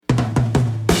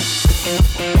Welcome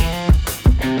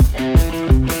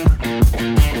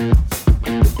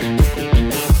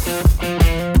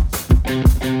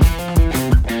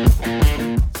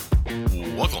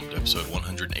to episode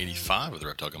 185 of the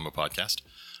Reptile Gumbo Podcast.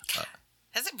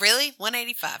 Is it really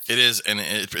 185? It is, and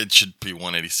it should be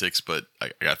 186, but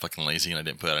I got fucking lazy and I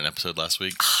didn't put out an episode last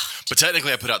week. But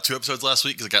technically I put out 2 episodes last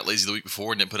week because I got lazy the week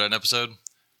before and didn't put out an episode.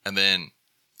 And then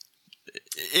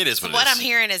it is what it is. What I'm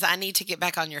hearing is I need to get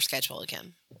back on your schedule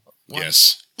again. What?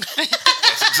 Yes. That's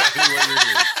exactly what you're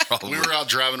hearing. Probably. We were out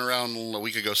driving around a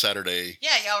week ago Saturday.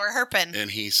 Yeah, y'all were herping.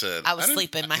 And he said... I was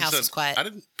sleeping. My house was quiet. I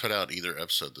didn't put out either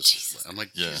episode this... I'm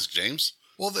like, Jesus, James?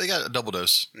 Well, they got a double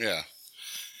dose. Yeah.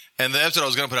 And the episode I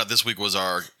was going to put out this week was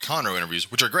our Conroe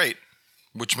interviews, which are great,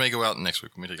 which may go out next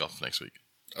week. We may take off next week.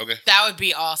 Okay. That would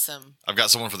be awesome. I've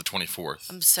got someone for the 24th.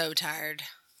 I'm so tired.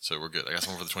 So we're good. I got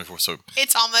someone for the 24th. So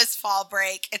It's almost fall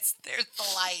break. There's the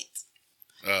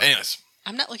light. anyways.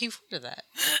 I'm not looking forward to that.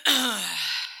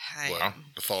 Well,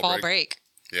 the fall Fall break. break.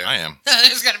 Yeah. I am.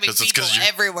 There's going to be 'Cause it's people 'cause you're-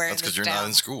 everywhere That's in because this you're town. not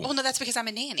in school. Oh, no, that's because I'm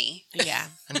a nanny. Yeah.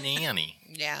 A nanny.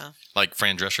 Yeah. Like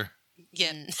Fran Drescher.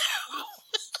 Yeah.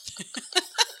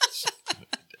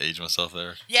 Age myself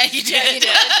there. Yeah, you did. Yeah, you did.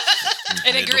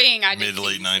 And agreeing, I did. Mid to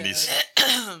late 90s.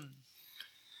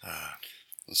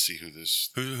 Let's see who this...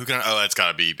 Who can I... Oh, that's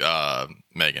got to be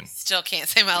Megan. Still can't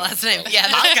say my last name. Yeah,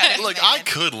 that's got to be Look, Megan. I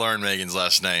could learn Megan's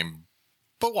last name,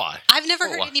 but why? I've never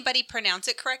heard Why? anybody pronounce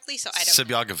it correctly, so I don't.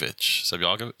 Sebjagovic.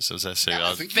 Sebjagovic? So is that I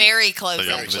Sebjagovic? think Very close, So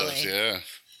very actually. close, yeah.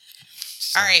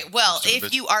 All right. Well, Stupid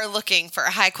if bitch. you are looking for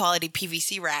a high-quality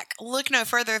PVC rack, look no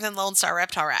further than Lone Star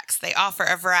Reptile Racks. They offer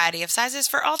a variety of sizes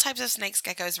for all types of snakes,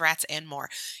 geckos, rats, and more.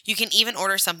 You can even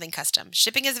order something custom.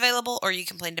 Shipping is available, or you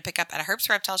can plan to pick up at a Herbst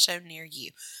Reptile Show near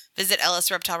you. Visit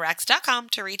lsreptileracks.com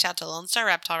to reach out to Lone Star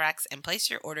Reptile Racks and place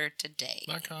your order today.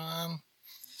 Let's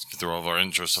get through all of our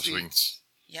intro stuff so we can...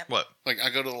 Yep. What? Like, I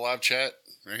go to the live chat,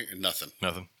 right? And nothing.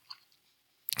 Nothing.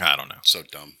 I don't know. So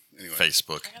dumb. Anyway.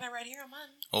 Facebook. I got it right here on mine.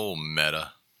 Oh,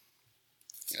 Meta.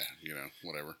 Yeah,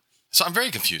 whatever. So I'm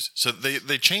very confused. So they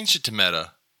changed it to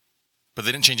Meta, but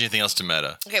they didn't change anything else to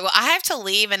Meta. Okay, well, I have to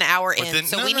leave an hour But in, then-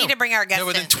 so no, we no. need to bring our guests No,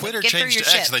 but then in. So Twitter get through changed your to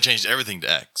X, shit. and they changed everything to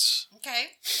X. Okay.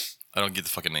 I don't get the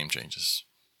fucking name changes.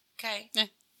 Okay.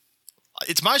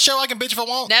 It's my show. I can bitch if I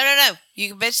want. No. You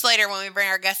can bitch later when we bring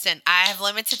our guest in. I have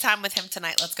limited time with him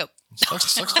tonight. Let's go.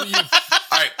 Sucks for you. All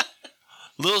right.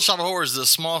 Little Shop of Horrors is a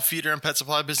small feeder and pet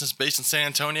supply business based in San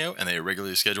Antonio, and they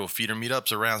regularly schedule feeder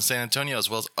meetups around San Antonio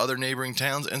as well as other neighboring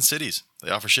towns and cities.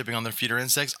 They offer shipping on their feeder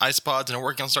insects, ice pods, and are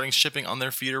working on starting shipping on their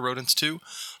feeder rodents too.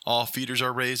 All feeders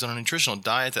are raised on a nutritional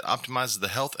diet that optimizes the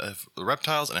health of the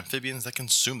reptiles and amphibians that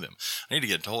consume them. I need to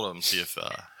get a hold of him and see if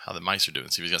how the mice are doing,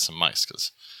 see if he's got some mice,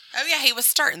 because Oh, yeah, he was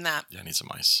starting that. I need some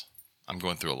mice. I'm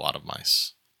going through a lot of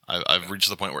mice. I've reached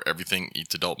the point where everything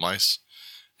eats adult mice,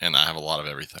 and I have a lot of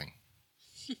everything.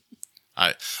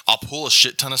 I'll pull a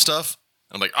shit ton of stuff,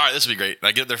 and I'm like, all right, this will be great. And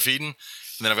I get up there feeding, and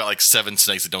then I've got like 7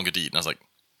 snakes that don't get to eat. And I was like,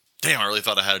 damn, I really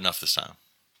thought I had enough this time.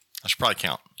 I should probably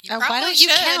count. You Oh, why probably don't you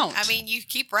should. count? I mean, you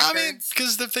keep I records. mean,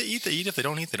 because if they eat, they eat. If they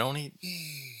don't eat, they don't eat.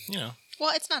 You know,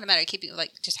 Well, it's not a matter of keeping,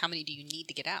 like, just how many do you need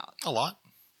to get out? a lot.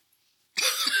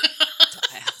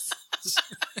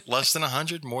 Less than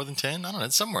 100, more than 10. I don't know.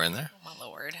 It's somewhere in there. Oh, my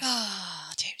Lord. Oh,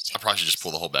 James. I probably should just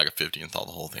pull the whole bag of 50 and thaw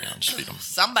the whole thing out and just feed them.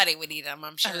 Somebody would eat them,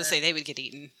 I'm I sure. was going to say they would get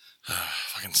eaten.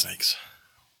 Fucking snakes.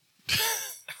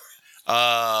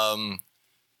 Trying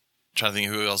to think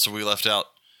who else we left out.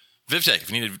 VivTech,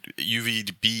 if you need a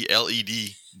UVB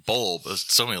LED bulb, there's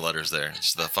so many letters there.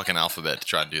 It's the fucking alphabet to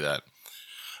try to do that.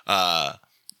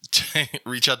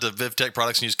 Reach out to VivTech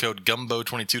products and use code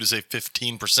GUMBO22 to save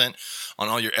 15% on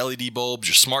all your LED bulbs,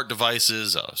 your smart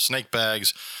devices, snake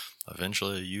bags,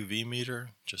 eventually a UV meter.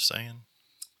 Just saying.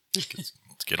 Let's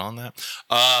get on that.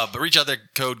 But reach out there,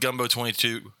 code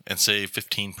GUMBO22 and save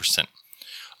 15%.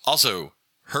 Also,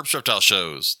 Herbst Reptile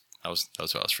Shows. That was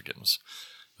what I was forgetting. It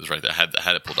was right there. I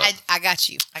had it pulled up. I got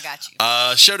you.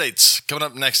 Show dates. Coming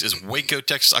up next is Waco,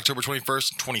 Texas, October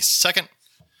 21st and 22nd.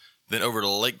 Then over to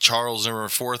Lake Charles, November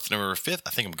 4th, November 5th. I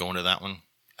think I'm going to that one.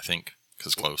 I think,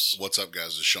 because it's close. What's up,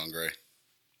 guys? It's Sean Gray.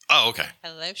 Oh, okay.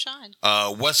 Hello,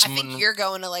 Sean. West I think you're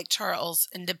going to Lake Charles,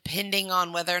 and depending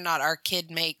on whether or not our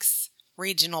kid makes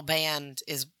regional band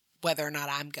is whether or not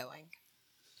I'm going.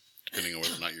 Depending on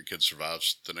whether or not your kid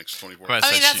survives the next 24 Right. hours.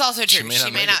 I mean, that's also true. She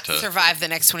may make not it to- survive the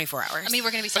next 24 hours. I mean,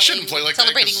 we're going to be I shouldn't play like that,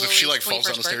 celebrating because if she Lily's falls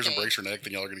down the 21st stairs and birthday. breaks her neck,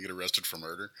 then y'all are going to get arrested for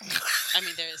murder. I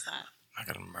mean, there is that. I'm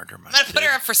not going to murder my I'm going to put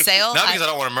her up for sale. Not because I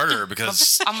don't want to murder her,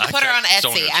 because I'm going to put her on don't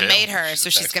want Etsy. to I jail. made her, so She's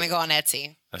a she's tax going to go on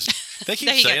Etsy. They keep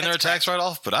There you go, saying they're a that's tax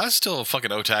write-off, but I still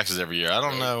fucking owe taxes every year. I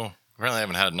don't know. Apparently I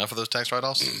haven't had enough of those tax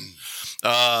write-offs.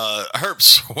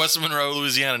 Herps, West Monroe,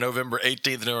 Louisiana, November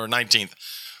 18th, November 19th.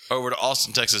 Over to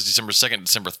Austin, Texas, December 2nd,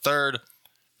 December 3rd.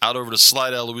 Out over to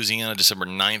Slidell, Louisiana, December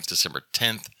 9th, December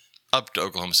 10th. Up to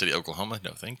Oklahoma City, Oklahoma.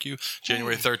 No, thank you.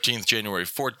 January 13th, January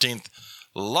 14th.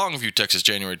 Longview, Texas,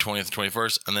 January 20th,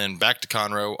 21st. And then back to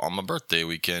Conroe on my birthday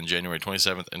weekend, January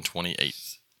 27th and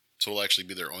 28th. So we'll actually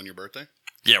be there on your birthday?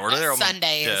 Yeah, we're there on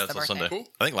Sunday. Yeah, Is it's the on birthday. Sunday. Cool.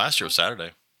 I think last year was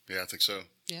Saturday. Yeah, I think so.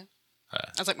 Yeah. I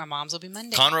was like, my mom's will be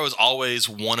Monday. Conroe is always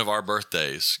one of our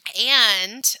birthdays.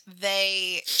 And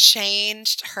they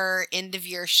changed her end of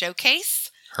year showcase.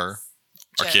 Her,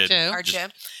 our Joe. kid. Joe. Our Joe.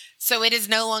 So it is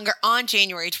no longer on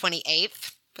January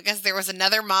 28th because there was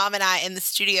another mom and I in the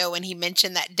studio when he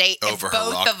mentioned that date. And Over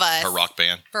both of us, her rock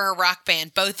band. for her rock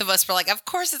band, both of us were like, of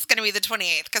course it's going to be the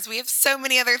 28th because we have so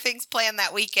many other things planned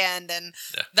that weekend. And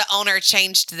the owner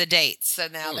changed the dates. So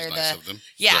now That was they're nice the. of them.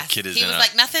 Yeah. Our kid is He in was a-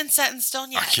 like, nothing's set in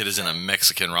stone yet. Our kid is in a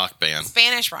Mexican rock band.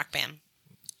 Spanish rock band.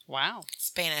 Wow.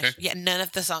 Spanish. Okay. Yeah, none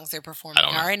of the songs they're performing I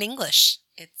don't know. are in English.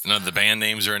 It's None of the band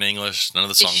names are in English. None of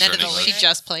the songs none are of in the English. She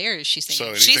just play or is she So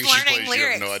singing? anything She's she learning plays, you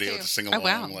have no lyrics, idea too. what to sing Oh, along.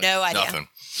 wow. Like, no idea. Nothing.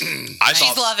 I She's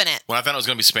thought loving it. when I found it was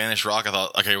going to be Spanish rock, I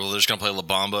thought, okay, well, they're just going to play La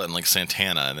Bamba and like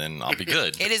Santana, and then I'll be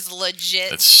good. It is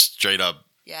legit. It's straight up.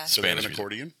 Yeah. So they have Spanish an music.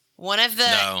 accordion? One of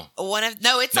the it's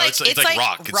No, like it's like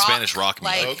rock. It's Spanish rock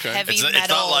music. like Okay. heavy It's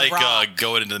metal not like rock.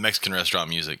 going into the Mexican restaurant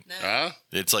music. Ah,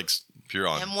 It's like pure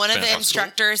on. And one of the Spanish rock.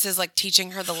 instructors is like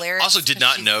teaching her the lyrics. Also, did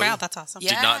not know. Wow, that's awesome.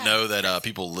 Yeah. Did not know that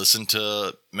people listen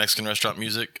to Mexican restaurant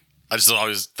music. I just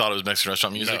always thought it was Mexican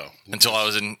restaurant music No. until I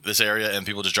was in this area and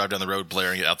people just drive down the road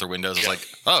blaring it out their windows. I was like,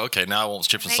 oh, okay, now I want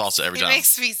chips and salsa every It time.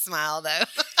 makes me smile though.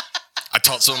 I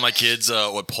taught some of my kids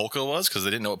what polka was because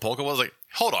they didn't know what polka was. Like,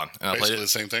 hold on, and I played basically it. the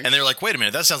same thing. And they were like, wait a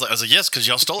minute, that sounds like. I was like, yes, because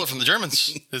y'all stole it from the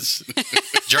Germans. It's,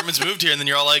 Germans moved here, and then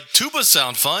you're all like, tubas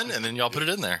sound fun, and then y'all put it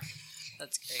in there.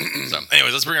 That's great. So,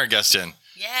 anyways, let's bring our guest in.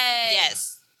 Yay!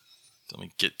 Yes. Let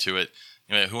me get to it.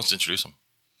 Anyway, who wants to introduce him?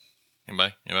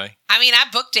 Anybody? Anybody? I mean, I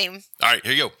booked him. All right,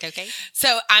 here you go. Okay.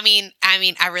 So, I mean,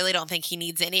 I really don't think he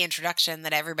needs any introduction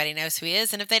that everybody knows who he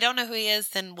is. And if they don't know who he is,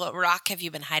 then what rock have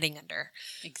you been hiding under?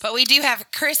 But we do have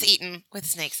Chris Eaton with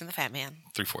Snakes and the Fat Man.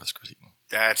 3/4, Chris Eaton.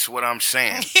 That's what I'm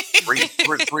saying. Three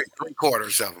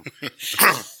quarters of them.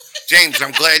 James,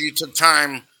 I'm glad you took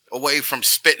time away from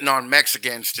spitting on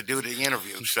Mexicans to do the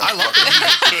interview. So I love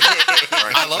their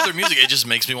music. I love their music. It just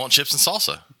makes me want chips and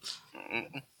salsa.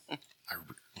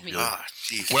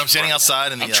 Jeez. When I'm standing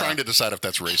outside in the I'm trying to decide if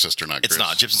that's racist or not, it's Chris.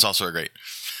 not. Chips and salsa are great.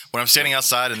 When I'm standing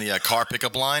outside in the car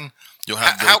pickup line, you'll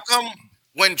have How come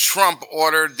when Trump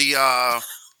ordered the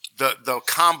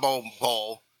combo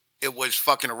bowl, it was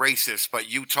fucking racist,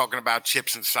 but you talking about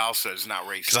chips and salsa is not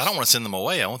racist? because I don't want to send them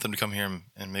away. I want them to come here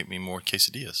and make me more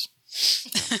quesadillas.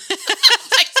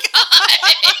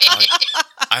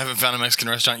 I haven't found a Mexican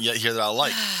restaurant yet here that I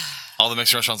like. All the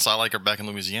Mexican restaurants I like are back in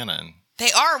Louisiana, and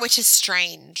They are, which is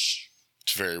strange.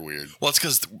 It's very weird. well, it's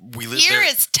because we live Here there.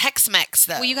 is Tex-Mex,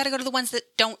 though. Well, you got to go to the ones that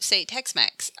don't say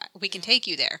Tex-Mex. We can take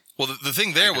you there. Well, the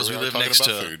thing there was we are lived talking next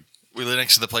about to food. we lived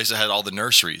next to the place that had all the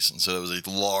nurseries, and so there was a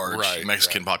large Right,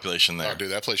 Mexican population there. Oh,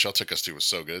 dude, that place y'all took us to was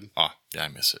so good. Oh, yeah, I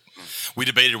miss it. We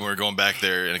debated when we were going back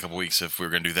there in a couple weeks if we were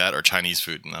going to do that or Chinese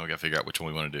food, and now we got to figure out which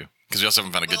one we want to do because we also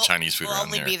haven't found a good Chinese food We'll around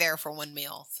only there. be there for one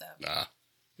meal, so. Nah.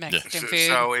 Mexican So, food.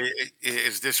 so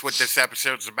is this what this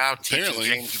episode's about? Apparently.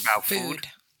 Teaching James about food?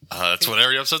 That's what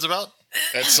every episode's about.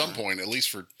 At some point, at least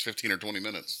for 15 or 20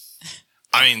 minutes.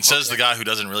 I mean, says the guy who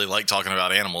doesn't really like talking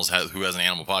about animals, who has an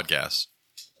animal podcast.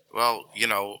 Well,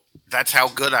 that's how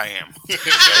good I am.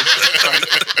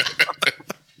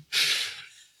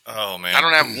 Oh man, I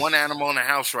don't have one animal in the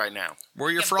house right now. Where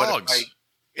are your But frogs?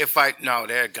 no,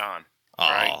 they're gone. Oh,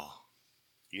 right.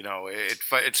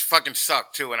 It's fucking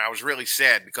sucked too, and I was really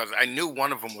sad because I knew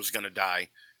one of them was going to die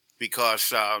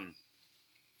because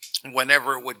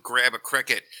whenever it would grab a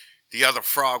cricket, the other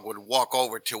frog would walk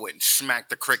over to it and smack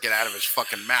the cricket out of his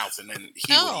fucking mouth, and then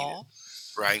he would eat it.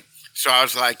 Right. So I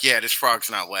was like, yeah, this frog's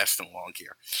not lasting long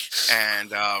here,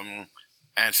 and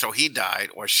so he died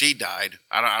or she died.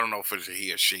 I don't know if it was a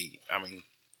he or she. I mean,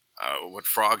 with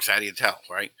frogs, how do you tell,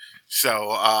 right?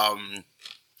 So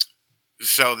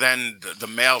then the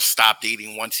male stopped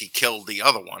eating once he killed the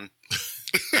other one,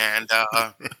 and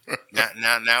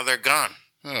now they're gone.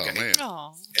 Oh, man.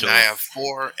 Oh. And I have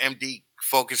 4 empty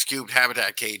focus cubed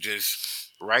habitat cages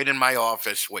right in my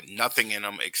office with nothing in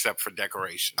them except for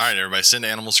decoration. all right, everybody, send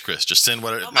animals, to Chris. Just send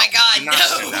what. Oh my God, do not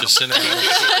send no. them. Just send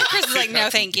animals. Chris is like, no,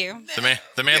 thank you.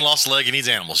 The man lost a leg and needs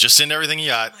animals. Just send everything you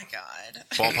got. Oh my God.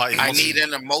 Ball pipe. I need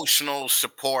an emotional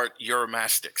support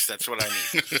Uromastics. That's what I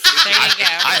need. There you go.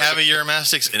 I have a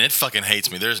Uromastics and it fucking hates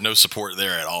me. There's no support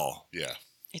there at all. Yeah.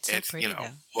 It's so pretty, though.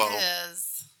 Well, It is.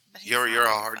 But he's you're a not.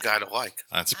 hard guy to like.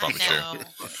 That's I probably true. know.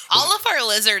 All of our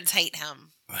lizards hate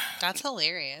him. That's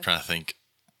hilarious. I'm trying to think.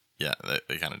 Yeah,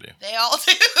 they kind of do. They all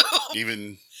do.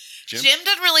 Even Jim? Jim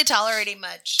doesn't really tolerate him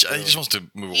much. He just wants to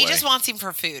move away. He just wants him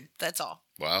for food. That's all.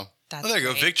 Wow. That's Oh, there you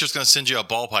go. great. Victor's going to send you a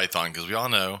ball python because we all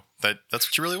know that's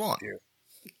what you really want.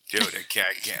 Dude, I can't.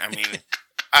 I mean,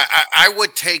 I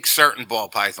would take certain ball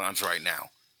pythons right now.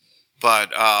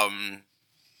 But,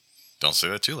 Don't say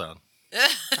that too loud. I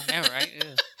know, right?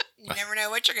 Ugh. You never know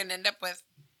what you're going to end up with.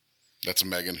 That's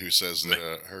Megan who says that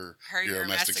her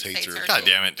Euromastics hates her. God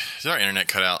damn it. Is our internet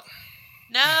cut out?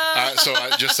 No. So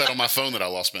I just said on my phone that I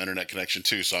lost my internet connection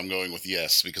too, so I'm going with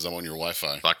yes because I'm on your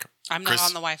Wi-Fi. Fuck. I'm Chris- not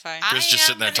on the Wi-Fi. Chris just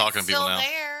sitting there but talking it's to people still now.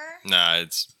 There. Nah,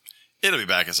 it'll be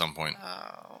back at some point.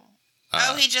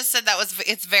 Oh, he just said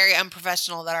it's very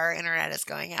unprofessional that our internet is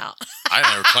going out. I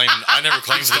never claimed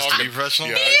for this to be professional.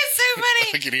 Yeah. He is so I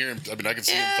funny. can hear him. I mean, I can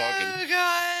see him talking. Oh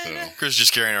God. So. Chris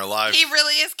just carrying our live. He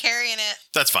really is carrying it.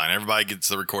 That's fine. Everybody gets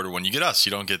the recorded one. You get us.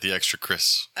 You don't get the extra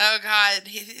Chris. Oh God,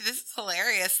 this is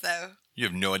hilarious though. You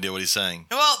have no idea what he's saying.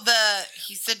 Well,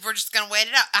 he said we're just gonna wait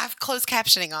it out. I have closed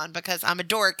captioning on because I'm a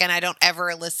dork and I don't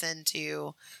ever listen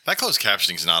to. That closed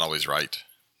captioning is not always right.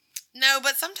 No,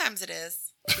 but sometimes it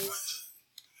is.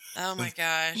 Oh my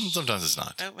gosh. Sometimes it's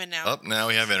not. Open now. Up now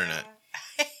we have internet.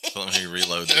 So let me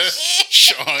reload this.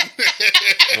 Sean.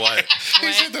 What?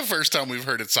 He said the first time we've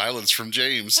heard it silence from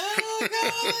James. Oh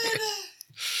God.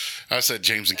 I said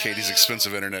James and Katie's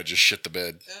expensive internet just shit the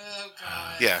bed. Oh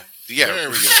God. Yeah. There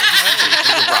we go.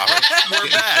 Robert. We're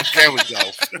back. There we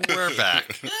go. We're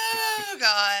back. Oh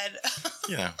God.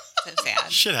 You know, So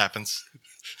sad. shit happens.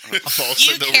 Paul You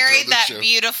said that we carried throw the that show.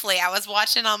 beautifully. I was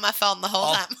watching on my phone the whole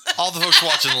All, time. all the folks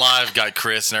watching live got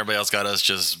Chris, and everybody else got us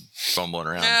just fumbling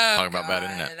around Oh, talking about bad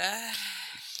internet.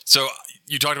 So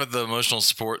you talked about the emotional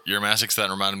support Euromastics. That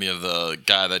reminded me of the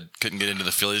guy that couldn't get into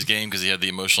the Phillies game because he had the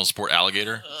emotional support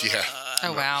alligator. Yeah.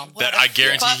 Oh, wow. That What a I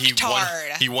guarantee he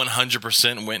fucktard. he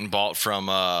 100% went and bought from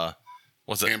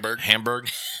what's it? Hamburg?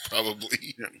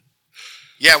 Probably.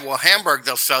 Yeah, well, Hamburg,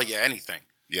 they'll sell you anything.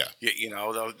 Yeah. You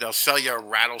know, they'll sell you a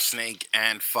rattlesnake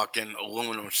and fucking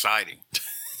aluminum siding.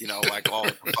 You know, like all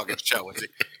the fucking show.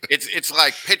 It's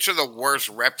like picture the worst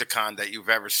Repticon that you've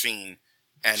ever seen,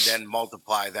 and then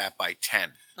multiply that by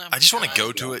 10. I just want to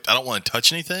go to it. I don't want to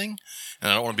touch anything,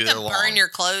 and I don't want to be there long. Burn your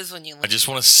clothes when you leave. I just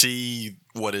want to see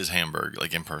what is Hamburg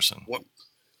like in person. Well,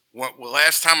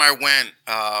 last time I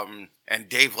went, and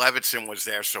Dave Levinson was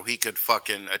there, so he could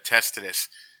fucking attest to this.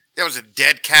 There was a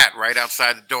dead cat right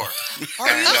outside the door.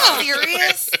 Are you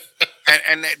serious?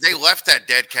 And they left that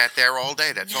dead cat there all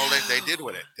day. That's all they did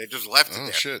with it. They just left it Oh,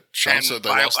 there. shit. Sean And said they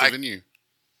by- lost the venue.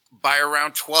 By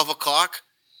around 12 o'clock,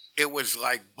 it was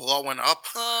like blowing up.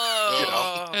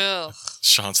 Oh. Ugh.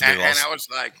 Sean said And, they and lost.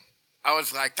 I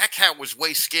was like, that cat was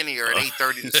way skinnier at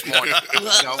 8:30 this morning. You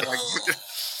know, like,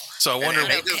 So I wonder. and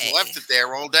they just left it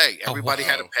there all day. Everybody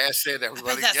had to wow. pass it. I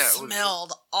Everybody, bet that yeah, it was-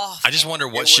 smelled awful. I just wonder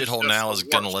what was shithole just now the is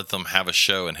going to worst. let them have a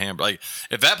show in Hamburg. Like,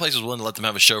 if that place was willing to let them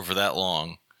have a show for that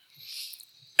long,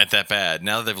 at that bad,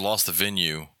 now that they've lost the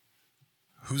venue,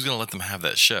 who's going to let them have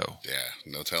that show? Yeah,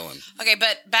 no telling. Okay,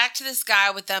 but back to this guy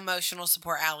with the emotional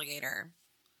support alligator.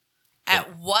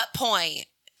 At what point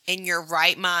in your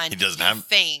right mind He doesn't do you have-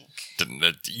 think?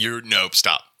 Nope,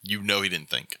 stop. You know he didn't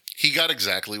think. He got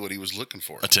exactly what he was looking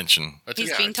for. Attention. He's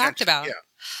Yeah, being talked about.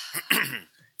 Yeah.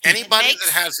 Anybody makes-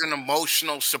 that has an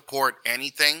emotional support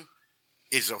anything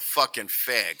is a fucking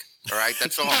fag. All right,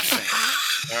 that's all I'm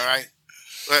saying. All right,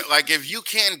 like if you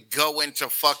can't go into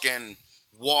fucking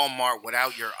Walmart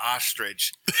without your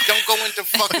ostrich, don't go into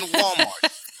fucking Walmart, you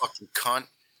fucking cunt.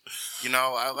 You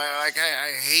know,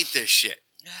 I hate this shit.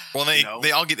 Well, You know?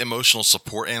 they all get emotional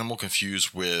support animal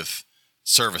confused with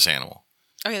service animal.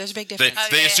 Oh, yeah, there's a big They, difference.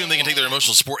 they yeah, assume they can yeah, take their yeah.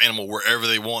 emotional support animal wherever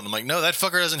they want. I'm like, no, that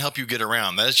fucker doesn't help you get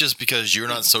around. That's just because you're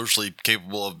not socially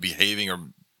capable of behaving or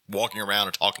walking around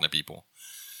or talking to people.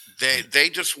 They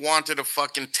just wanted to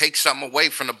fucking take something away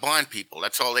from the blind people.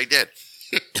 That's all they did.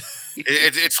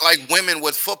 It's like women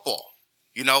with football.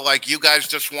 You know, like you guys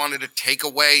just wanted to take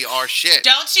away our shit.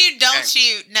 Don't even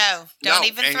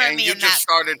throw and me you in just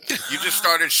that. you just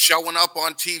started showing up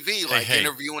on TV, like hey.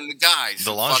 interviewing the guys.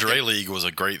 The and lingerie fucking- league was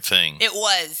a great thing. It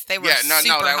was. They were Yeah,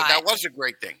 super that hot. was a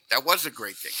great thing. That was a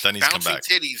great thing. That needs to come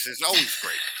Bouncing back. titties is always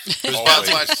great. It was,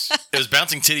 But- bouncing, it was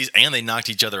bouncing titties, and they knocked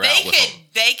each other out with them.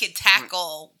 They could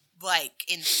tackle like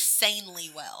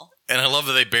insanely well. And I love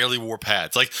that they barely wore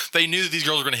pads. Like, they knew that these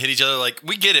girls were going to hit each other. Like,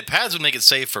 we get it. Pads would make it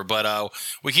safer, but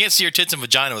we can't see your tits and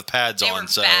vagina with pads They on. were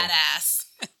So badass.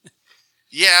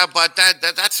 Yeah, but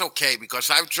that's okay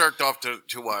because I've jerked off to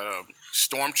a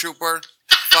stormtrooper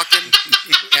fucking,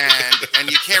 and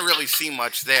you can't really see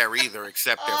much there either,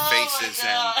 except their faces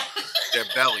and their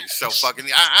bellies. So fucking,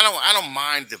 I don't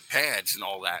mind the pads and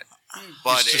all that,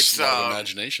 but It's just a lot of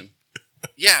imagination.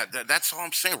 Yeah, that's all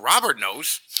I'm saying. Robert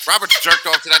knows. Robert's jerked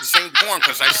off to that same porn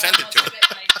because I sent it to him.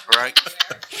 All right.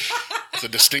 It's a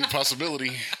distinct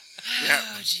possibility. Yeah.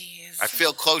 Oh, jeez. I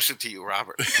feel closer to you,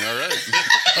 Robert. All right.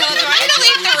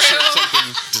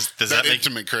 Does that make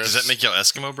intimate, Chris. Does that make y'all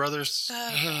Eskimo brothers?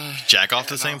 Jack off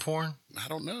the same porn? I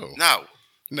don't know. No.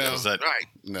 Is that? Right.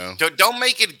 No. Don't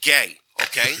make it gay,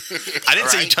 okay? I didn't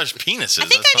say you touched penises. I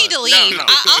think I need to leave. No.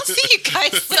 I'll see you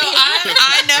guys. So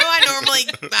I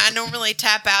know I normally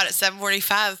tap out at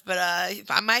 7:45, but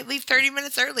I might leave 30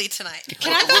 minutes early tonight.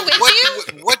 Can I go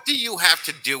with you? What do you have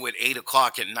to do at 8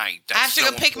 o'clock at night? I have to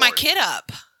go pick my kid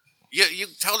up. You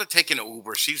tell her to take an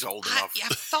Uber. She's old enough.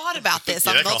 I've thought about this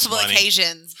Yeah, on that costs multiple money.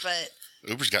 occasions, but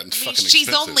Uber's gotten I mean, fucking she's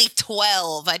expensive. only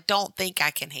 12. I don't think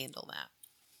I can handle that.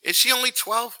 Is she only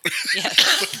 12?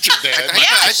 Yes. Your dad.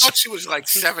 I thought she was like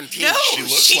 17. No, She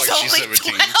looks she's like she's only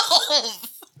 17. 12.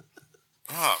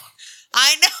 Oh,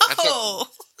 I know.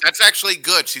 that's actually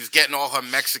good. She's getting all her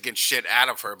Mexican shit out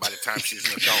of her by the time she's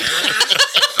an adult.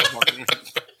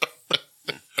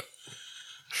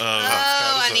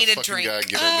 How does I need a fucking drink. guy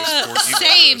get on this poor email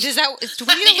Same. address? Do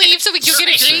we need to leave so we can go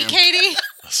get a drink, Same. Katie?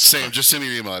 Sam, just send me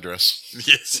your email address.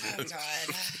 Yes. Oh,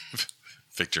 God.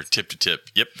 Victor, tip to tip.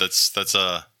 Yep, that's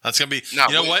gonna be. No,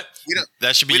 you know what? We don't,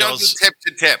 That should be we don't do y'all's. tip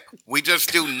to tip. We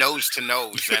just do nose to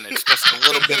nose, and it's just a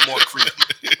little bit more creepy.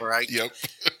 All right? Yep.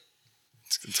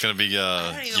 It's gonna be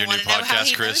don't even your new wanna know how podcast,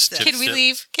 he Chris. knows this. Tip Can we tip.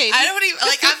 leave, Katie? I don't even,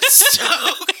 I'm so.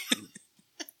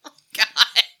 God.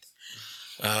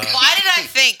 Why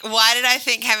did I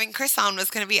think having Chris on was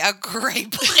going to be a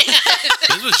great plan?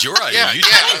 This was your idea. Yeah, You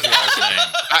yeah. told us the last name.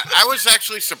 I was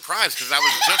actually surprised because I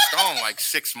was just on like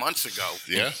 6 months ago.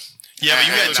 Yeah. Yeah, but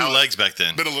you had And two I was- legs back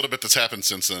then. Been a little bit that's happened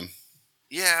since then.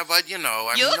 Yeah, but You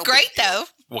look great, though.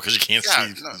 Well, because you can't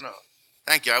Yeah, see. no.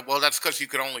 Thank you. Well, that's because you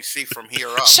could only see from here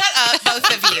up. Shut up,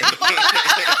 both of you.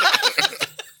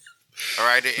 All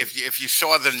right. If you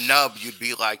saw the nub, you'd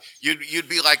be like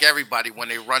everybody when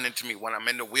they run into me when I'm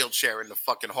in the wheelchair in the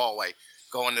fucking hallway,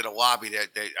 going to the lobby.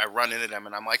 I run into them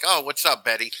and I'm like, "Oh, what's up,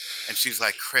 Betty?" And she's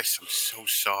like, "Chris, I'm so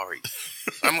sorry."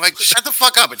 I'm like, "Shut the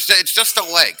fuck up. It's just a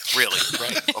leg, really."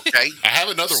 Right. Okay. I have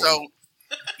another So, one.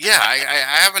 yeah, I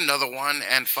have another one,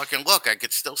 and fucking look, I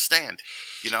could still stand.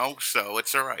 So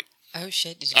it's all right. Oh,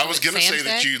 shit. Did you I call was it going to say Sam's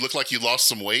that Day? you look like you lost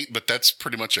some weight, but that's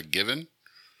pretty much a given.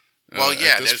 Well,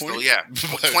 yeah, at this there's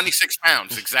point. 26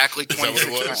 pounds, exactly Is that what 26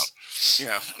 it pounds. was?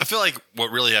 Yeah. I feel like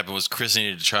what really happened was Chris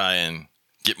needed to try and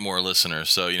get more listeners.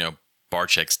 So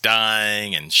Barcheck's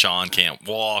dying and Sean can't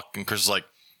walk, and Chris is like,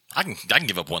 I can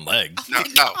give up one leg. No.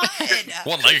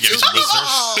 One leg will give me some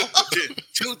listeners.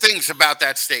 Two things about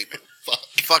that statement.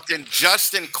 Fucking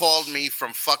Justin called me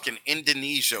from fucking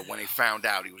Indonesia when he found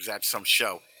out he was at some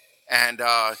show. And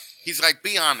he's like,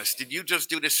 be honest, did you just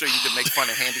do this so you could make fun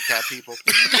of handicapped people?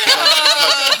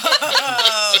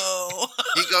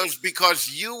 He goes, because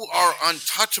you are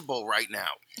untouchable right now.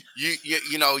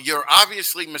 You're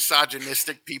obviously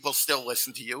misogynistic. People still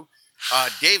listen to you.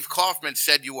 Dave Kaufman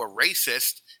said you were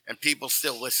racist, and people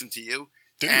still listen to you.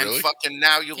 Did he and really? fucking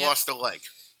now you lost a leg.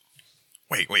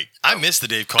 Wait. I missed the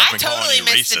Dave I Kaufman calling totally you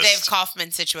missed racist. the Dave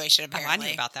Kaufman situation, Oh, I apparently.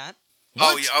 knew about that.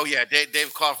 Oh yeah.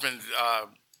 Dave Kaufman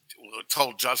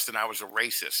told Justin I was a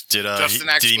racist. Did Justin did he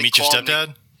actually meet your called me-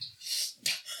 stepdad?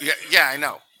 Yeah, I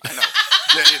know.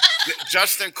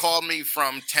 Justin called me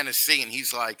from Tennessee, and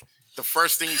he's like, the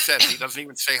first thing he says, he doesn't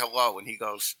even say hello, and he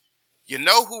goes, "You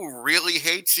know who really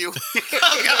hates you?"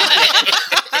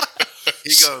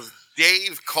 He goes,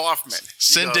 "Dave Kaufman." He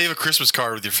Send goes, Dave a Christmas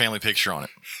card with your family picture on it.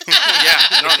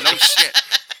 Yeah, no shit.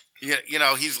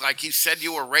 He's like, he said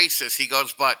you were racist. He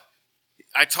goes, but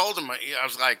I told him, I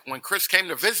was like, when Chris came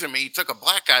to visit me, he took a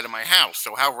black guy to my house.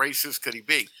 So how racist could he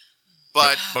be?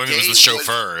 But But it was the Dave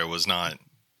chauffeur. It was not.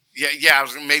 Yeah.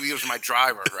 Maybe he was my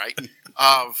driver, right?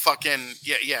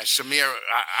 Yeah. Shamir,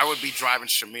 I would be driving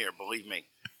Shamir, believe me.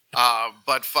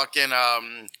 But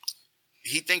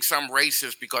he thinks I'm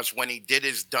racist because when he did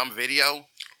his dumb video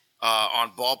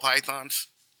on ball pythons,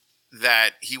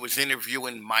 that he was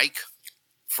interviewing Mike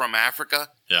from Africa.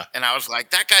 Yeah. And I was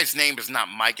like, that guy's name is not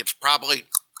Mike. It's probably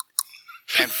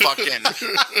and fucking.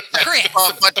 Chris.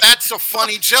 But that's a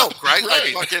funny joke, right?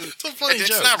 Right. Like fucking. It's a funny it's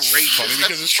joke. not racist. Funny because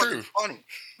That's it's fucking true. Funny.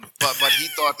 But he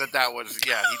thought that was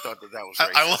racist.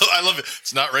 I love it.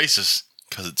 It's not racist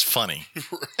because it's funny.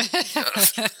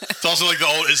 It's also like the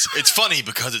old. It's funny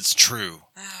because it's true.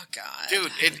 Oh, God.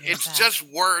 Dude, it's just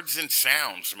words and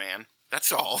sounds, man.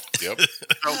 That's all. Yep.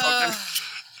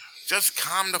 So Just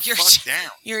calm the Your- fuck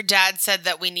down. Your dad said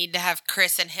that we need to have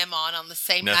Chris and him on the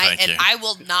same No, night, thank and you. I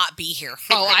will not be here.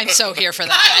 Oh, I'm so here for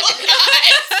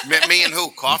that. Me and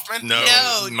who? Kaufman? No,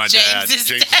 No, my James dad. is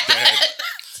James' dead. dad.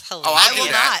 Oh, I I'll will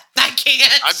do that. not. I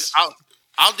can't.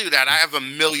 I'll do that. I have a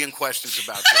million questions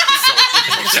about you.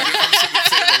 I'm sending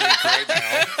Sam a link right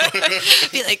now.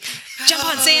 Be like, jump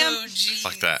on, Sam. Oh, geez.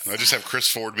 Fuck that. I just have Chris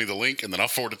forward me the link, and then I'll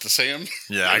forward it to Sam.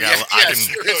 Yeah, I Yeah, can.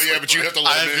 Oh yeah, but you have to I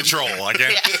log have in. control. I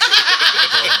can't.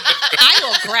 I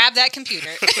will grab that computer.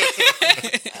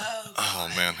 Oh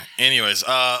man. Anyways,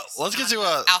 let's get to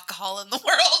Alcohol in the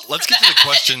world. let's get to the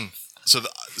question.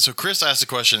 So Chris asked a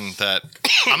question that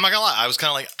I'm not gonna lie. I was kind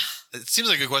of like, it seems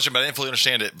like a good question, but I didn't fully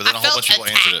understand it. But then I a whole felt bunch of people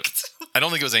answered it. attacked. I don't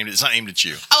think it was aimed. It's not aimed at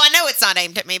you. Oh, I know it's not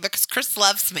aimed at me because Chris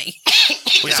loves me.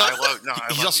 He's I al- love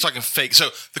he's also talking fake. So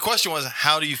the question was,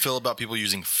 how do you feel about people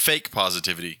using fake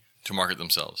positivity to market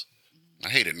themselves? I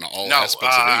hate it in all No,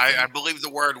 aspects of anything. I believe the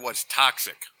word was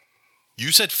toxic.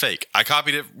 You said fake. I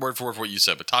copied it word for word for what you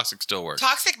said, but toxic still works.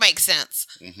 Toxic makes sense.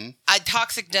 Mm-hmm.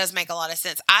 Toxic does make a lot of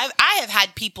sense. I have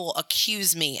had people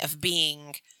accuse me of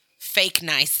being fake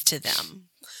nice to them.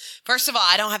 First of all,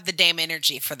 I don't have the damn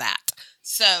energy for that.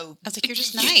 So I was like, you're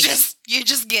just nice. You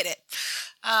just get it.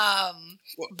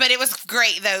 But it was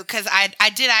great though, because I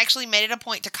did actually made it a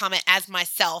point to comment as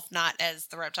myself, not as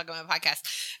the Reptile Gumbo podcast.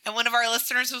 And one of our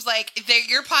listeners was like,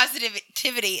 "Your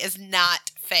positivity is not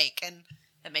fake," and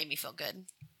that made me feel good.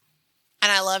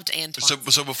 And I loved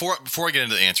Antoine. So before I get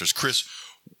into the answers, Chris,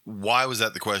 why was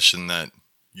that the question that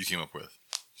you came up with?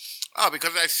 Oh,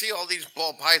 because I see all these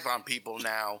ball python people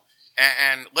now,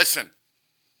 and listen,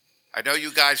 I know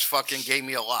you guys fucking gave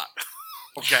me a lot,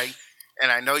 okay?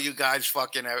 And I know you guys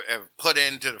fucking have put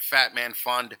into the Fatman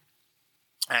Fund,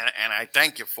 and I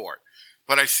thank you for it.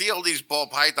 But I see all these ball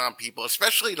python people,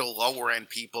 especially the lower end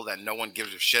people that no one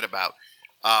gives a shit about,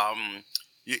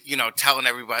 you know, telling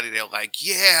everybody they're like,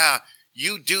 yeah,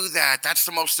 you do that. That's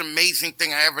the most amazing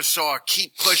thing I ever saw.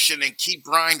 Keep pushing and keep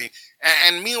grinding.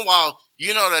 And meanwhile,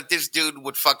 you know that this dude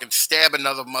would fucking stab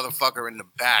another motherfucker in the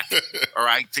back, all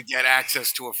right, to get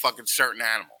access to a fucking certain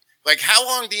animal. Like, how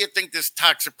long do you think this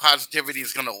toxic positivity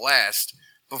is going to last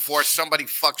before somebody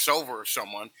fucks over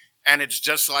someone? And it's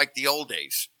just like the old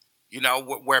days, you know,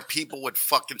 where people would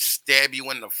fucking stab you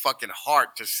in the fucking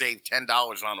heart to save $10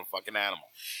 on a fucking animal.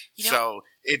 You know, so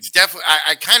it's definitely,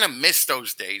 I kind of miss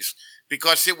those days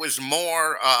because it was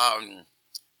more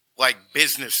like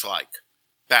business-like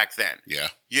back then. Yeah.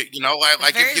 You know,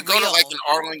 like if you go to like an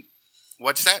Arlington,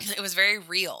 what's that? It was very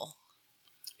real.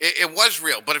 It was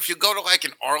real, but if you go to like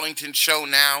an Arlington show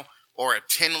now or a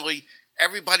Tinley,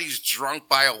 everybody's drunk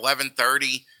by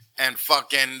 11:30 and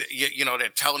fucking, you know, they're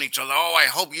telling each other, "Oh, I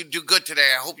hope you do good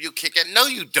today. I hope you kick it." No,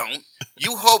 you don't.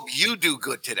 You hope you do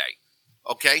good today,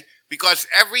 okay? Because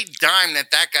every dime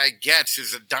that guy gets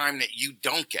is a dime that you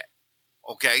don't get,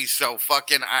 okay? So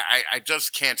fucking, I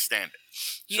just can't stand it.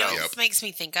 You know what this makes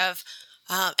me think of?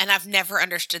 And I've never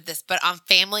understood this, but on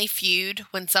Family Feud,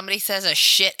 when somebody says a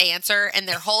shit answer and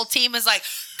their whole team is like,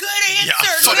 "Good answer, Yeah,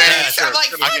 good fuck answer," I'm like,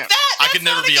 that. "Fuck that! I could That's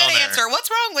never not a be good on there. answer. What's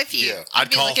wrong with you?" Yeah. I'd I'd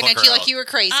be call looking fuck at her you out. like you were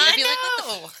crazy. I I'd be like, what the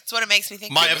know. That's what it makes me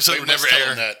think. My of. episode They would must never tell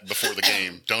air. them that before the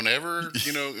game. Don't ever,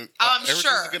 you know. I'm everything's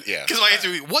sure. good. Yeah. Because my answer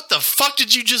would be, what the fuck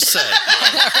did you just say?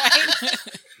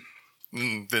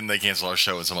 Then they cancel our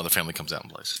show and some other family comes out and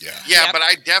plays. Yeah. Yeah, Yep. but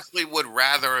I definitely would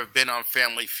rather have been on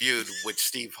Family Feud with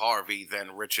Steve Harvey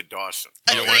than Richard Dawson.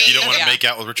 You don't want to Yeah. make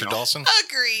out with Richard Dawson?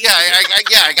 Agreed. Yeah,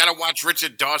 I gotta watch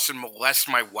Richard Dawson molest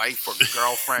my wife or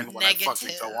girlfriend when I fucking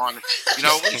Negative. go on. You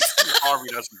know, at least Steve Harvey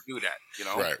doesn't do that. You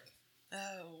know, Right.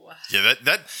 Oh. Yeah,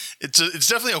 it's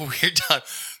definitely a weird time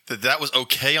that was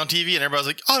okay on TV and everybody's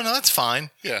like, oh no, that's fine.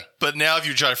 Yeah. But now if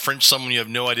you try to French someone you have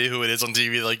no idea who it is on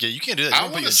TV, like, yeah, you can't do that. I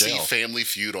You want to in see jail. Family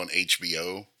Feud on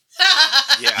HBO.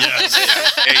 yeah, Yes. yeah,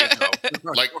 there you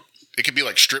go. Like, it could be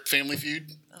like strip Family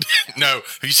Feud. No,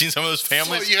 have you seen some of those Well,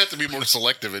 families? you have to be more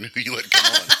selective in who you let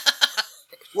come on.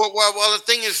 Well, the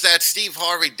thing is that Steve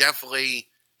Harvey definitely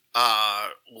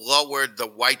lowered the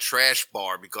white trash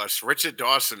bar because Richard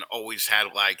Dawson always had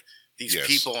like these Yes.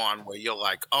 people on where you're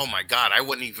like, oh my God, I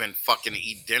wouldn't even fucking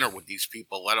eat dinner with these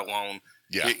people, let alone,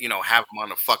 Yeah. you know, have them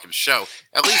on a fucking show.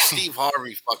 At least Steve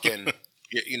Harvey fucking,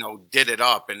 you know, did it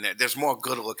up. And there's more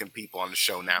good looking people on the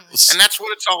show now. And that's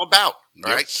what it's all about,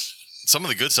 right? Some of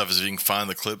the good stuff is if you can find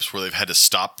the clips where they've had to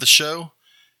stop the show.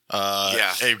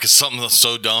 Yeah. Hey, because something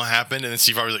so dumb happened, and then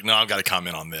Steve Harvey's like, "No, I've got to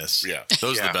comment on this." Yeah.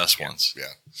 those are Yeah. the best ones.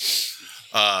 Yeah.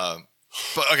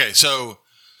 But okay, so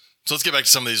let's get back to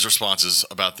some of these responses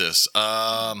about this.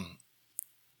 Graham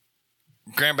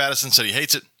Battison said he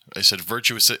hates it. He said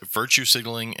virtue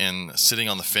signaling and sitting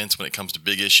on the fence when it comes to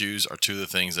big issues are two of the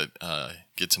things that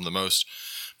gets him the most.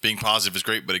 Being positive is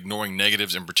great, but ignoring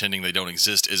negatives and pretending they don't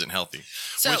exist isn't healthy.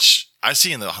 So- Which I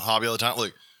see in the hobby all the time.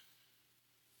 Look,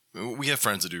 we have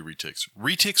friends that do retics.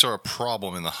 Retics are a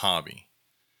problem in the hobby,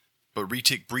 but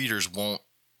retic breeders won't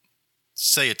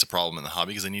say it's a problem in the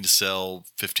hobby because they need to sell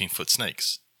 15-foot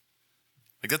snakes.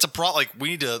 Like that's a problem. Like we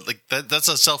need to like that. That's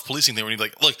a self-policing thing. We need to,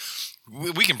 like, look,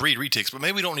 we can breed retics, but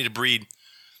maybe we don't need to breed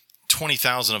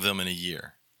 20,000 of them in a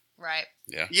year. Right.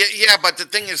 Yeah, but the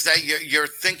thing is that you're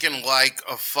thinking like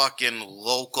a fucking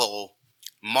local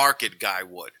market guy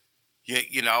would.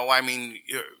 You know, I mean,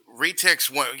 retics,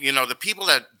 the people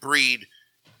that breed,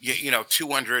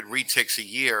 200 retics a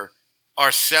year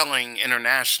are selling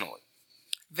internationally.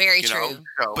 Very true.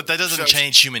 But that doesn't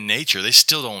change human nature. They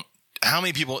still don't. How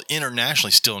many people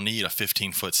internationally still need a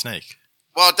 15-foot snake?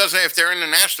 Well, it doesn't. If they're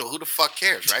international, who the fuck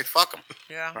cares, right? Fuck them.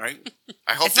 Yeah. Right?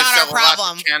 I hope It's they not sell our a lot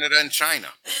problem. to Canada and China.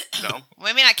 No?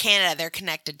 Well, maybe not Canada. They're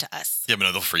connected to us. Yeah, but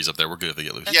no, they'll freeze up there. We're good if they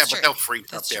get loose. That's Yeah, true. but they'll freeze up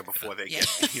That's there true. before they Yeah.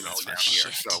 get, down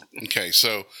here. So Okay,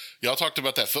 so y'all talked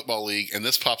about that football league, and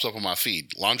this pops up on my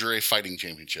feed: lingerie fighting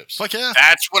championships. Fuck yeah.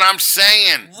 that's what I'm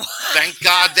saying. Thank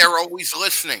God they're always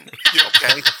listening.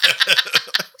 Okay?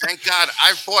 Thank God.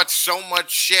 I've bought so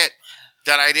much shit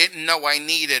that I didn't know I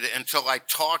needed until I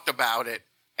talked about it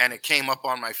and it came up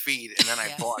on my feed and then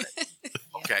I bought it.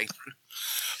 Okay?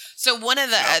 So one of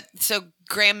the so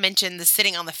Graham mentioned the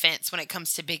sitting on the fence when it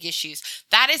comes to big issues.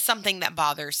 That is something that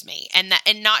bothers me, and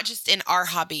not just in our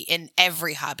hobby, in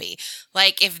every hobby.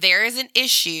 Like if there is an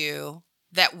issue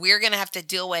that we're gonna have to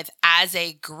deal with as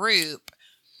a group,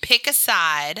 pick a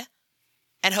side,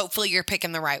 and hopefully you're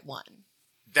picking the right one.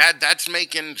 That's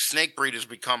making snake breeders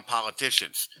become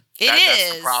politicians. That's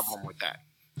the is. problem with that.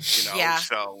 Yeah.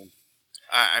 So,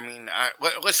 I mean,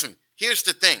 listen, here's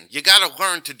the thing. You got to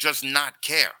learn to just not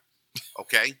care.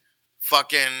 Okay?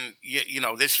 Fucking,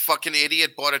 this fucking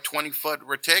idiot bought a 20-foot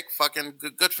retic. Fucking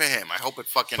good for him. I hope it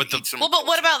fucking eats him. Well, but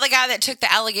what about the guy that took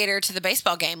the alligator to the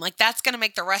baseball game? Like, that's going to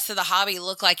make the rest of the hobby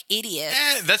look like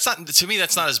idiots. That's not, to me,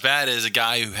 that's not as bad as a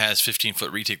guy who has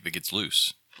 15-foot retic that gets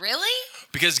loose. Really?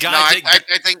 Because I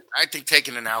think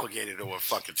taking an alligator to a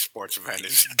fucking sports event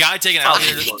is guy taking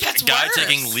that's worse.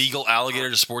 taking legal alligator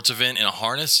to sports event in a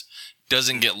harness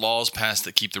doesn't get laws passed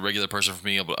that keep the regular person from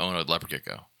being able to own a leopard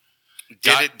gecko.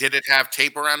 Did it have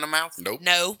tape around the mouth? Nope.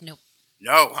 No.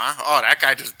 No, huh? Oh, that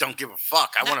guy just don't give a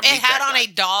fuck. I want to meet It had that on guy. a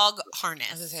dog I was harness.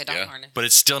 gonna say dog Yeah. harness. But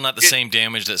it's still not the same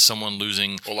damage that someone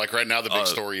losing. Well, like right now, the big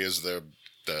story is the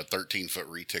 13-foot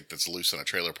retic that's loose in a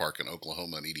trailer park in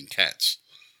Oklahoma and eating cats.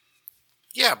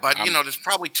 Yeah, but there's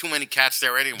probably too many cats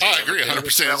there anyway. I agree,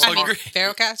 100%. I agree.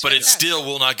 Feral cats. But feral it cats. still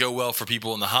will not go well for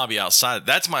people in the hobby outside.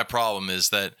 That's my problem, is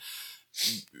that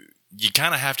you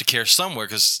kind of have to care somewhere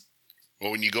because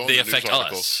Well, when you go in they the news affect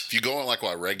article, us. if you go in like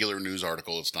a regular news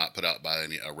article, it's not put out by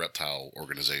a reptile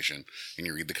organization, and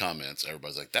you read the comments,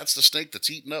 everybody's like, "That's the snake that's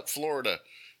eating up Florida.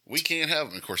 We can't have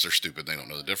them." Of course, they're stupid; they don't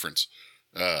know the difference.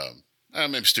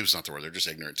 Maybe stupid's not the word; they're just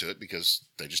ignorant to it because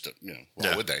they just,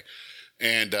 why would they?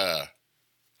 And of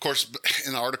course,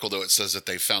 in the article though, it says that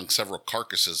they found several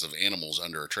carcasses of animals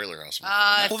under a trailer house.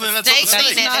 Well, then that's not the Snake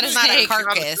snake. eating it. That's It's not not a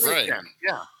a snake. carcass. Right.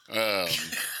 Yeah.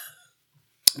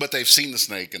 But they've seen the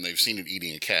snake and they've seen it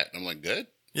eating a cat. And I'm like, good.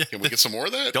 Yeah. Can we get some more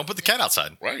of that? Don't put the cat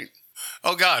outside. Right.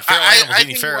 Oh God, feral animals eating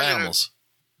think feral one of the- animals.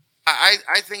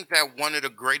 I think that one of the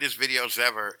greatest videos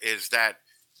ever is that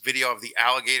video of the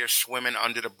alligator swimming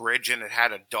under the bridge and it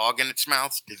had a dog in its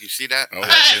mouth. Did you see that? Oh,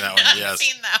 I've seen that one. I've Yes,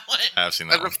 seen that one. I've seen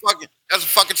that one. That's a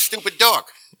fucking stupid dog,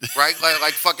 right?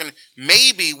 like fucking.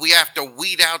 Maybe we have to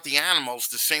weed out the animals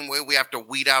the same way we have to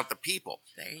weed out the people.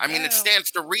 There you I mean, go. it stands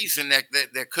to reason that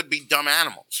there could be dumb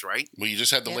animals, right? Well, you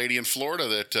just had the lady in Florida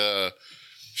that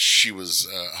she was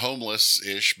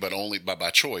homeless-ish, but only by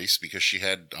choice because she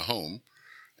had a home,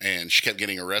 and she kept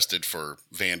getting arrested for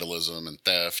vandalism and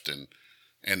theft,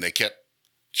 and they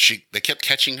kept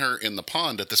catching her in the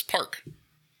pond at this park,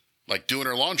 like doing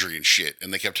her laundry and shit,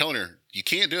 and they kept telling her, "You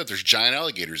can't do it. There's giant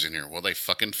alligators in here." Well, they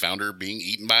fucking found her being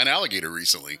eaten by an alligator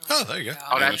recently. Oh, there you go.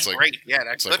 Oh, And that's it's like- great. Yeah,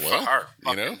 that's It's good like, for well, her.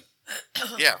 you know.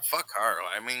 Yeah, fuck her.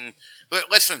 I mean,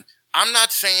 listen, I'm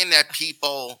not saying that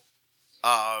people,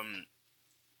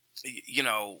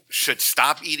 should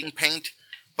stop eating paint,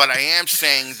 but I am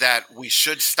saying that we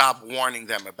should stop warning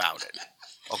them about it.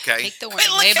 Okay? Take the Quit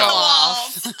warning looking label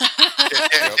at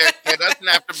the off. There doesn't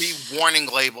have to be warning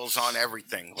labels on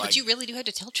everything. But you really do have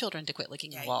to tell children to quit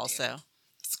licking Yeah, the you walls, do. though.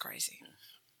 It's crazy.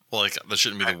 Well, like there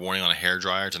shouldn't be the warning on a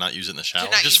hairdryer to not use it in the shower.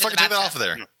 not Just use it in fucking the take that off bathtub.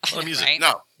 of there. Let them use Right? it.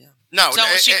 no. Yeah. No.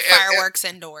 Don't shoot if- fireworks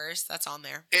indoors. That's on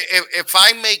there. If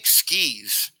I make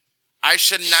skis, I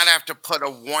should not have to put a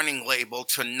warning label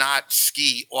to not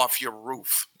ski off your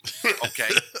roof. Okay,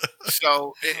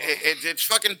 so it's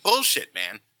fucking bullshit,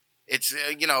 man. It's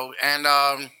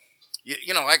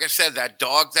like I said, that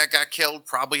dog that got killed,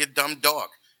 probably a dumb dog.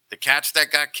 The cats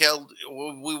that got killed,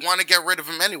 we want to get rid of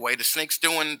them anyway. The snake's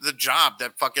doing the job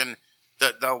that fucking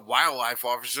the wildlife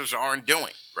officers aren't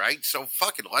doing, right? So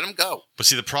fuck it, let them go. But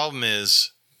see, the problem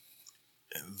is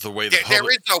the way the there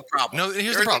is no problem. No,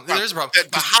 here's the problem. There's a problem.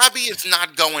 The hobby is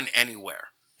not going anywhere.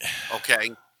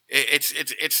 Okay,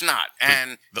 it's not,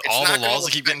 and all the laws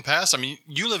that keep getting passed. I mean,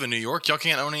 you live in New York. Y'all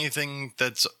can't own anything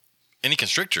that's any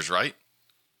constrictors, right?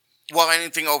 Well,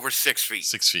 anything over 6 feet.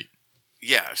 6 feet.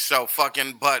 Yeah. So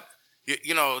fucking, but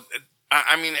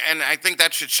I mean, and I think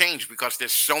that should change because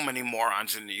there's so many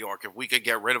morons in New York. If we could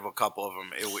get rid of a couple of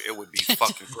them, it would be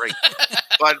fucking great.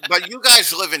 But you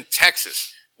guys live in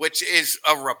Texas, which is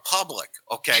a republic.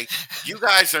 Okay, you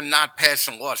guys are not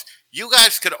passing laws. You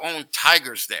guys could own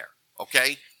tigers there.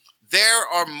 Okay, there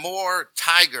are more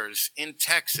tigers in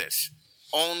Texas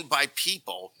owned by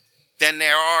people than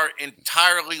there are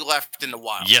entirely left in the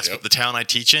wild. Yes, but the town I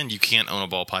teach in, you can't own a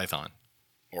ball python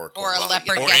or a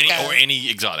leopard or gecko any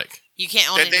exotic. You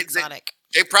can't own an exotic.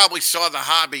 They probably saw the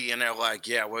hobby and they're like,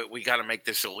 "Yeah, we got to make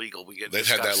this illegal." They've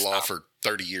had that law for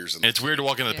 30 years. It's weird to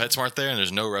walk into the PetSmart there and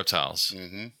there's no reptiles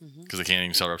because they can't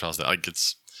even sell reptiles there. Like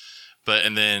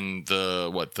and then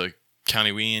the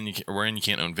county we're in, you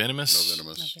can't own venomous. No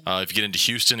venomous. If you get into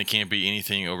Houston, it can't be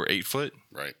anything over 8 foot.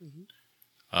 Right.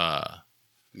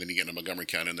 Then you get into Montgomery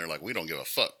County, and they're like, "We don't give a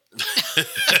fuck."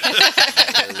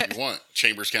 Whatever you want.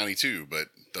 Chambers County too, but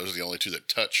those are the only two that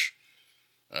touch.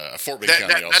 Fort Bend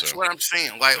County also. That's what I'm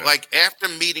saying. Like after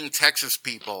meeting Texas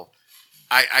people,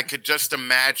 I could just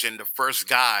imagine the first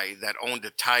guy that owned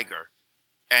a tiger,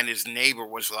 and his neighbor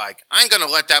was like, "I ain't gonna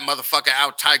let that motherfucker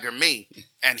out tiger me,"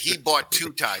 and he bought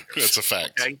 2 tigers. That's a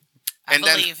fact. Okay? I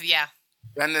believe.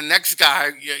 Then the next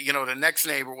guy, the next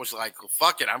neighbor was like, well,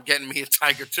 fuck it, I'm getting me a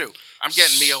tiger too. I'm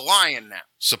getting me a lion now.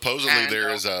 Supposedly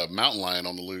there is a mountain lion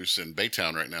on the loose in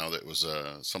Baytown right now that was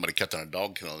somebody kept on a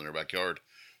dog kennel in their backyard,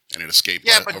 and it escaped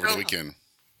over the weekend.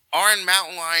 Aren't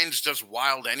mountain lions just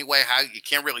wild anyway? How you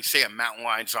can't really say a mountain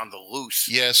lion's on the loose.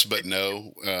 Yes, but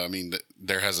no. I mean,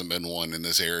 there hasn't been one in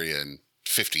this area in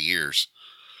 50 years.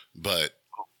 But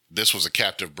this was a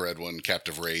captive bred one,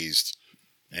 captive raised.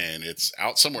 And it's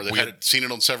out somewhere. They've seen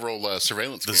it on several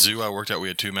surveillance cameras. The zoo I worked at, we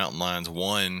had 2 mountain lions.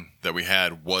 One that we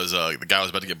had was the guy was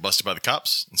about to get busted by the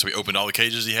cops, and so we opened all the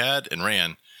cages he had and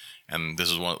ran. And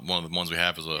this is one of the ones we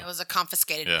have. It was a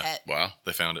confiscated pet. Wow.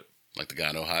 They found it. Like the guy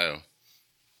in Ohio.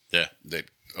 Yeah. They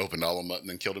opened all of them up and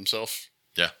then killed himself.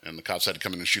 Yeah. And the cops had to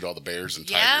come in and shoot all the bears and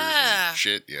tigers and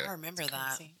shit. Yeah. I remember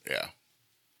that. Yeah.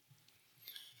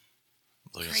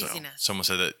 Craziness. Someone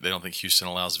said that they don't think Houston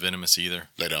allows venomous either.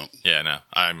 They don't. Yeah, no.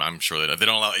 I'm sure they don't. They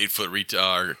don't allow 8 foot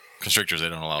constrictors. They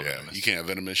don't allow venomous. You can't have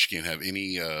venomous. You can't have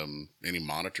any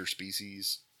monitor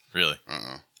species. Really?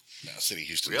 No, City of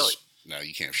Houston. Really? No,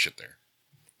 you can't have shit there.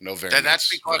 No venomous. That's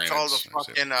because all the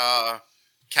fucking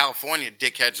California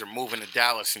dickheads are moving to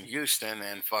Dallas and Houston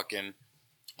and fucking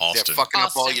Austin. They're fucking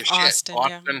up all your shit.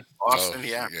 Austin,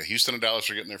 yeah. Houston and Dallas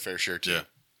are getting their fair share too.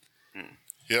 Yeah.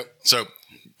 Yep. So,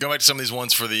 going back to some of these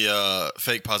ones for the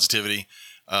fake positivity,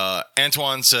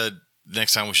 Antoine said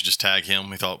next time we should just tag him.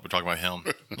 We thought we're talking about him.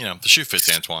 The shoe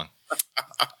fits Antoine.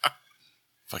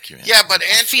 Fuck you, Antoine. Yeah, but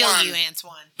Antoine. I feel you,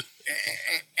 Antoine.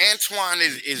 Antoine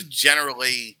is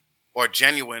generally or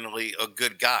genuinely a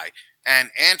good guy.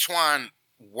 And Antoine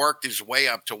worked his way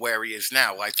up to where he is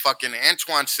now. Like fucking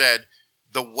Antoine said,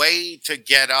 the way to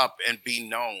get up and be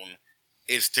known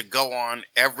is to go on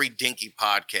every dinky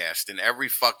podcast and every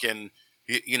fucking,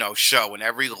 show and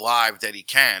every live that he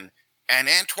can. And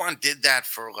Antoine did that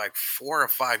for like 4 or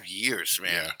 5 years,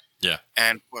 man. Yeah.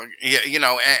 And,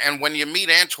 and when you meet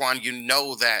Antoine, you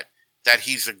know that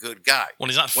he's a good guy. Well,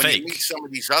 he's not when fake. When you meet some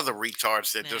of these other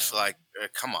retards, they're just like,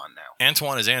 come on now.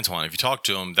 Antoine is Antoine. If you talk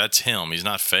to him, that's him. He's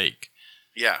not fake.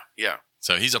 Yeah.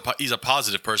 So he's a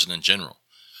positive person in general.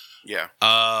 Yeah.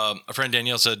 A friend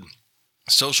Danielle said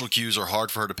social cues are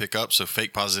hard for her to pick up, so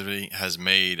fake positivity has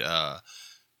made her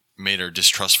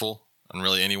distrustful. And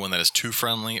really, anyone that is too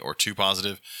friendly or too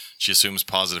positive, she assumes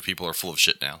positive people are full of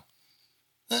shit now.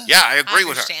 Yeah, I agree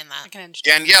with her. I can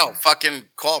understand. Danielle, fucking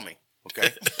call me.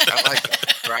 Okay, I like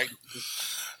that. Right?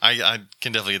 I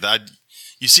can definitely get that.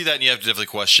 You see that, and you have to definitely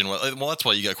question. Well, that's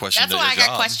why you got questioned. That's why I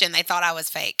got questioned. They thought I was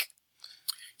fake.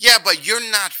 Yeah, but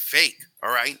you're not fake. All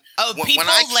right. Oh, people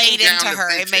laid into her.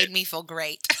 It made me feel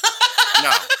great. No,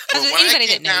 when anybody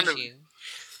that knows you.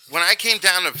 When I came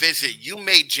down to visit, you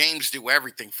made James do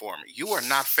everything for me. You are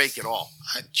not fake at all.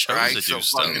 I chose to do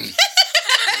stuff.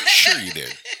 Sure you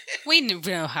did. We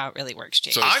know how it really works,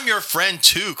 James. So- I'm your friend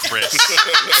too, Chris.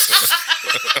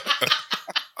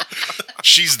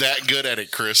 She's that good at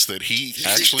it, Chris, that he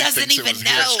actually doesn't thinks it even was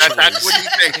know. his That's choice. what he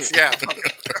thinks. Yeah.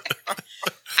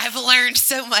 I've learned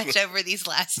so much over these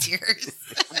last years.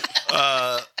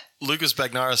 Lucas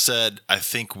Bagnara said, I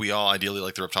think we all ideally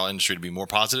like the reptile industry to be more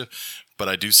positive, but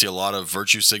I do see a lot of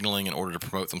virtue signaling in order to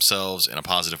promote themselves in a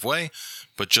positive way.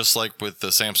 But just like with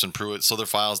the Samson Pruitt Slither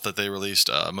files that they released,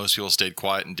 most people stayed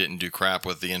quiet and didn't do crap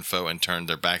with the info and turned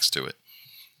their backs to it.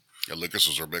 Yeah, Lucas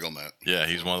was real big on that. Yeah,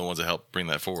 he's one of the ones that helped bring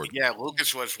that forward. Yeah,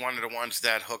 Lucas was one of the ones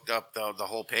that hooked up the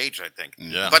whole page, I think.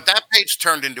 Yeah. But that page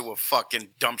turned into a fucking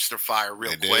dumpster fire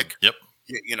real It did. quick. Yep.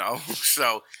 You know,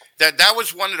 so that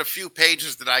was one of the few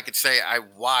pages that I could say I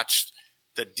watched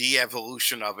the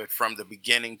de-evolution of it from the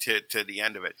beginning to the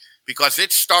end of it, because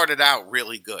it started out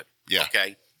really good. Yeah.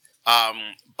 Okay.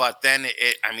 But then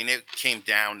it came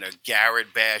down to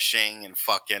Garrett bashing and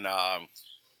fucking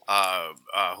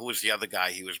who was the other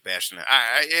guy he was bashing?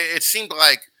 It seemed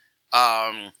like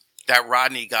that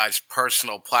Rodney guy's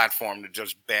personal platform to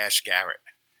just bash Garrett.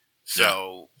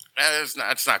 So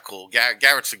it's not cool.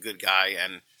 Garrett's a good guy,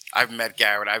 and I've met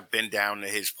Garrett. I've been down to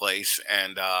his place,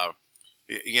 and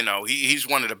he's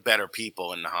one of the better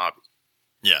people in the hobby.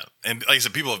 Yeah. And like I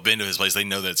said, people have been to his place. They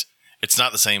know that it's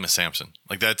not the same as Samson.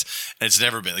 Like it's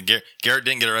never been. Like Garrett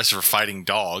didn't get arrested for fighting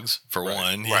dogs, for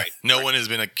one. Right. No one has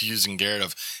been accusing Garrett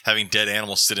of having dead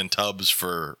animals sit in tubs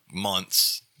for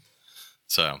months.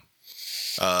 So,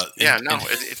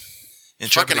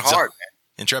 It's fucking hard, man.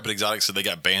 Intrepid Exotic said they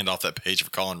got banned off that page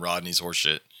for calling Rodney's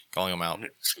horseshit, calling him out.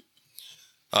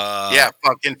 Yeah,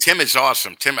 fucking Tim is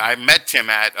awesome. I met Tim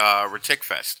at Retic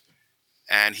Fest,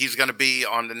 and he's going to be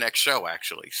on the next show,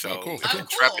 actually. So cool.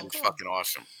 Intrepid is fucking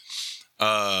awesome.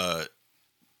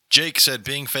 Jake said,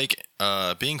 being fake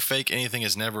anything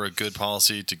is never a good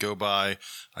policy to go by.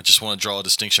 I just want to draw a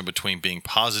distinction between being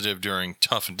positive during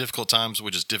tough and difficult times,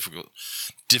 which is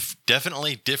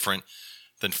definitely different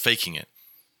than faking it.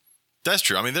 That's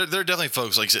true. I mean, there are definitely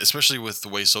folks, like, especially with the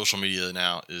way social media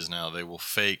now, they will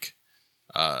fake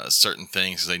certain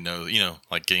things because they know,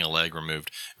 like getting a leg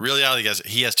removed. Reality, guys,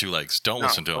 he has 2 legs. Don't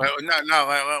listen to him.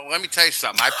 No. Let me tell you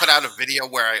something. I put out a video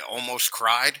where I almost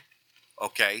cried.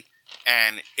 Okay.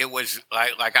 And it was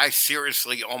like I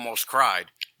seriously almost cried.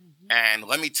 And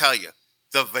let me tell you,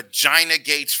 the vagina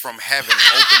gates from heaven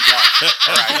opened up.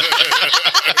 Right?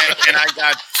 and I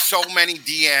got so many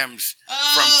DMs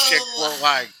from chicks who were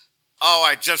like, oh,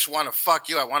 I just want to fuck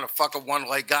you. I want to fuck a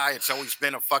one-leg guy. It's always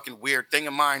been a fucking weird thing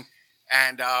of mine.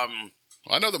 And I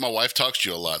know that my wife talks to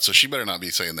you a lot, so she better not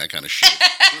be saying that kind of shit.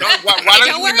 Don't worry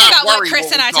about what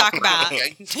Chris and I talk about.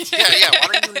 Okay? Yeah.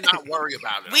 Why don't you not worry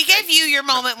about it? We gave you your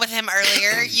moment with him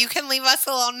earlier. You can leave us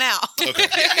alone now. Okay.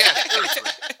 Yeah,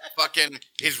 seriously. Fucking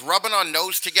is rubbing our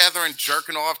nose together and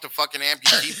jerking off to fucking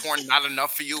amputee porn not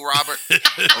enough for you, Robert?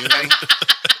 Okay.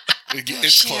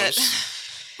 It's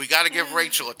close. We got to give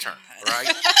Rachel a turn, right?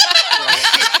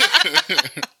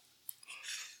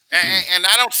 and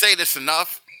I don't say this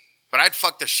enough, but I'd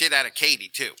fuck the shit out of Katie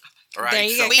too. All right. There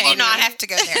you go, We do Katie. not have to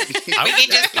go there. We can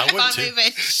just I keep would on too.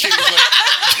 moving.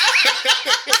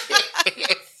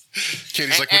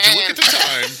 Katie's like, would you look at the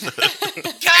time?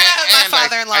 God, my and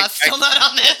father-in-law's still not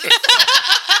on this.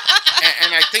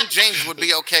 and I think James would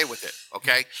be okay with it.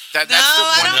 Okay. That's No, I the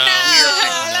one don't weird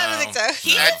thing. know. I don't think so.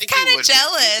 He's I think he kind would of be.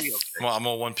 jealous. He'd be okay. Well, I'm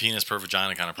a one penis per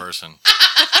vagina kind of person.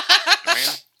 Man,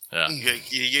 Yeah.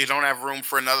 you don't have room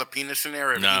for another penis in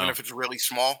there, No. even if it's really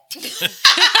small. Y'all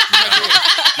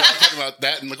talking about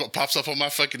that, and look what pops up on my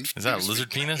fucking. Is that a lizard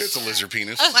penis? It's a lizard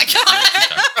penis. Oh my God.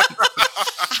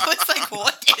 I was like,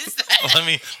 what is that? Let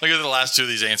me look at the last 2 of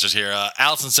these answers here.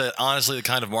 Allison said, honestly, the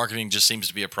kind of marketing just seems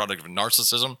to be a product of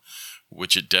narcissism,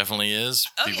 which it definitely is.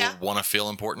 Oh, People yeah. want to feel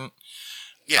important.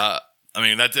 Yeah. I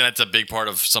mean, that's a big part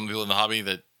of some people in the hobby,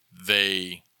 that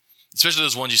they, especially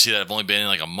those ones you see that have only been in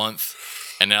like a month,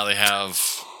 and now they have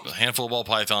a handful of ball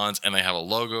pythons, and they have a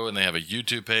logo, and they have a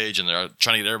YouTube page, and they're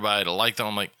trying to get everybody to like them.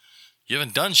 I'm like, you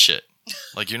haven't done shit.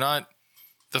 Like, you're not,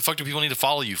 the fuck do people need to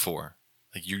follow you for?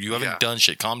 Like, you haven't done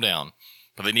shit. Calm down.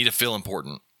 But they need to feel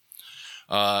important.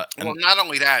 Well, not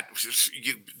only that,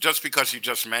 just because you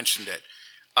just mentioned it,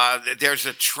 there's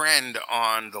a trend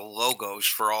on the logos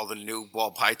for all the new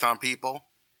ball python people,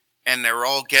 and they're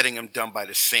all getting them done by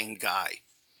the same guy.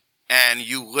 And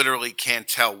you literally can't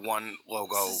tell one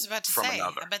logo I was about to from say,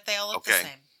 another. I bet they all look the Okay.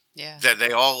 same. Yeah. That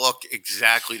they all look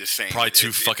exactly the same. Probably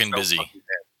too fucking busy.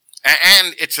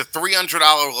 And it's a $300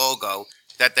 logo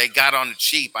that they got on the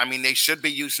cheap. I mean, they should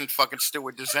be using fucking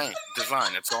Stewart design. That's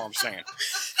all I'm saying.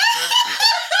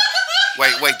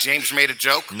 Wait, James made a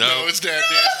joke? No, it's Dad,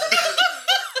 dude.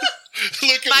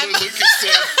 Look at what Lucas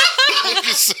said.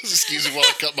 Lucas says, excuse me while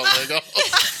I cut my leg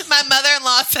off. My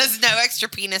mother-in-law says no extra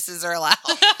penises are allowed.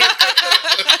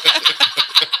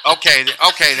 Okay,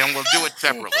 then we'll do it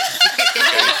separately.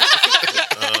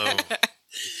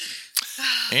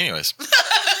 Anyways.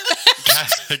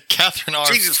 Catherine R.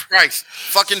 Jesus Christ.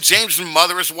 Fucking James'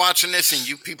 mother is watching this and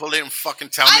you people didn't fucking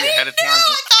tell me ahead of time.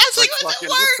 I was like, fucking,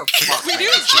 what what the fuck, We man? knew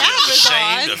his dad was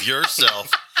Ashamed on. of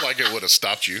yourself. Like it would have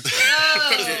stopped you.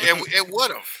 It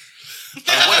would have.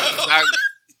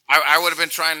 I would have been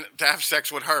trying to have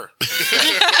sex with her.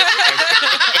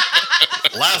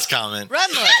 Last comment. Run,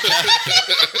 Lord.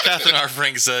 Catherine R.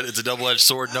 Frank said, it's a double-edged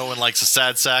sword. No one likes a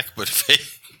sad sack, but fake.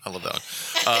 I love that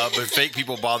one. But fake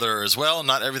people bother her as well.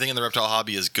 Not everything in the reptile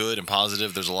hobby is good and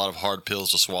positive. There's a lot of hard pills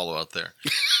to swallow out there.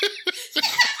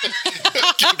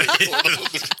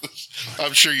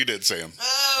 I'm sure you did, Sam.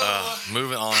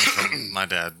 Moving on from my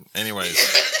dad. Anyways,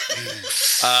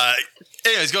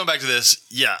 going back to this.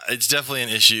 Yeah, it's definitely an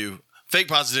issue. Fake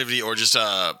positivity or just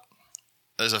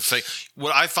there's a fake.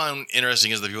 What I find interesting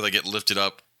is the people that get lifted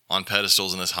up on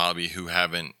pedestals in this hobby who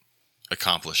haven't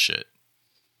accomplished shit.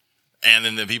 And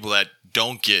then the people that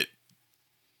don't get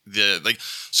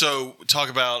so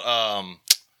talk about,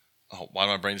 why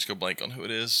did my brain just go blank on who it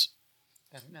is?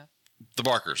 I don't know. The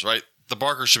Barkers, right? The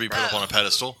Barkers should be put up on a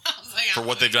pedestal for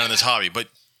what they've done in this hobby. But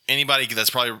anybody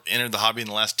that's probably entered the hobby in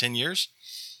the last 10 years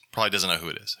probably doesn't know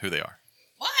who they are.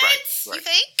 What? Right. You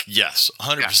think? Yes,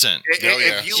 100%. If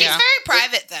you- She's very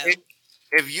private, though.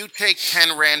 If you take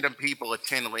 10 random people at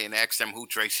Tinley and ask them who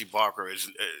Tracy Barker is,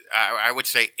 I would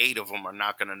say 8 of them are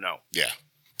not going to know. Yeah.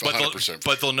 But 100%.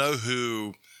 but they'll know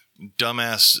who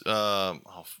dumbass, I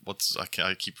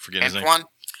keep forgetting his name. Antoine?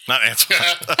 Not Antoine.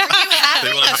 Were you having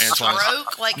They will a have Antoine.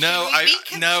 stroke? Like, No, should we be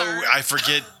concerned?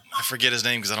 I forget his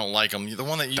name because I don't like him. The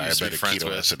one that you used to be Diabetic friends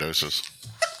with. ketoacidosis.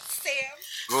 Sam.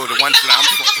 Who, the ones that I'm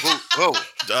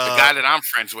the guy that I'm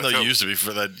friends with. No, who? used to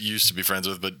be friends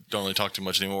with, but don't really talk too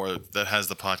much anymore. That has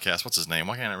the podcast. What's his name?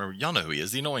 Why can't I remember? Y'all know who he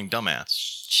is. The annoying dumbass.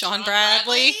 Sean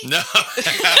Bradley. No.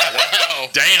 Wow.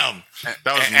 Damn. That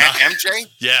was not. MJ?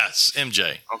 Yes,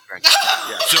 MJ. Okay.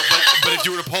 Yeah. So, but if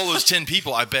you were to poll those 10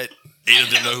 people, I bet 8 of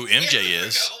them know who MJ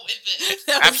is.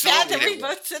 That was sad that Absolutely. we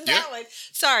both said that one.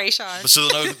 Sorry, Sean. But so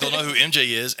they'll know who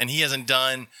MJ is, and he hasn't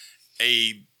done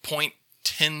a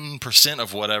 0.10%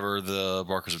 of whatever the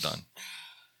Barkers have done.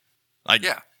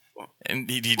 Yeah. And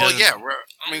he Well, doesn't. yeah.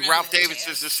 I mean, Ralph Davis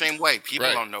is the same way. People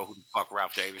Right. don't know who the fuck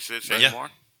Ralph Davis is Yeah.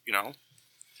 anymore. You know?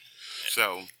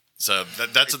 So,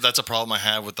 that's a problem I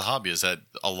have with the hobby is that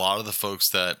a lot of the folks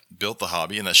that built the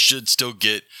hobby and that should still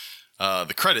get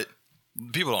the credit,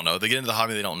 people don't know. They get into the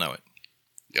hobby, they don't know it.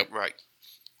 Yep. right.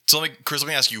 So, Chris, let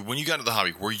me ask you: when you got into the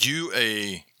hobby, were you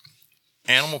a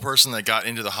animal person that got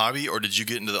into the hobby, or did you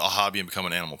get into a hobby and become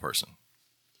an animal person?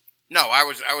 No, I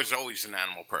was always an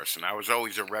animal person. I was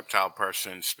always a reptile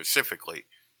person specifically.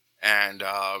 And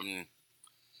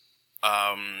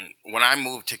when I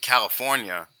moved to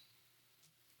California,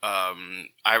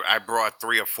 I brought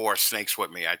 3 or 4 snakes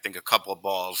with me. I think a couple of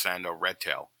balls and a red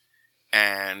tail.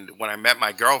 And when I met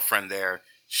my girlfriend there,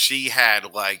 she had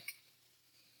 7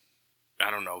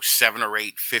 or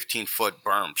 8 15-foot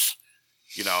berms,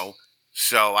 you know.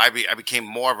 So I became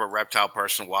more of a reptile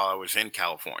person while I was in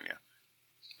California.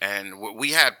 And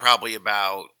we had probably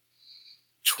about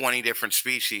 20 different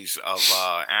species of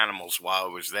animals while I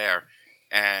was there.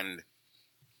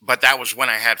 But that was when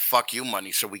I had fuck you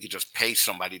money, so we could just pay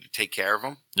somebody to take care of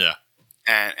them. Yeah.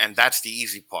 And that's the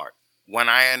easy part. When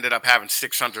I ended up having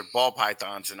 600 ball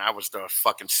pythons and I was the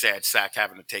fucking sad sack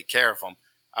having to take care of them,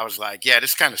 I was like, yeah,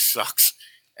 this kind of sucks.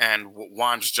 And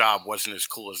Juan's job wasn't as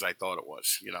cool as I thought it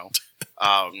was, you know.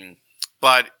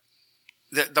 But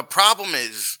the problem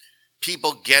is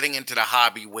people getting into the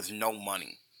hobby with no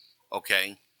money,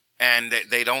 okay? And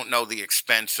they don't know the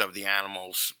expense of the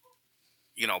animals,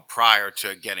 you know, prior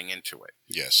to getting into it.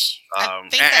 Yes. I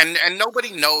think And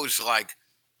nobody knows, I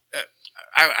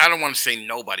don't want to say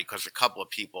nobody because a couple of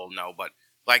people know, but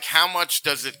how much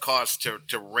does it cost to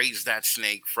raise that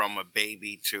snake from a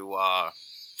baby to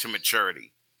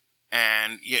maturity?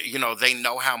 And you know, they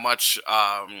know how much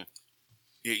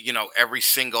every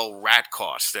single rat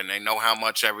costs, and they know how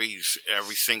much every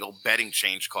single bedding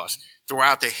change costs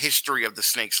throughout the history of the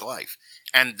snake's life.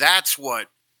 And that's what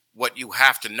you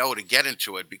have to know to get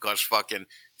into it, because fucking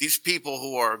these people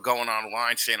who are going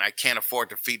online saying I can't afford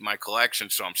to feed my collection,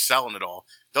 so I'm selling it all.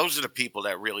 Those are the people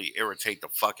that really irritate the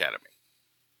fuck out of me.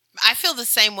 I feel the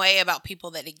same way about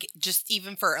people that just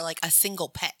even for a single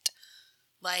pet.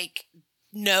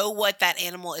 know what that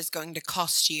animal is going to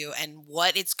cost you and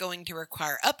what it's going to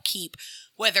require upkeep,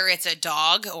 whether it's a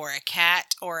dog or a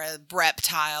cat or a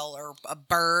reptile or a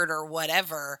bird or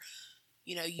whatever.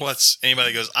 You know,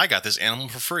 anybody that goes, I got this animal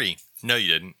for free. No, you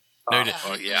didn't. No, you didn't.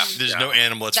 Oh, yeah. There's no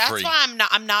animal that's free. That's why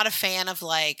I'm not a fan of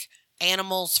like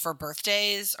animals for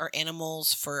birthdays or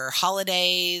animals for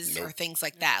holidays or things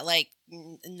like that. Like,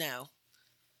 no.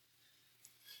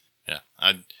 Yeah.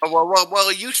 Well,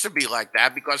 it used to be like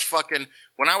that because fucking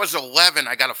when I was 11,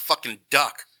 I got a fucking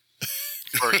duck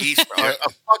for Easter. A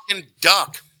fucking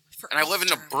duck. And I live in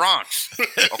the Bronx.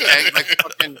 Okay?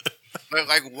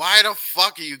 like why the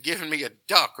fuck are you giving me a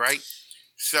duck, right?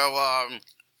 So,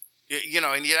 you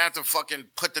know, and you'd have to fucking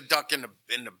put the duck in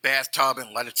the bathtub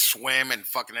and let it swim and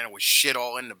fucking then it was shit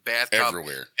all in the bathtub.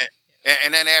 Everywhere.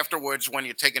 And then afterwards, when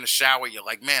you're taking a shower, you're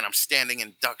like, man, I'm standing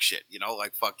in duck shit, you know,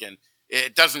 like fucking.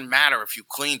 It doesn't matter if you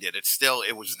cleaned it.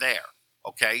 It was there.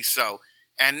 Okay. So,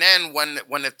 and then when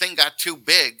the thing got too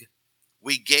big,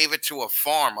 we gave it to a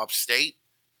farm upstate.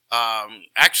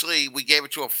 Actually, we gave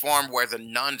it to a farm where the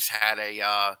nuns had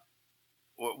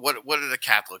what do the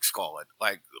Catholics call it?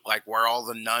 Like where all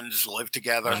the nuns live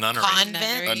together. A nunnery.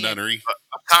 A nunnery.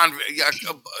 A convent.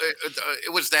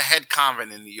 It was the head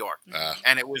convent in New York.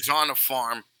 And it was on a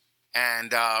farm.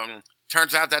 And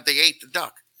turns out that they ate the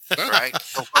duck. Right.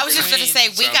 I was just going to say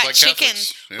we Sounds got like chickens.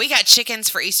 Catholics. Yeah. We got chickens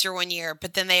for Easter one year,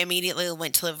 but then they immediately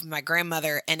went to live with my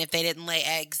grandmother, and if they didn't lay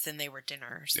eggs, then they were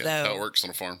dinner. So Yeah, how it works on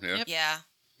a farm. Yeah. yeah.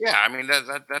 Yeah, I mean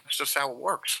that's just how it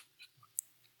works.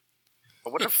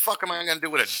 But what the fuck am I going to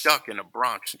do with a duck in the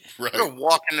Bronx? Right. You're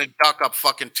walking the duck up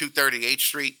fucking 238th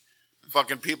Street.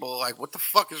 Fucking people are like, what the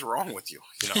fuck is wrong with you?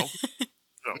 You know?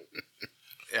 So,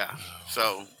 yeah.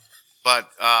 So,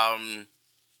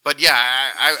 but yeah,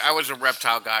 I was a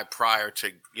reptile guy prior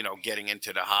to, you know, getting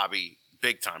into the hobby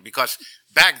big time. Because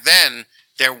back then,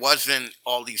 there wasn't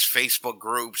all these Facebook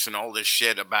groups and all this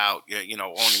shit about, you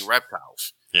know, owning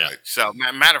reptiles. Yeah. So,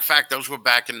 matter of fact, those were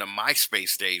back in the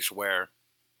MySpace days where,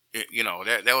 you know,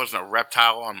 there wasn't a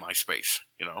reptile on MySpace,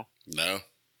 you know? No.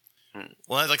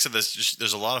 Well, like I said,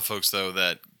 there's a lot of folks, though,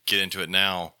 that get into it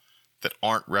now that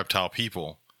aren't reptile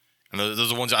people. And those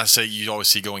are the ones I say you always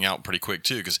see going out pretty quick,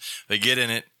 too, because they get in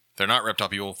it. They're not reptile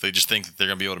people. They just think that they're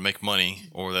going to be able to make money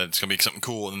or that it's going to be something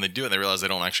cool. And then they do it. And they realize they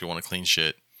don't actually want to clean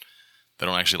shit. They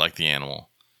don't actually like the animal.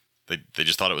 They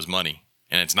just thought it was money.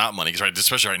 And it's not money. Because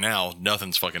especially right now,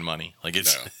 nothing's fucking money. Like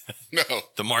it's No.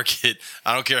 the market.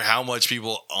 I don't care how much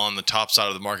people on the top side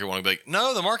of the market want to be like,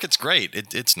 no, the market's great.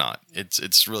 It's not.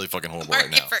 It's really fucking horrible right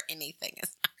now. For anything.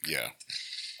 Yeah.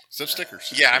 Except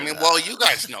stickers. Yeah, I mean, well, you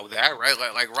guys know that, right?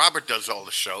 Like Robert does all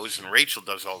the shows and Rachel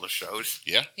does all the shows.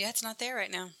 Yeah. Yeah, it's not there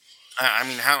right now. I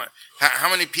mean, how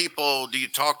many people do you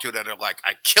talk to that are like,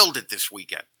 I killed it this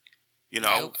weekend? You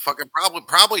know, Nope. fucking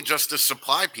probably just to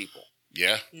supply people.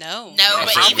 Yeah. No. No,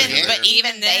 but but even-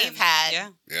 even then, they've had yeah.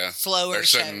 Yeah. slower They're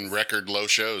setting shows. record low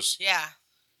shows. Yeah.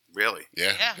 Really?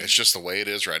 Yeah. Yeah. It's just the way it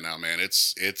is right now, man.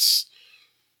 It's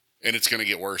and it's going to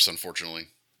get worse, unfortunately.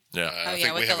 Yeah. I yeah,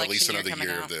 think with we have at least election year another coming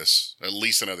year of out. this. At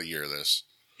least another year of this.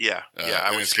 Yeah. Yeah.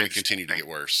 And would it's say going to the continue to same get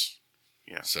worse.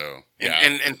 Yeah. So, thing. yeah.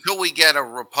 And until we get a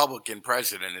Republican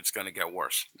president, it's going to get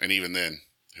worse. And even then,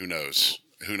 who knows?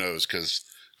 Who knows? Because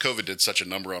COVID did such a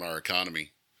number on our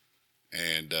economy.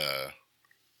 And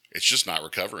it's just not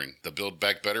recovering. The Build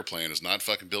Back Better plan is not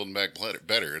fucking building back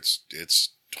better. It's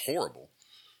horrible.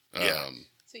 Yeah.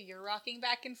 So you're rocking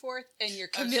back and forth, and your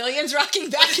chameleon's rocking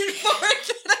back and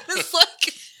forth. And I was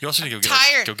like, You also need to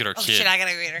Tired. go get our Oh, kid. shit, I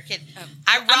gotta go get our kid.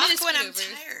 I I'm gonna rock when I'm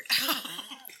scoot over. tired.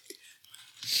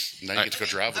 Now you get to go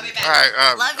drive with I'll be me. back.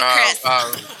 All right. Love you,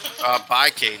 Chris. Bye,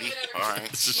 Katie. All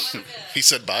right. He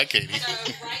said bye, Katie.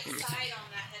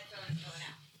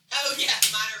 Oh, yeah,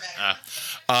 mine are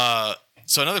better.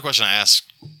 So another question I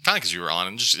asked, kind of because you were on,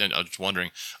 and I was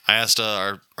wondering, I asked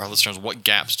our listeners what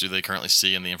gaps do they currently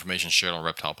see in the information shared on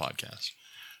Reptile Podcast.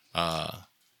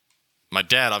 My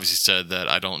dad obviously said that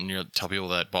I don't tell people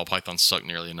that ball pythons suck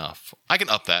nearly enough. I can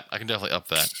up that. I can definitely up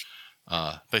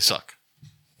that. They suck.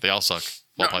 They all suck.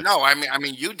 Ball pythons. No, I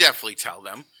mean, you definitely tell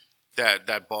them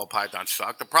that ball pythons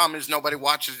suck. The problem is nobody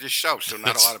watches this show, so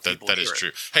not a lot of people That hear is it.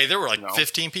 true. Hey, there were like You know?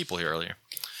 15 people here earlier.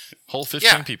 Whole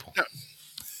 15 people.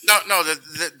 No.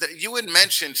 You had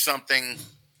mentioned something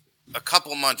a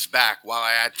couple months back while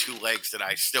I had two legs that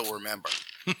I still remember,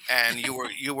 and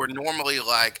you were normally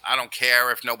like, I don't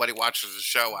care if nobody watches the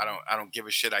show. I don't give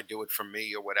a shit. I do it for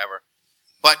me or whatever.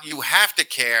 But you have to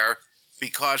care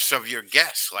because of your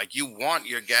guests. Like you want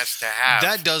your guests to have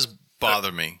That does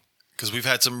bother me because we've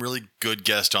had some really good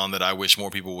guests on that I wish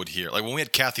more people would hear. Like when we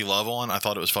had Kathy Love on, I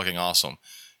thought it was fucking awesome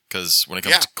because when it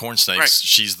comes to corn snakes, right.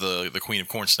 she's the queen of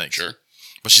corn snakes. Sure.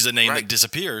 But she's a name Right. that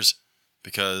disappears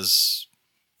because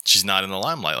she's not in the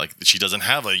limelight. Like she doesn't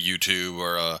have a YouTube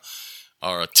or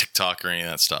a TikTok or any of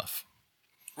that stuff.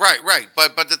 Right.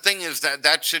 But the thing is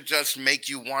that should just make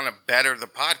you want to better the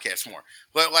podcast more.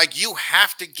 But like you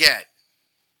have to get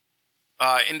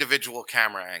individual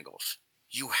camera angles.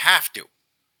 You have to.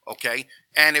 Okay?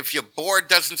 And if your board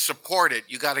doesn't support it,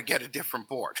 you got to get a different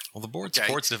board. Well, the board Okay.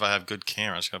 supports it if I have good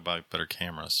cameras. I got to buy better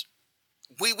cameras.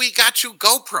 We got you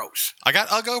GoPros. I got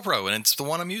a GoPro, and it's the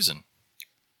one I'm using.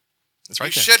 It's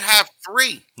right You there. should have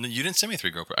 3. No, you didn't send me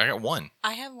 3 GoPro. I got 1.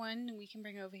 I have one we can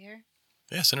bring over here.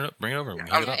 Yeah, send it up. Bring it over. We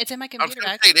can I hook it up. It's in my I was computer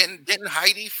going bag. to say, didn't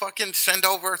Heidi fucking send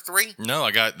over 3? No,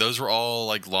 I got those. Were all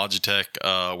like Logitech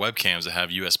webcams that have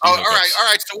USB Oh, hookups. all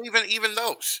right. So even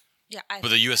those. Yeah, But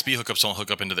the USB hookups don't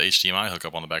hook up into the HDMI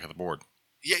hookup on the back of the board.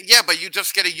 Yeah, but you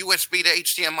just get a USB to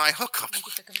HDMI hookup.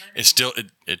 It's still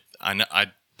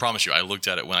I promise you, I looked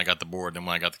at it when I got the board and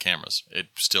when I got the cameras. It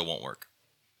still won't work.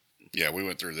 Yeah, we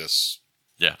went through this.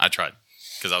 Yeah, I tried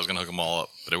because I was gonna hook them all up,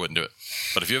 but it wouldn't do it.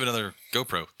 But if you have another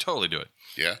GoPro, totally do it.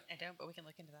 Yeah. I don't, but we can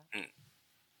look into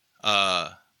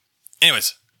that.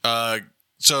 Anyways,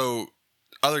 so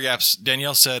other gaps.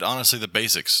 Danielle said honestly the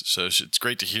basics. So it's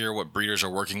great to hear what breeders are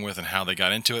working with and how they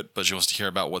got into it, but she wants to hear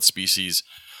about what species,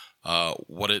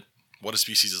 what a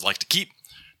species is like to keep,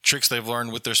 tricks they've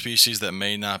learned with their species that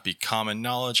may not be common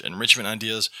knowledge, enrichment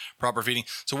ideas, proper feeding.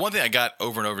 So one thing I got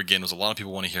over and over again was a lot of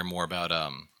people want to hear more about,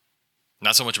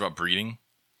 not so much about breeding,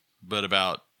 but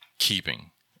about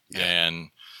keeping and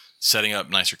setting up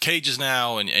nicer cages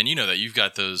now. And you know that you've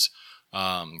got those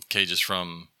cages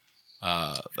from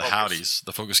the Howdies,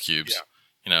 the Focus Cubes. Yeah.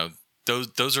 You know,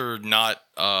 those are not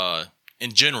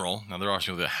in general. Now there are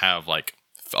people that have like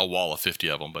a wall of 50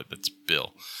 of them, but that's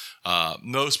Bill.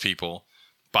 Most people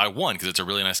buy one because it's a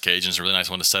really nice cage and it's a really nice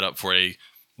one to set up for a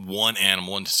one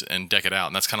animal and deck it out.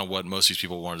 And that's kind of what most of these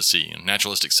people wanted to see, you know,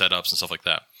 naturalistic setups and stuff like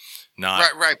that.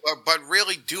 Not Right. But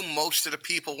really, do most of the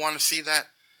people want to see that?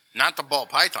 Not the ball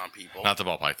python people. not the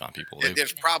ball python people.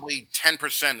 There's probably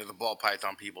 10% of the ball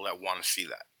python people that want to see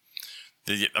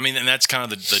that. I mean, and that's kind of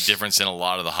the difference in a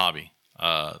lot of the hobby.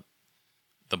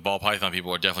 The ball python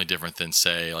people are definitely different than,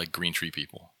 say, like green tree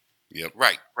people. Yep.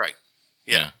 Right.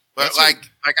 Yeah. But That's like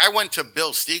I went to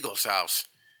Bill Stiegel's house,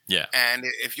 Yeah. and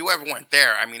if you ever went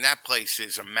there, I mean, that place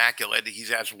is immaculate. He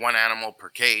has one animal per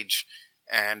cage,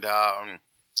 and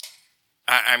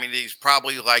I mean, he's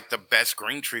probably like the best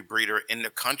green tree breeder in the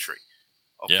country.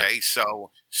 Okay, so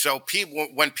people,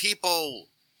 when people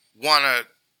want to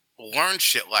learn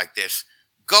shit like this,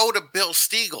 go to Bill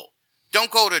Stiegel.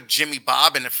 Don't go to Jimmy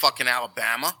Bob in fucking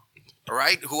Alabama, all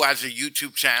right? Who has a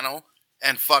YouTube channel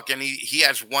and fucking he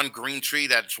has one green tree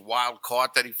that's wild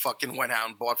caught that he fucking went out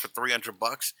and bought for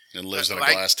 $300 And lives in a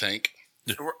Like- glass tank.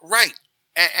 Right.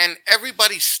 And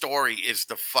everybody's story is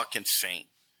the fucking same.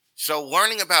 So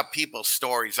learning about people's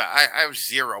stories, I have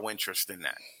zero interest in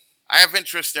that. I have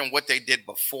interest in what they did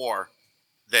before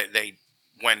they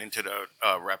went into the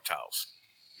reptiles.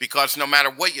 Because no matter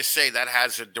what you say, that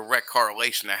has a direct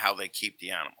correlation to how they keep the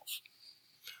animals.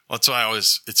 Well, that's why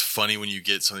it's funny when you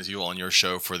get some of these people on your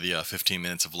show for the 15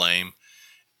 minutes of lame,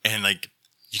 and like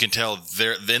you can tell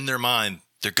they're in their mind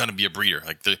they're gonna be a breeder.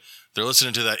 Like they're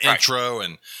listening to that intro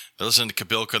and they're listening to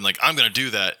Kabilka and like I'm gonna do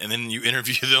that, and then you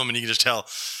interview them and you can just tell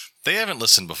they haven't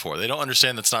listened before. They don't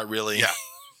understand that's not really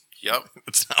Yep.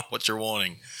 it's not what you're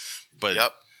wanting. But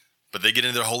Yep. But they get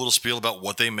into their whole little spiel about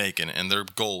what they make and their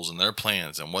goals and their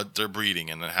plans and what they're breeding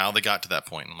and how they got to that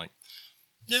point. And I'm like,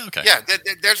 yeah, okay. Yeah,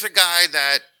 there's a guy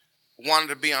that wanted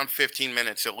to be on 15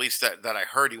 minutes, at least that I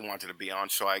heard he wanted to be on.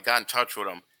 So I got in touch with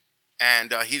him.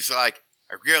 And he's like,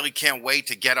 I really can't wait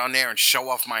to get on there and show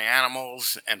off my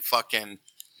animals and fucking,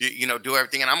 do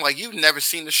everything. And I'm like, you've never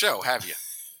seen the show, have you?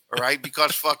 All right?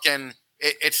 Because fucking,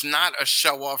 it's not a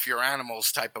show off your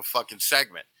animals type of fucking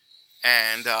segment.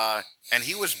 And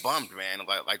he was bummed, man.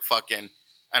 Like fucking,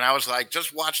 and I was like,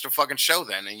 just watch the fucking show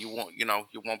then, and you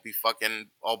won't be fucking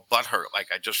all butthurt like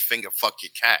I just finger fuck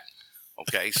your cat.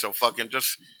 Okay, so fucking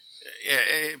just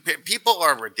people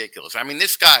are ridiculous. I mean,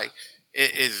 this guy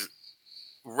is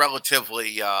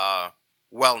relatively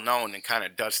well known and kind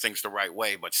of does things the right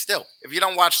way, but still, if you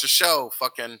don't watch the show,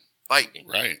 fucking bite me.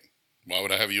 Right. Why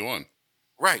would I have you on?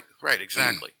 Right,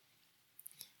 exactly.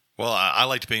 Well, I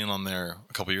liked being on there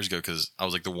a couple years ago because I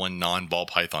was like the one non-ball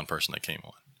python person that came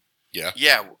on. Yeah.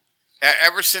 Yeah.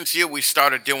 Ever since we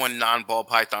started doing non-ball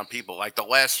python people. Like the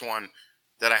last one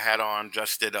that I had on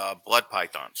just did blood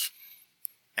pythons,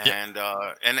 and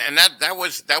that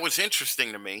was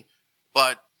interesting to me,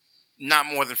 but not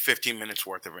more than 15 minutes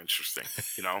worth of interesting.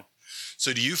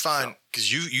 So do you find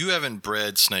because you haven't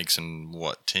bred snakes in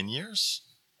what 10 years?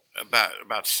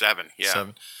 About 7, yeah.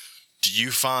 7. Do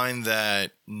you find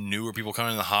that newer people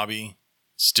coming in the hobby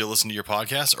still listen to your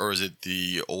podcast, or is it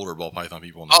the older ball python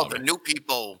people in the hobby? The new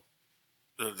people,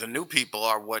 the new people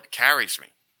are what carries me.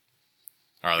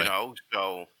 Are they? You know,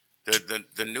 so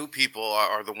the new people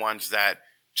are the ones that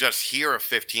just hear a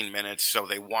 15 minutes, so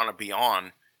they want to be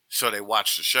on, so they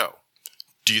watch the show.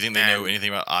 Do you think they know anything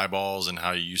about eyeballs and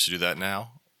how you used to do that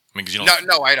now? I mean, because you don't.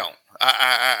 No, I don't.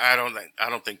 I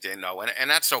don't think they know, and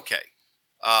that's okay.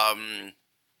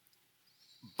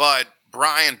 But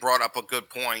Brian brought up a good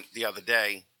point the other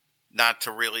day, not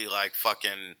to really like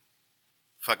fucking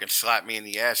slap me in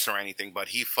the ass or anything, but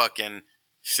he fucking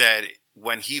said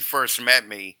when he first met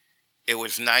me, it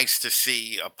was nice to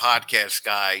see a podcast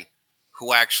guy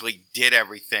who actually did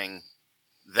everything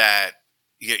that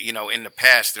you know in the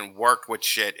past and worked with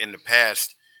shit in the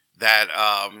past that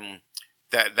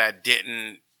that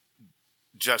didn't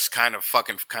just kind of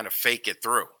fake it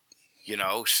through, you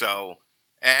know. So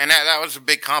and that was a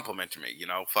big compliment to me, you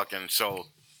know. So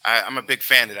I'm a big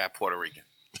fan of that Puerto Rican.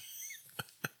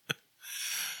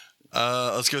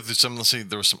 Let's go through some. Let's see.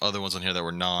 There were some other ones on here that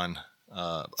were non.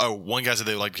 One guy said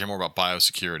they would like to hear more about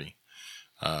biosecurity.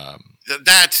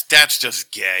 That's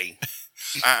just gay.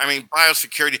 I mean,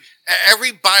 biosecurity.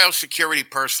 Every biosecurity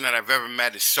person that I've ever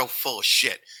met is so full of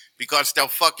shit because they'll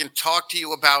fucking talk to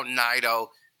you about NIDO,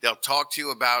 they'll talk to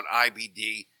you about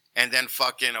IBD, and then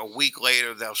fucking a week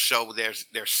later they'll show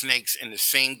their snakes in the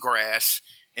same grass,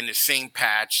 in the same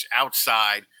patch,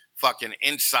 outside, fucking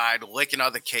inside, licking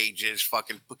other cages,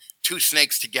 fucking 2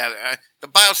 snakes together. The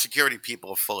biosecurity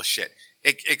people are full of shit,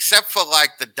 except for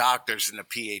like the doctors and the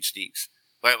PhDs.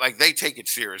 Like they take it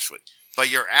seriously. But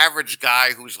your average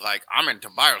guy who's like, I'm into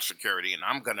biosecurity and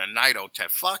I'm going to NIDO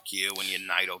test. Fuck you when you're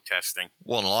NIDO testing.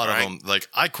 Well, and a lot of them, like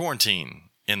I quarantine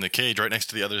in the cage right next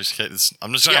to the other kids.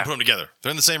 I'm just trying to put them together. They're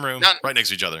in the same room, right next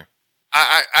to each other.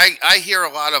 I hear a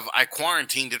lot of, I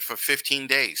quarantined it for 15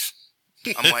 days.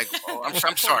 I'm like,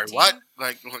 I'm sorry, what?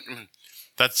 Like,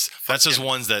 that's just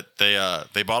ones that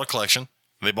they bought a collection.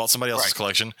 They bought somebody else's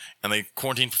collection and they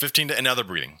quarantined for 15 days and now they're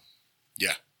breeding.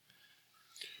 Yeah.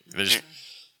 They just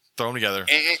throw them together.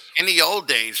 In the old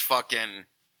days, fucking,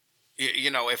 you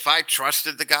know, if I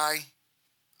trusted the guy,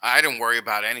 I didn't worry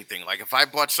about anything. Like if I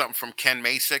bought something from Ken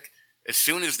Masick, as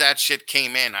soon as that shit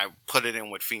came in, I put it in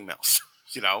with females,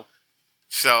 you know?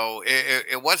 So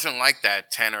it wasn't like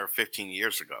that 10 or 15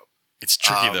 years ago. It's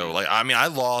tricky though. Like, I mean, I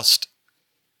lost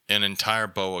an entire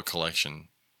boa collection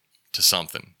to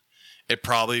something. It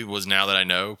probably was, now that I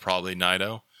know, probably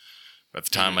NIDO. At the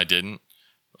time I didn't.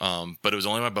 But it was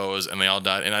only my boas and they all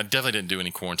died. And I definitely didn't do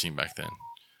any quarantine back then.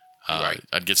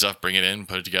 I'd get stuff, bring it in,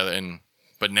 put it together.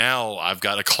 But now I've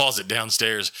got a closet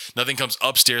downstairs. Nothing comes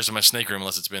upstairs to my snake room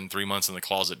unless it's been 3 months in the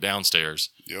closet downstairs.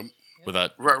 Yep.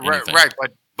 Without right.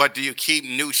 But do you keep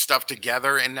new stuff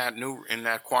together in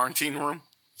that quarantine room?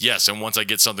 Yes, and once I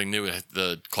get something new,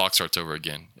 the clock starts over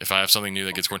again. If I have something new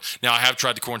that gets quarantined. Now, I have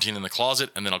tried to quarantine in the closet,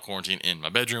 and then I'll quarantine in my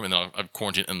bedroom, and then I'll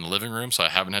quarantine in the living room, so I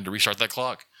haven't had to restart that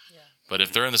clock. Yeah. But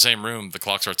if they're in the same room, the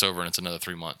clock starts over, and it's another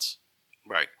 3 months.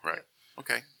 Right.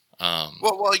 Okay.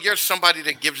 Well, you're somebody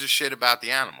that gives a shit about the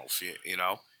animals, you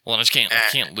know? Well, I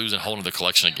can't lose a whole other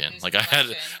collection again. Like, I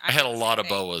had a lot of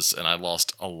boas, and I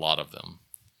lost a lot of them.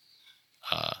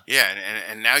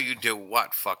 And now you do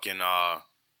what? Fucking,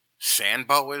 sand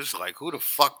boas? Like, who the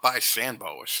fuck buys sand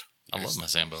boas? I love my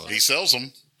sand boas. He sells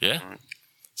them. Yeah.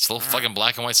 It's little fucking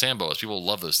black and white sand boas. People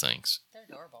love those things. They're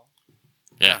adorable.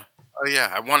 Yeah. Oh,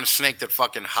 yeah. I want a snake that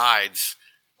fucking hides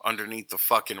underneath the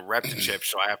fucking reptichip,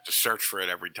 so I have to search for it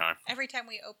every time. Every time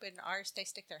we open ours, they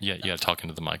stick their heads Yeah, you got to talk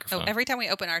into the microphone. Oh, every time we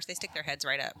open ours, they stick their heads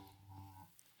right up.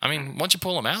 I mean, once you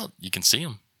pull them out, you can see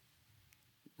them.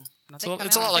 It's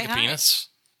a lot like a penis.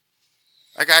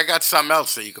 I got something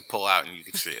else that you could pull out and you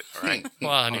can see it, all right?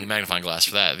 Well, I need a magnifying glass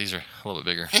for that. These are a little bit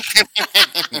bigger.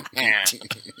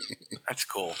 That's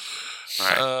cool.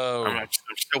 All right.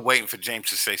 I'm still waiting for James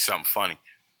to say something funny.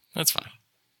 That's fine.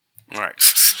 All right.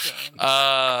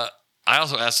 I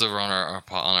also asked over on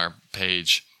our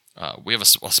page, we have a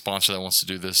sponsor that wants to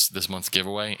do this month's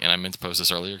giveaway, and I meant to post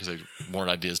this earlier because they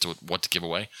wanted ideas to what to give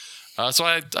away. So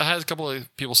I had a couple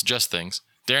of people suggest things.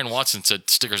 Darren Watson said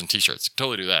stickers and T-shirts.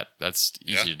 Totally do that. That's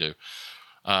easy to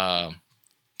do.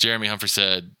 Jeremy Humphrey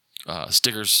said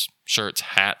stickers, shirts,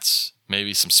 hats,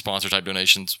 maybe some sponsor-type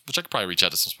donations, which I could probably reach out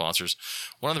to some sponsors.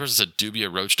 One other person said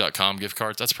dubiaroach.com gift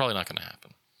cards. That's probably not going to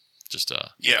happen. Just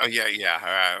Yeah.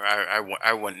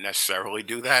 I wouldn't necessarily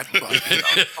do that. But,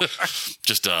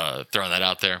 just throwing that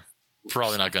out there.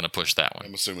 probably not going to push that one.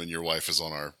 I'm assuming your wife is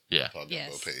on our Pod Gumbo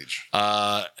Yes. page.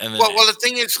 And then Well, the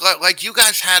thing is, like, you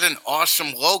guys had an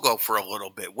awesome logo for a little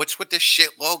bit. What's with this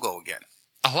shit logo again?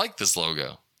 I like this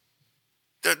logo.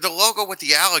 The logo with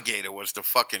the alligator was the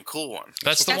fucking cool one.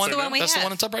 That's the That's one. the one we That's the have.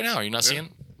 one that's up right now. Are you not seeing?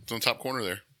 It's on the top corner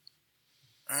there.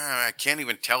 I can't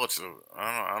even tell it's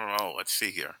I don't know. Let's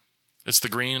see here. It's the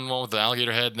green one with the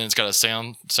alligator head, and then it's got a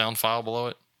sound file below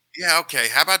it. Yeah, okay.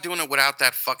 How about doing it without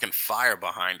that fucking fire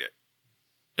behind it?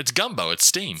 It's gumbo. It's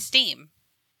steam. Steam.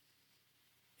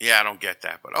 Yeah, I don't get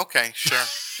that, but okay, sure.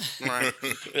 All right.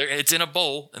 It's in a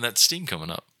bowl, and that's steam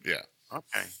coming up. Yeah. Okay.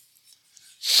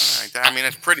 All right. I mean,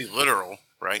 it's pretty literal,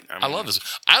 right? I love this.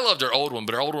 I loved our old one,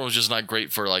 but our old one was just not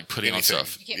great for like putting Anything. on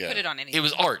stuff. You can't Yeah. put it on anything. It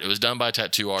was art. It was done by a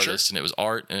tattoo artist, and it was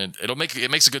art, and it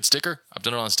makes a good sticker. I've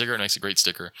done it on a sticker. It makes a great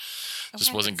sticker. Just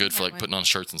Okay, wasn't I've good seen for that like one. putting on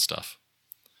shirts and stuff.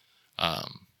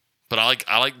 But I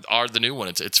like the new one.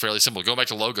 It's fairly simple. Going back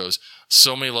to logos,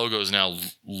 so many logos now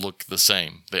look the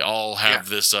same. They all have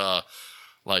this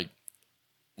like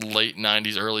late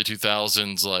 90s, early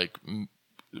 2000s like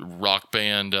rock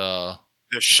band. The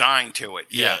shine to it.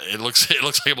 Yeah, it looks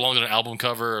like it belongs on an album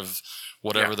cover of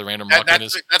whatever Yeah. the random rock band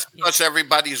is. That's because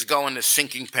everybody's going to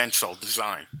sinking pencil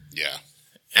design. Yeah.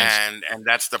 And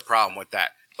that's the problem with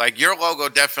that. Like, your logo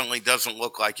definitely doesn't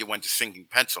look like you went to sinking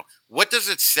pencil. What does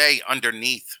it say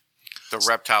underneath the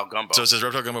Reptile Gumbo? So it says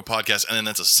Reptile Gumbo Podcast, and then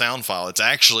that's a sound file. It's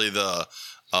actually the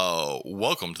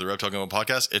welcome to the Reptile Gumbo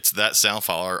Podcast. It's that sound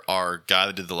file. Our guy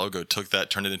that did the logo took that,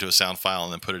 turned it into a sound file,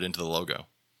 and then put it into the logo.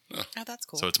 Oh, that's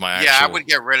cool. So it's my actual. yeah, I would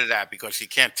get rid of that because you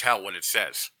can't tell what it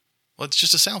says. Well, it's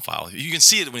just a sound file. You can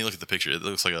see it when you look at the picture. It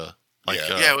looks like a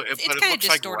Yeah. it's but it kind of looks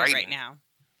like distorted writing. right now.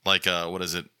 like what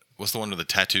is it? What's the one with the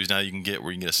tattoos now you can get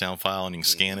where you can get a sound file and you can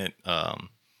scan it? I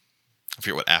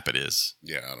forget what app it is.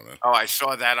 Yeah, I don't know. Oh, I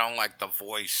saw that on like The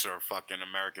Voice or fucking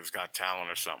America's Got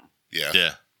Talent or something. Yeah.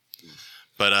 Yeah.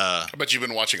 But I bet you've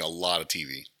been watching a lot of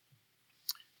TV.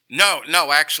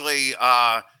 No, actually,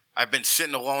 I've been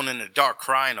sitting alone in the dark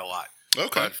crying a lot. Okay.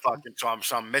 But fucking,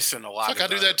 so I'm missing a lot. Fuck, I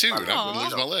of do that too. my- And I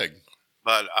lose my leg.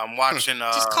 But I'm watching.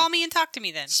 Just call me and talk to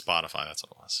me then. Spotify, that's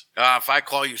what it was. If I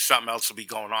call you, something else will be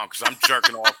going on because I'm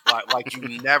jerking off like you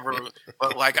never.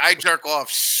 But like I jerk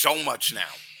off so much now.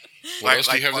 What else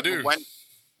do you have to do?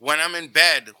 When I'm in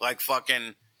bed, like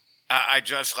fucking, I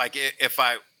just like if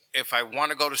I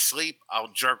want to go to sleep,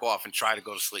 I'll jerk off and try to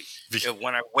go to sleep.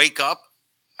 When I wake up,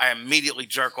 I immediately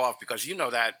jerk off because you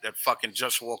know that fucking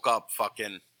just woke up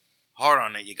fucking hard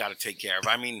on it. You got to take care of.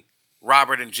 I mean,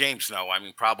 Robert and James know. I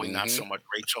mean, probably not so much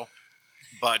Rachel,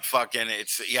 but fucking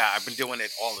I've been doing it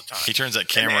all the time. He turns that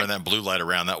camera and that blue light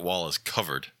around, that wall is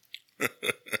covered.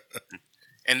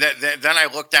 And then I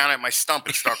look down at my stump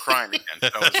and start crying again. So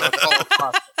it's all a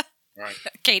process. Right.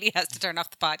 Katie has to turn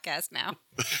off the podcast now.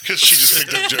 Because she just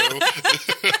picked up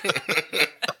Joe.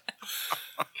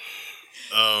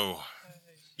 Oh.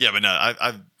 Yeah, but no,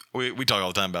 we talk all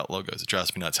the time about logos. It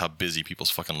drives me nuts how busy people's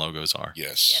fucking logos are.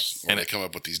 Yes. When And they come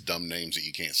up with these dumb names that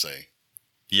you can't say.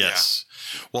 Yes.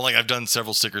 Well, like I've done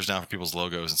several stickers now for people's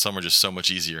logos, and some are just so much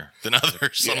easier than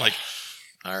others. So I'm like,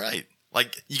 all right.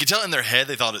 Like you can tell in their head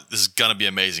they thought this is gonna be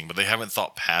amazing, but they haven't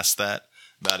thought past that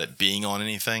about it being on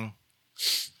anything.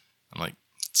 I'm like,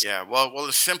 Yeah. Well,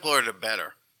 the simpler the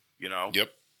better. You know. Yep.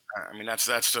 I mean, that's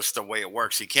just the way it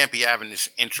works. You can't be having this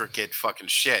intricate fucking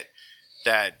shit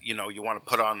that you want to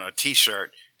put on a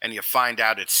T-shirt, and you find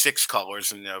out it's 6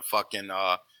 colors, and the fucking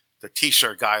the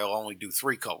T-shirt guy will only do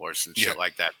 3 colors and shit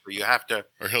like that. But you have to,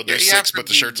 Or he'll do you 6, have to but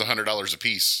the be- shirt's $100 a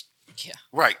piece. Yeah.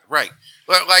 right.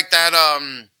 But like that,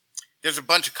 there's a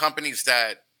bunch of companies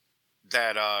that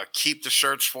keep the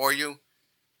shirts for you,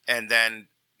 and then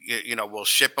we'll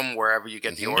ship them wherever you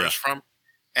get the orders from,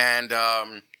 and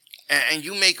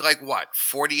you make like what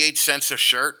 48 cents a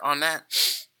shirt on that.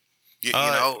 You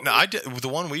know, no, I did the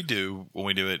one we do when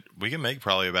we do it. We can make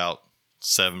probably about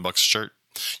 $7 a shirt.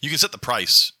 You can set the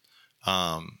price,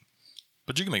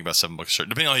 but you can make about $7 a shirt,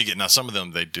 depending on how you get. Now, some of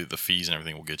them they do the fees and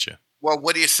everything will get you. well,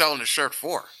 what are you selling the shirt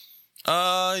for?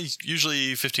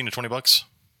 Usually $15 to $20.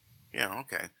 Yeah,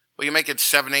 okay. Well, you make it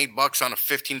 $7-8 on a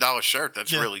 $15 shirt.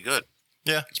 That's Yeah. really good.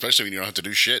 Yeah, Especially when you don't have to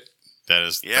do shit. that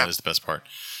is the best part.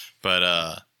 But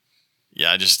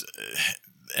I just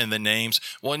and the names.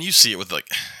 Well, and you see it with like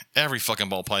every fucking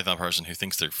ball python person who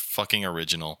thinks they're fucking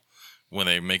original when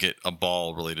they make it a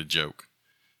ball related joke.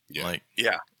 Yeah. Like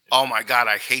Yeah. Oh my God,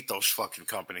 I hate those fucking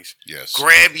companies. Yes.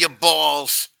 Grab your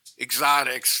balls,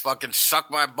 exotics. Fucking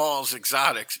suck my balls,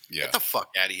 exotics. Yeah. Get the fuck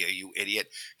out of here, you idiot.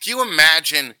 Can you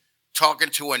imagine talking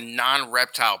to a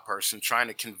non-reptile person trying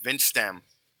to convince them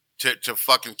to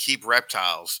fucking keep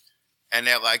reptiles, And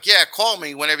they're like, yeah, call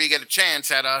me whenever you get a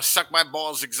chance at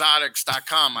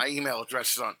suckmyballsexotics.com. My email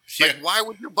address is on. Like, why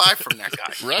would you buy from that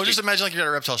guy? Right. Well, just imagine like you're at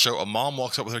a reptile show. A mom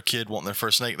walks up with her kid wanting their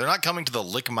first snake. They're not coming to the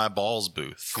lick my balls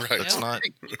booth. Right. That's not.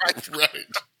 Right.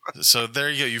 So there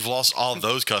you go. You've lost all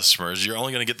those customers. You're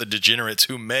only going to get the degenerates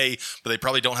who may, but they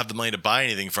probably don't have the money to buy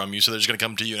anything from you. So they're just going to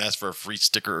come to you and ask for a free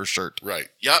sticker or shirt. Right.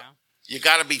 Yep. You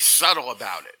got to be subtle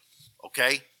about it.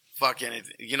 Okay. Fucking,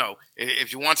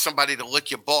 if you want somebody to lick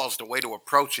your balls, the way to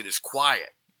approach it is quiet.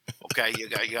 Okay, you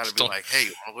got to be like, hey,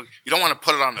 you don't want to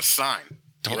put it on the sign.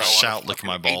 Don't shout, "Lick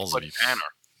my balls!"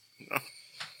 Banner.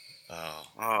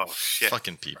 Oh shit!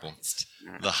 Fucking people.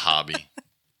 The hobby.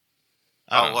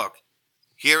 Look,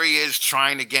 here he is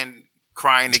trying again,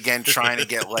 crying again, trying to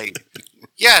get laid.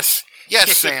 Yes,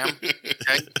 Sam.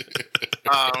 Okay.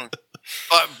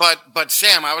 But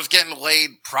Sam, I was getting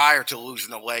laid prior to losing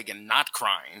the leg and not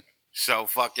crying. So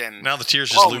fucking now the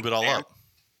tears just lube it all up.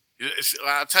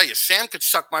 I'll tell you, Sam could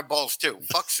suck my balls too.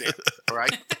 Fuck Sam. All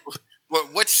right.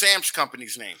 What's Sam's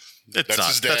company's name? That's not.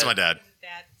 His dad. That's my dad.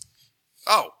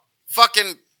 Oh,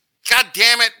 fucking. God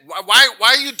damn it. Why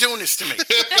are you doing this to me?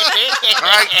 All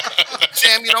right.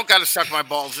 Sam, you don't got to suck my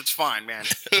balls. It's fine, man.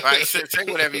 All right. Say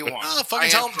whatever you want. Oh,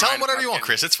 fucking tell him whatever you want,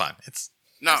 Chris. It's fine.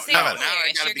 No, now I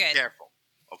Chris, got to you're be good. careful.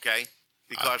 Okay.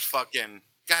 Because fucking.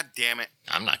 God damn it.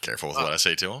 I'm not careful with what I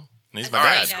say to him. He's my All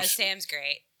dad. right. No, Sam's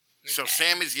great. So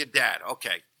Sam is your dad.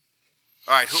 Okay.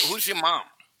 All right. Who's your mom?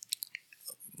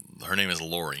 Her name is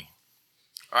Lori.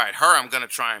 All right. Her I'm going to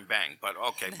try and bang. But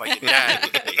okay. But your dad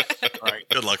would be. All right.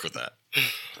 Good luck with that.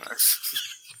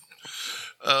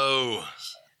 Oh.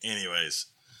 Anyways.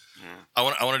 I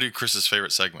want to do Chris's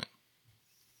favorite segment.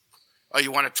 Oh,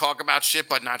 you want to talk about shit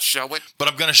but not show it? But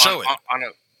I'm going to show it.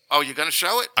 You're going to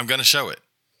show it? I'm going to show it.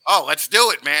 Oh, let's do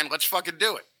it, man. Let's fucking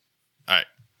do it. All right.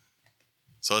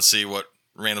 So let's see what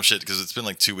random shit, because it's been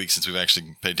like 2 weeks since we've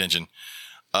actually paid attention.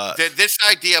 This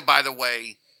idea, by the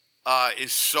way,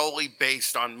 is solely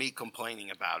based on me complaining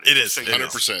about it. It is. So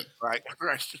 100%. Right.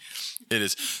 It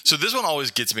is. So this one always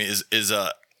gets me is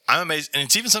I'm amazed, and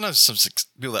it's even sometimes some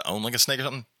people that own like a snake or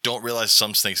something don't realize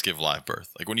some snakes give live birth.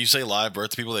 Like when you say live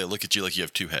birth to people, they look at you like you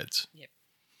have two heads. Yep.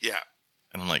 Yeah.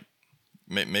 And I'm like,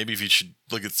 maybe if you should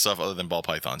look at stuff other than ball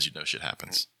pythons, you'd know shit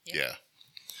happens. Yep. Yeah.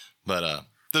 But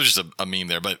there's just a meme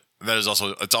there. But that is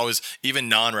also, it's always, even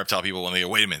non-reptile people, when they go,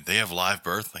 wait a minute, they have live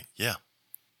birth? Like, yeah.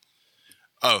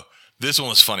 Oh, this one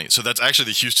was funny. So that's actually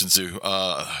the Houston Zoo. Who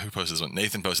posted this one?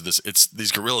 Nathan posted this. It's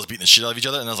these gorillas beating the shit out of each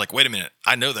other. And I was like, wait a minute,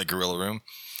 I know that gorilla room.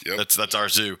 Yep. That's our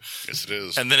zoo. Yes, it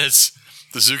is. And then it's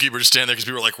the zookeeper just standing there because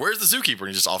people are like, where's the zookeeper? And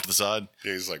he's just off to the side.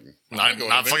 Yeah, he's like,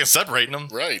 Not fucking separating them.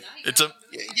 Right. It's a...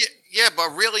 Yeah, but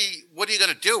really, what are you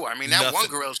going to do? I mean, that Nothing. one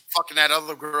gorilla's fucking that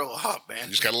other gorilla up, man. You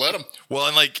just got to let him. Well,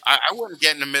 and like... I wouldn't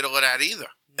get in the middle of that either.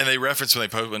 And they referenced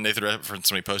when Nathan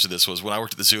referenced when he posted this was when I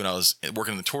worked at the zoo and I was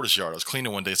working in the tortoise yard. I was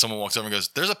cleaning one day. Someone walks over and goes,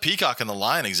 "There's a peacock in the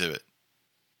lion exhibit."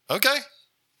 Okay.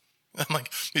 I'm like,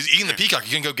 he's eating the peacock.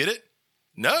 You can go get it?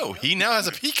 No, he now has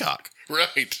a peacock.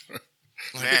 Right.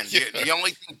 Man, the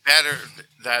only thing better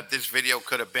that this video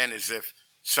could have been is if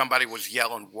somebody was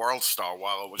yelling "World Star"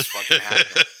 while it was fucking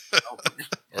happening.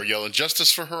 Or yelling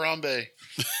 "Justice for Harambe."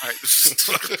 Right.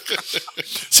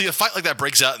 See, a fight like that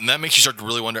breaks out, and that makes you start to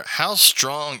really wonder, how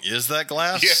strong is that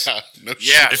glass? Yeah. No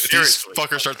Yeah. shit. If Seriously. these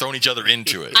fuckers start throwing each other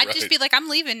into it. I'd just be like, I'm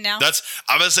leaving now. I'm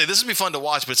going to say, this would be fun to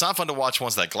watch, but it's not fun to watch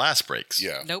once that glass breaks.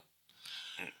 Yeah. Nope.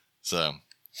 So,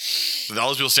 all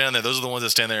those people standing there, those are the ones that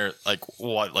stand there, like,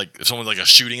 what? Like, if someone, like, a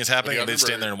shooting is happening, Yeah, I they stand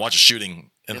remember- there and watch a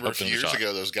shooting. And Remember a hope few they're years shot.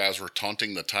 ago, those guys were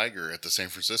taunting the tiger at the San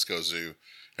Francisco Zoo.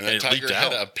 And And that it leaked tiger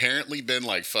had out. apparently been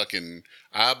like fucking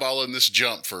eyeballing this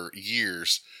jump for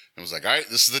years. And was like, all right,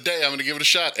 this is the day I'm going to give it a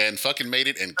shot. And fucking made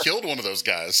it and killed one of those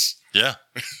guys. Yeah.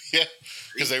 Yeah.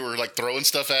 Because they were like throwing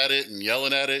stuff at it and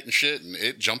yelling at it and shit. And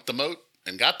it jumped the moat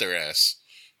and got their ass.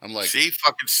 I'm like, See,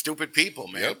 fucking stupid people,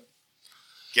 man. Yep.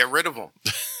 Get rid of them.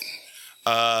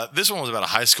 This one was about a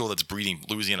high school that's breeding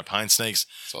Louisiana pine snakes.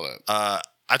 saw that.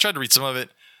 I tried to read some of it.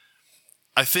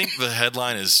 I think the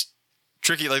headline is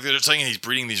tricky. Like they're saying he's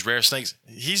breeding these rare snakes.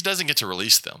 He doesn't get to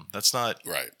release them. That's not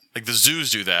Right. like the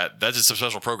zoos do that. That's just some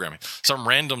special programming. Some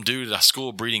random dude at a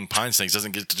school breeding pine snakes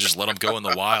doesn't get to just let them go in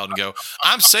the wild and go,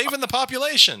 I'm saving the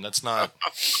population. That's not.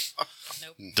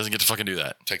 Nope. Doesn't get to fucking do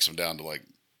that. Takes them down to like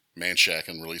Manchac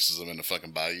and releases them in the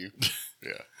fucking bayou.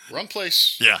 Yeah. Wrong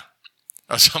place. Yeah.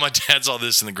 So my dad saw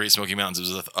this in the Great Smoky Mountains.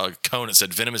 It was a cone that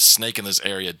said, "Venomous snake in this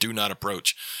area. Do not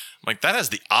approach." I'm like, that has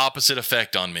the opposite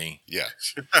effect on me. Yeah.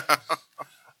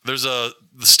 There's the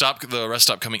rest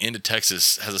stop coming into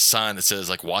Texas has a sign that says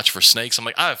like "Watch for snakes." I'm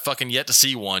like, I have fucking yet to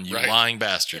see one. You Right. lying You're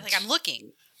bastards! like, I'm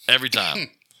looking. Every time.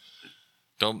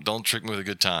 Don't trick me with a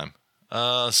good time.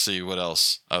 Let's see what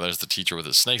else. Oh, there's the teacher with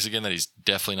his snakes again that he's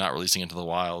definitely not releasing into the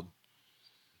wild.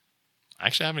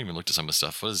 Actually, I haven't even looked at some of the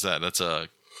stuff. What is that? That's a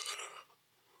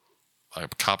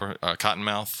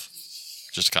cottonmouth.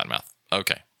 Just a cottonmouth.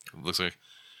 Okay, looks like.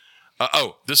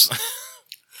 This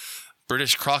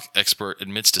British croc expert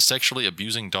admits to sexually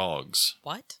abusing dogs.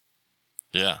 What?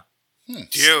 Yeah.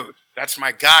 Dude, that's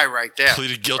my guy right there.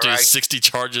 Pleaded guilty to 60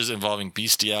 charges involving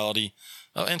bestiality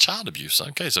and child abuse.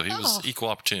 Okay, so he was equal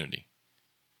opportunity.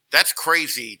 That's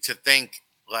crazy to think,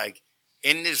 like,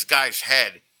 in this guy's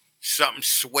head, something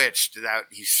switched that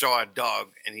he saw a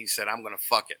dog and he said, I'm going to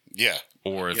fuck it. Yeah.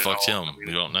 Or it fucked him.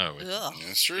 We don't know. Ugh.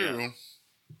 That's true. Yeah.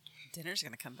 Dinner's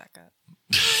gonna come back up.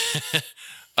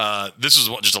 This is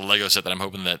just a Lego set that I'm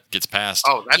hoping that gets passed.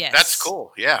 Oh, Yes. that's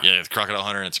cool. Yeah. Yeah, it's Crocodile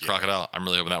Hunter and it's a crocodile. I'm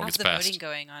really hoping that one How's gets the passed. voting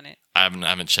going on it? I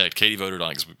haven't checked. Katie voted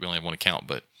on it because we only have one account,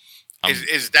 but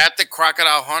Is that the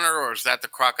Crocodile Hunter or is that the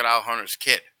Crocodile Hunter's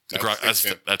kid?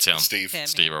 that sounds Steve. Him.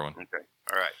 Steve Irwin. Okay.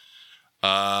 All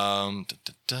right.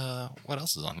 What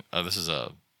else is on? This is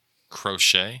a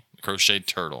crocheted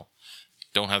turtle.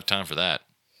 Don't have time for that.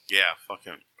 Yeah.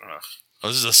 Fucking. Oh,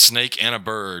 this is a snake and a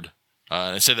bird.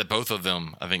 They say that both of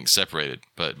them, I think, separated,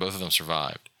 but both of them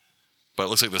survived. But it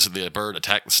looks like the bird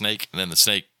attacked the snake, and then the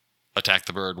snake attacked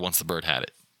the bird once the bird had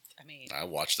it. I mean, I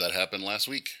watched that happen last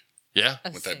week Yeah,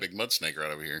 with that big mud snake right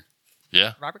over here.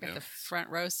 yeah. Robert got the front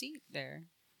row seat there.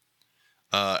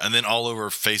 And then all over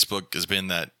Facebook has been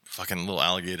that fucking little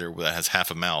alligator that has half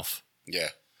a mouth. Yeah.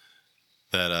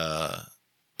 That,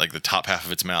 like the top half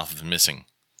of its mouth is missing.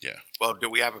 Yeah. Well, do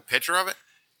we have a picture of it?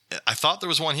 I thought there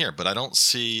was one here, but I don't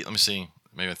see. Let me see.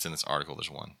 Maybe it's in this article.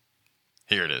 There's one.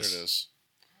 Here it There is. it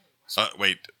is.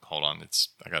 Wait, hold on.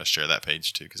 I got to share that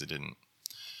page too because it didn't.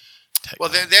 Well,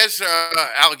 there's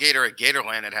alligator at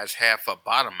Gatorland that has half a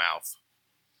bottom mouth.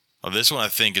 Oh, this one I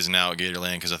think is now at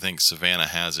Gatorland because I think Savannah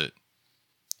has it.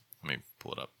 Let me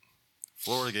pull it up.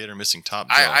 Florida gator missing top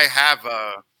jaw.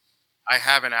 I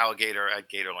have an alligator at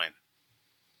Gatorland.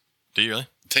 Do you really?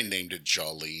 They named it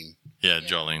Jolene. Yeah,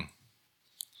 Jolene.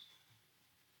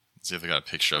 Let's see if they got a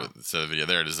picture of it. It's the video.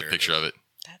 There it is. The picture of it.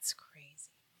 That's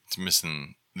crazy. It's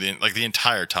missing the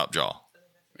entire top jaw.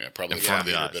 Yeah, probably In front of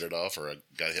the gator eyes. bit it off or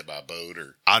got hit by a boat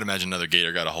or I'd imagine another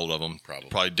gator got a hold of him.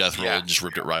 Probably death rolled and just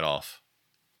ripped it right off.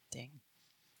 Dang.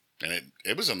 and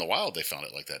it was in the wild. They found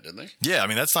it like that, didn't they? Yeah, I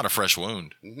mean that's not a fresh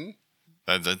wound. Mm-hmm.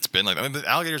 That's been like. I mean, the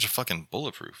alligators are fucking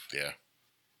bulletproof. Yeah.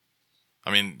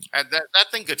 I mean,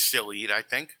 That thing could still eat, I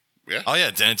think. Yeah. oh yeah,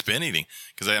 and it's been eating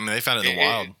because they found it in the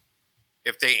wild.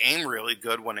 If they aim really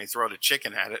good when they throw the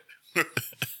chicken at it.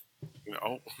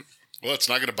 Well, it's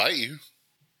not going to bite you.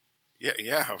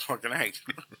 Yeah, fucking egg.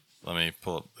 Let me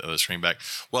pull up the screen back.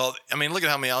 Well, I mean, look at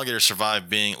how many alligators survive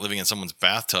living in someone's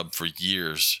bathtub for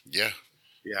years. Yeah.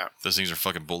 Yeah. Those things are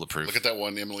fucking bulletproof. Look at that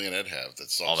one Emily and Ed have.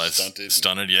 That's all that's stunted.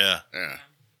 Stunted, yeah. Yeah.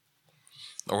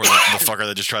 Or the fucker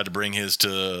that just tried to bring his to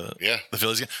the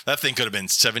Phillies. That thing could have been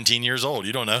 17 years old.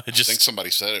 You don't know. It just, I think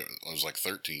somebody said it was like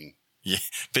 13. yeah,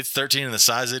 if it's 13 and the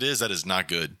size it is, that is not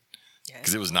good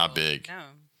because it was not big.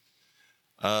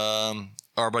 No.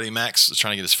 Our buddy Max is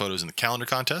trying to get his photos in the calendar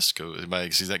contest. Go, anybody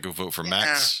sees that? Go vote for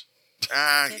Max.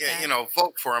 Yeah,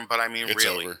 vote for him, but I mean, It's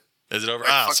really. over. Is it over?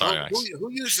 Like, Sorry, Max. Who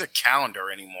uses a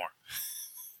calendar anymore?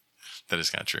 That is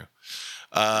kind of true.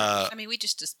 I mean, we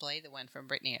just display the one from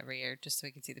Brittany every year just so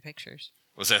we can see the pictures.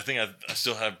 I think I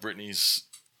still have Brittany's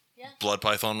blood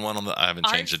python one on the. I haven't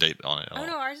changed the date on it. At all. Oh,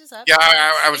 no, ours is up. Yeah,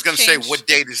 I was It's going to say, changed. what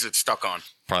date is it stuck on?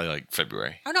 Probably like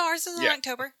February. Oh, no, ours is in Yeah.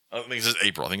 October. I think it says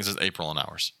April. I think it says April on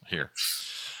ours here.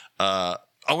 I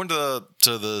went to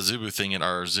the Zubu thing at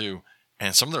our zoo,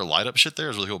 and some of their light up shit there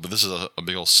is really cool. But this is a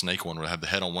big old snake one where it had the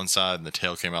head on one side and the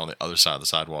tail came out on the other side of the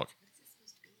sidewalk.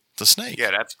 It's a snake.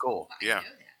 Yeah, that's cool. Yeah.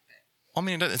 I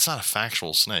mean, it's not a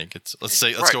factual snake. Let's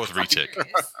go with retic.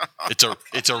 It's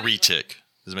a retic.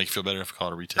 Does it make you feel better if I call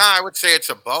it a retic? No, I would say it's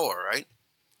a boa, right?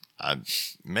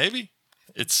 Maybe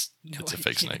it's a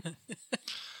fake snake.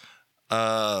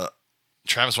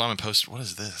 Travis Wyman posted, what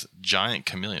is this? Giant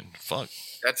chameleon. Fuck.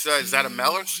 That's is that a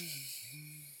Mellors?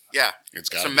 Yeah, It's it's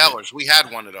got a Mellors. We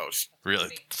had one of those.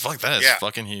 Really? Fuck, that is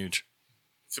fucking huge.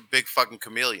 It's a big fucking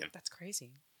chameleon. That's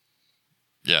crazy.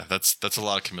 Yeah, that's a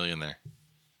lot of chameleon there.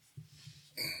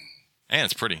 And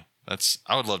it's pretty.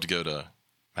 I would love to go to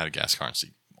Madagascar and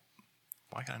see.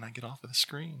 Why can I not get off of the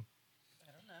screen?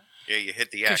 Yeah, you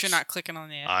hit the Because X. you're not clicking on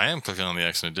the X. I am clicking on the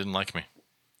X and it didn't like me.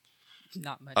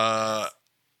 Not much.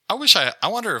 I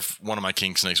wonder if one of my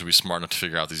king snakes would be smart enough to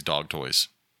figure out these dog toys.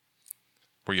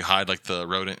 Where you hide like the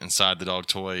rodent inside the dog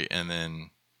toy and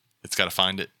then it's got to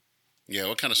find it. Yeah,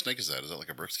 what kind of snake is that? Is that like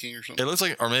a Brooks King or something? It looks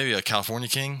like, or maybe a California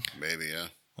king. Maybe, yeah.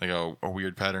 like a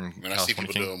weird pattern. And I see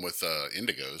people do them with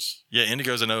indigos. Yeah,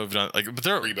 indigos I know have done but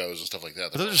they're Rebos and stuff like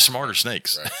that. But those are smarter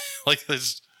snakes. Right. Like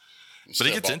this. But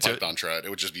he gets into it. It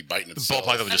would just be biting The itself.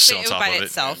 ball python would just sit on top of it.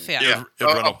 Itself, yeah. It'd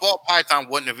run A ball python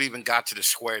wouldn't have even got to the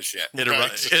squares yet.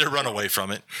 It'd run away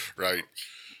from it. Right.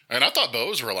 And I thought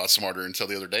boas were a lot smarter until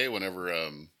the other day whenever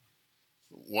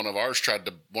one of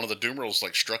the doomerals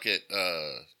like struck at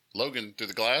Logan through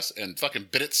the glass and fucking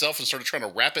bit itself and started trying to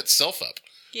wrap itself up.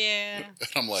 Yeah. And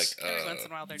I'm like, Every once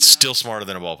in a while they're still smarter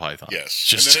than a ball python. Yes.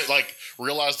 Just and then it like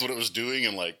realized what it was doing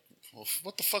and like, well,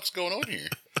 what the fuck's going on here?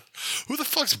 Who the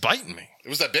fuck's biting me? It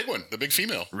was that big one, the big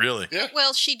female. Really? Yeah.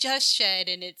 Well, she just shed,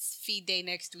 and it's feed day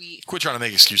next week. Quit trying to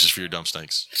make excuses for your dumb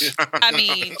snakes. I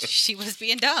mean, she was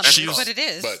being dumb. That's what it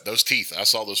is. But those teeth, I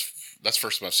saw those. That's the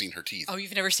first time I've seen her teeth. Oh,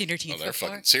 you've never seen her teeth they're before?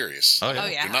 fucking serious. Oh, yeah. Oh,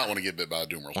 yeah. Do not want to get bit by a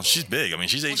doomeral. Well, she's big. I mean,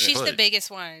 she's 8 She's foot. the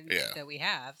biggest one Yeah. that we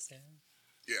have. So.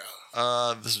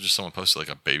 Yeah. This is just someone posted like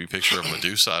a baby picture of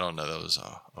Medusa. I don't know. That was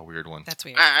a weird one. That's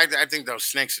weird. I think those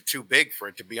snakes are too big for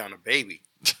it to be on a baby.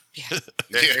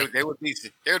 They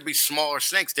would be smaller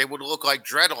snakes. They would look like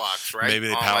dreadlocks, right? Maybe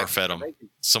they power fed them.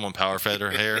 Someone power fed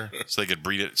her hair so they could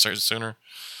breed it sooner.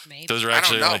 Maybe. Those are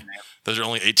actually I don't know,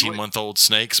 only 18-month-old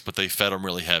snakes, but they fed them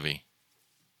really heavy.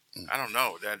 I don't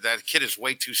know. That kid is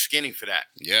way too skinny for that.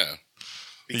 Yeah.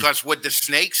 Because would the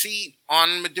snakes eat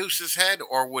on Medusa's head,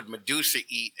 or would Medusa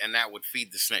eat and that would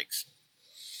feed the snakes?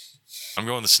 I'm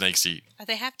going the snakes eat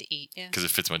They have to eat, yeah. because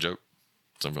it fits my joke.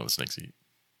 So I'm going the snakes eat.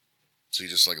 So you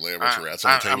just like lay a bunch of rats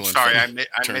on the table. I'm sorry, I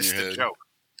turn missed your the head. joke.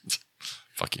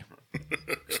 Fuck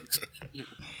you.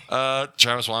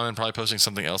 Travis Wyman probably posting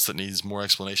something else that needs more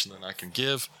explanation than I can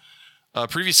give.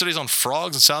 Previous studies on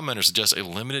frogs and salamanders suggest a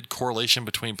limited correlation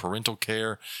between parental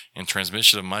care and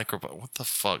transmission of microbiome. What the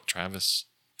fuck, Travis?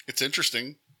 It's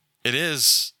interesting. It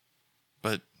is,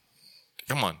 but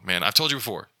come on, man. I've told you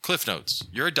before. Cliff notes.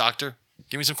 You're a doctor.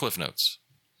 Give me some cliff notes.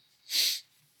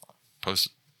 Post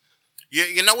it.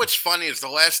 You know what's funny is the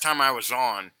last time I was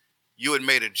on, you had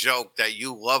made a joke that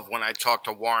you love when I talk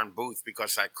to Warren Booth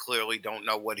because I clearly don't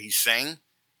know what he's saying.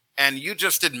 And you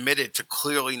just admitted to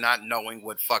clearly not knowing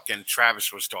what fucking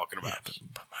Travis was talking about. Yeah,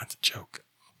 but that's a joke.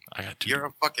 I got to. You're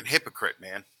a fucking hypocrite,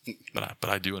 man. But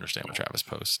I do understand what Travis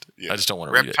posts. Yeah. I just don't want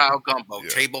to read it. Reptile gumbo, Yeah.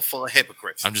 table full of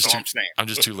hypocrites. I'm That's all I'm saying. I'm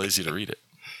just too lazy to read it.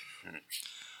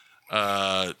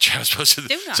 Travis posted.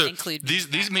 Do not include these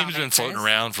memes have been comments, floating Chris.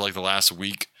 around for like the last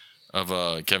week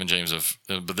of Kevin James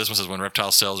but this one says when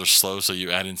reptile cells are slow, so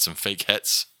you add in some fake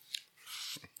hets.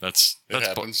 That's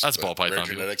happens. that's but ball python. rare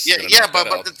people. genetics Yeah, is gonna yeah, knock but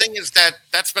that out. the thing is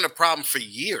that's been a problem for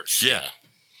years. Yeah,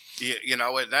 You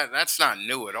know, that's not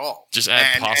new at all. Just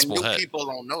add possible and new head. people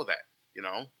don't know that, you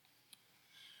know?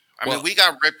 I Well- mean, we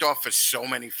got ripped off for so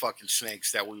many fucking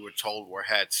snakes that we were told were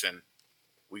hets, and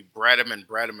we bred them and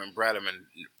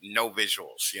no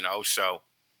visuals, you know? So,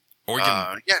 or you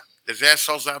can yeah, there's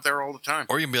assholes out there all the time.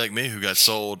 or you can be like me who got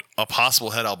sold a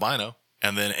possible het albino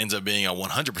and then ends up being a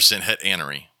 100% het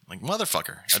anery. Like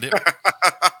motherfucker, I did.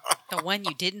 The one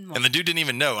you didn't want. And the dude didn't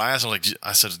even know. I asked him,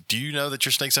 I said, do you know that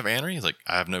your snakes have anery? He's like,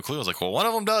 I have no clue. I was like, well, one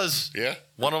of them does. Yeah.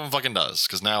 One of them fucking does,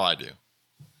 because now I do.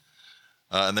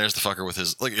 And there's the fucker with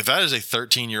his... Like, if that is a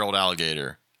 13-year-old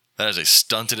alligator, that is a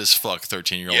stunted as fuck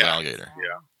 13-year-old Yeah. alligator.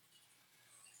 Yeah.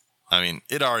 I mean,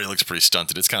 it already looks pretty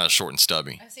stunted. It's kind of short and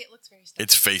stubby. I say it looks very stuffy.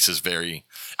 Its face is very...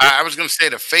 I was going to say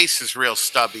the face is real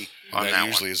stubby on that that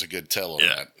usually one. is a good tell on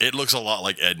Yeah, that. it looks a lot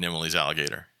like Ed Nimley's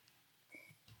alligator.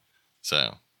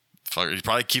 So, fucker, he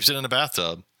probably keeps it in a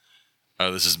bathtub.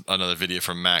 Oh, this is another video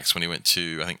from Max when he went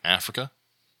to, I think, Africa?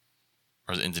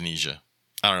 Or is it Indonesia?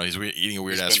 I don't know. He's eating a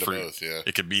weird-ass He's been to fruit. both, yeah.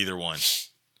 It could be either one.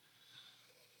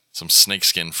 Some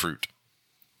snakeskin fruit.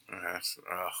 Ugh.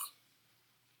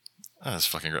 That's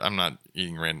fucking great. I'm not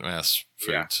eating random-ass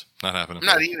foods. Not happening. I'm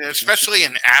not eating it, especially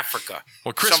in Africa.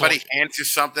 Well, Chris Somebody won't- hands you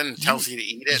something and tells you to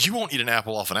eat it. You won't eat an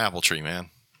apple off an apple tree, man.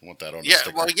 I want that on a Yeah,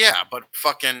 sticker. well, yeah, but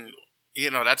fucking,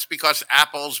 that's because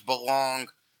apples belong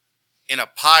in a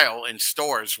pile in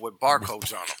stores with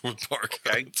barcodes on them. With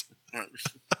Okay. barcodes.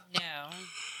 No.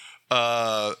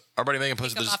 Our buddy Megan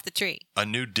posted Come there's off the tree. a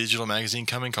new digital magazine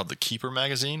coming called The Keeper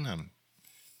Magazine.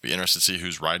 Be interested to see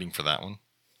who's writing for that one.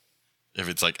 If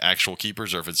it's like actual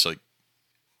keepers or if it's like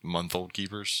month-old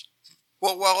keepers.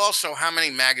 Well, also, how many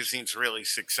magazines really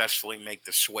successfully make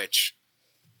the switch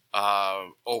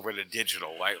over to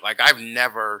digital? Like I've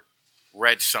never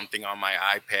read something on my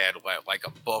iPad, like a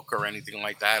book or anything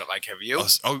like that. Like, have you?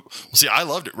 Oh, see, I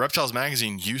loved it. Reptiles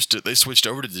Magazine they switched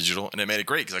over to digital, and it made it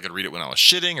great because I could read it when I was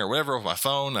shitting or whatever with my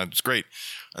phone. That was great.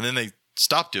 And then they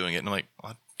stopped doing it, and I'm like,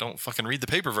 I don't fucking read the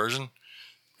paper version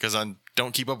because I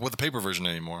don't keep up with the paper version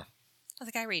anymore. I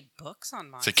think I read books on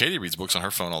mine. So Katie reads books on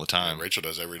her phone all the time. Yeah, Rachel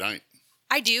does every night.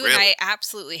 I do, Really? and I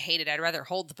absolutely hate it. I'd rather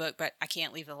hold the book, but I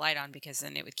can't leave the light on because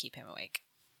then it would keep him awake.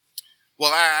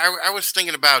 Well, I was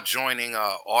thinking about joining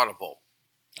Audible.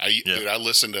 Dude, I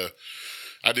listen to.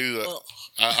 I do.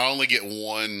 I only get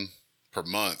one per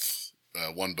month,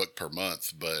 one book per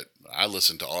month, but I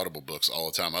listen to Audible books all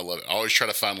the time. I love it. I always try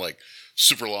to find like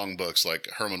super long books, like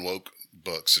Herman Wouk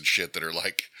books and shit that are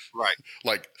like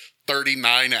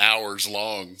 39 hours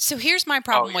long. So here's my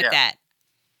problem with yeah. that.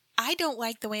 I don't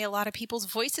like the way a lot of people's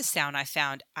voices sound. I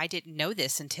found I didn't know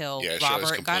this until Yeah, she always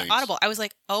Robert got complains. Audible. I was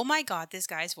like, oh my God, this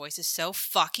guy's voice is so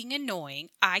fucking annoying.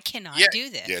 I cannot do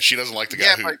this. Yeah, she doesn't like the guy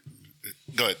Yeah, who.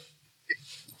 but- Go ahead.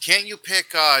 Can't you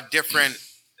pick different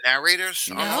narrators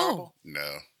on Audible?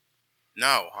 No.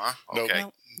 No, huh? Nope. Okay.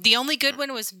 No. The only good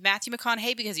one was Matthew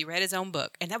McConaughey because he read his own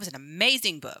book, and that was an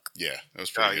amazing book. Yeah, that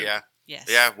was Oh, pretty good. yeah. Yes.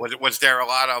 Yeah. Was there a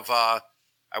lot of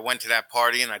I went to that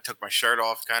party and I took my shirt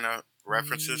off kind of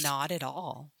references? Not at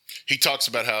all. He talks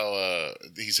about how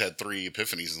he's had 3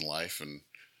 epiphanies in life, and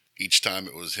each time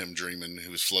it was him dreaming he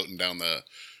was floating down the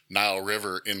Nile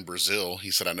River in Brazil.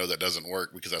 He said, I know that doesn't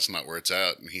work because that's not where it's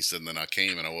at. And he said, and then I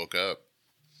came and I woke up.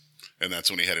 And that's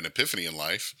when he had an epiphany in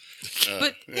life.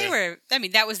 But they were, I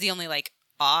mean, that was the only like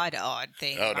odd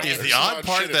thing. Oh, no, Is there's the odd odd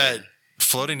part shit in that there.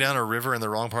 floating down a river in the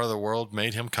wrong part of the world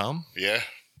made him come? Yeah,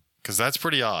 Because that's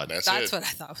pretty odd. that's That's it. what I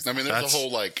thought was. I mean, there's That's- a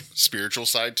whole like spiritual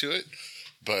side to it,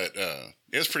 but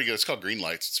it's pretty good. It's called Green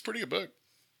Lights. It's a pretty good book.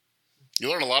 You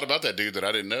learn a lot about that dude that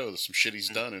I didn't know. Some shit he's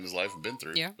done in his life and been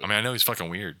through. Yeah. I mean, I know he's fucking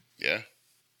weird. Yeah.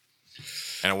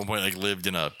 And at one point, like, lived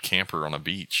in a camper on a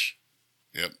beach.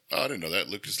 Yep. Oh, I didn't know that.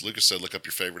 Lucas said look up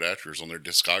your favorite actors on their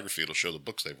discography. It'll show the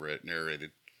books they've read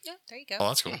narrated. Yeah, there you go. Oh,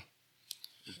 that's cool.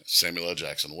 Samuel L.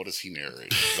 Jackson. What does he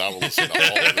narrate? 'Cause I will listen to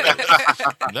all of it.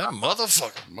 That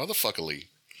motherfucker. Motherfuckerly.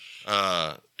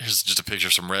 Here's just a picture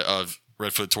of some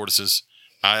red-footed tortoises.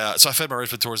 I fed my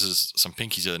red-footed tortoises some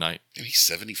pinkies the other night. And he's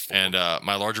 74. And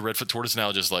my larger red-foot tortoise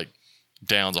now just like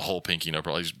downs a whole pinky. No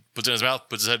problem. He just puts it in his mouth,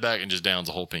 puts his head back, and just downs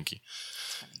a whole pinky.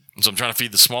 And so I'm trying to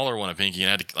feed the smaller one a pinky, and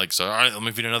I had to all right, let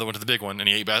me feed another one to the big one. And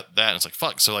he ate that, and it's like,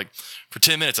 fuck. So like for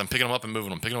 10 minutes, I'm picking them up and moving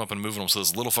them, so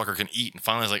this little fucker can eat. And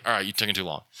finally, I was like, all right, you're taking too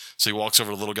long. So he walks over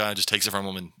to the little guy and just takes it from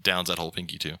him and downs that whole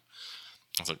pinky too.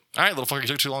 I was like, all right, little fucker, you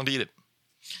took too long to eat it.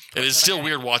 It is still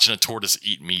weird watching a tortoise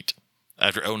eat meat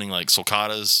after owning like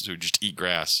sulcatas who just eat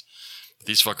grass.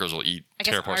 These fuckers will eat I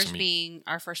guess tear parts ours of meat. being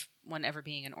our first one ever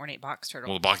being an ornate box turtle.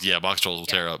 Well, box turtles will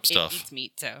tear up It stuff. eats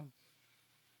meat, so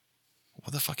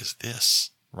What the fuck is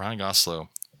this? Ryan Goslow,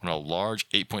 when a large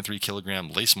 8.3 kilogram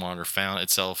lace monitor found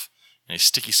itself in a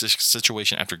sticky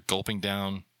situation after gulping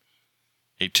down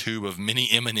a tube of mini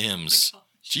M&Ms.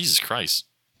 Jesus Christ.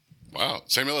 Wow.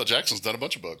 Samuel L. Jackson's done a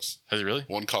bunch of books. Has he really?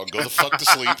 One called Go the Fuck to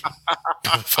Sleep.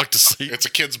 Fuck to sleep. It's a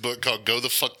kid's book called Go the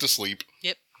Fuck to Sleep.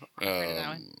 yep. heard of that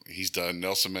one. He's done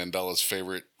Nelson Mandela's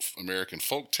favorite American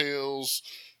folk tales,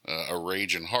 A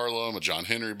Rage in Harlem, a John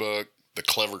Henry book, The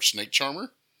Clever Snake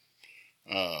Charmer.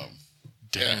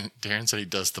 Darren said he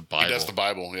does the Bible. He does the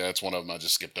Bible. Yeah, it's one of them. I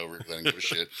just skipped over it. I didn't give a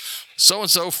shit.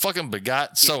 So-and-so fucking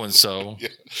begot so-and-so. Yeah.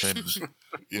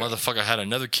 Yeah. Motherfucker had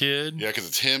another kid Yeah, because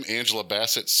it's him, Angela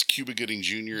Bassett, Cuba Gooding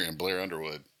Jr., and Blair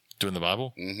Underwood. doing the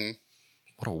Bible. Mm-hmm.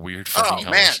 What a weird Oh, fucking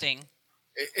man. Interesting.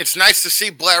 It's nice to see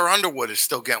Blair Underwood is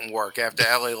still getting work after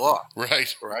LA Law,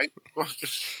 Right. right?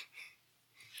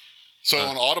 So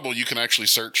on Audible, you can actually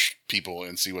search people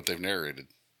and see what they've narrated.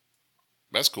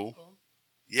 That's cool.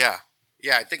 Yeah.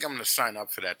 Yeah, I think I'm going to sign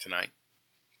up for that tonight.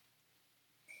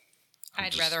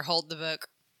 I'd rather hold the book.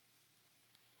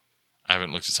 I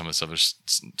haven't looked at some of the stuff.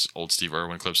 There's old Steve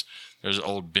Irwin clips. There's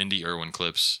old Bindi Irwin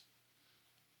clips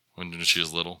when she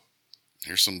was little.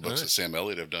 Here's some books Alright. that Sam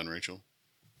Elliott have done, Rachel.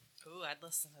 Ooh, I'd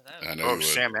listen to those. I know Oh, you would.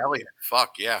 Sam Elliott.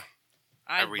 Fuck, yeah.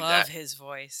 I read love that. his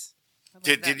voice. I love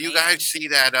Did that you man. guys see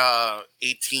that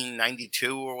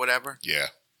 1892 or whatever? Yeah,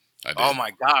 I did. Oh,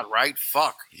 my God, right?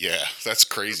 Fuck. Yeah, that's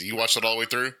crazy. You watched it all the way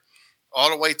through? All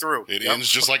the way through. It Yep. ends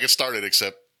just like it started,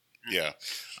 except, yeah.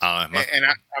 And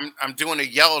I'm doing a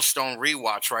Yellowstone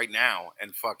rewatch right now,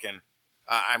 and fucking,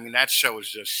 I mean, that show is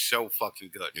just so fucking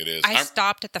good. It is. I I'm-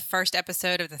 stopped at the first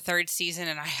episode of the third season,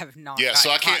 and I have not. yeah, so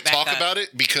I can't talk about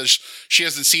it because she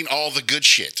hasn't seen all the good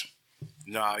shit.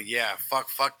 No, yeah,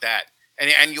 fuck that.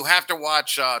 And you have to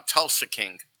watch Tulsa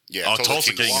King. Yeah, Oh,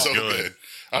 Tulsa King's King is so good.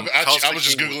 I was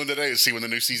just King. Googling today to see when the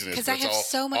new season is. Because but I it's have all,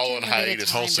 so much all on unlimited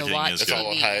hiatus. time Tulsa to King watch is It's all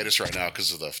on TV. hiatus right now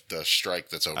because of the strike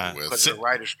that's over with. Because of the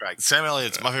writer strike. Sam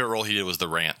Elliott's my favorite role he did was The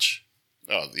Ranch.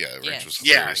 Oh yeah, Ranch Yes. was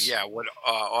Yeah, hilarious. yeah, with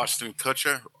Austin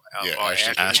Kutcher. Yeah, or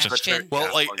Ashton Ashton. Kutcher. Well,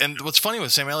 Yeah, like, fuck. and what's funny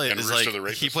with Sam Elliott And is Rooster like the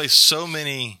Rapist. he plays so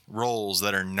many roles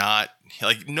that are not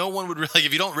Like no one would like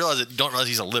if you don't realize it, don't realize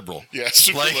he's a liberal. Yeah,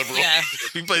 super liberal. Yeah.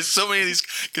 He plays so many of these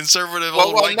conservative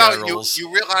old white guy roles.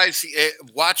 You realize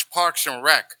watch Parks and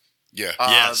Rec. Yeah.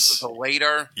 Yes. The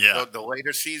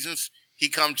later seasons, he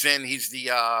comes in. He's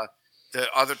the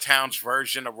other town's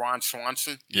version of Ron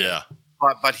Swanson. Yeah.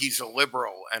 But he's a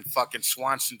liberal, and fucking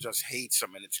Swanson just hates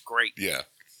him, and it's great. Yeah.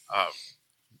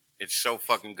 It's so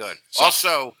fucking good.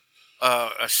 Also,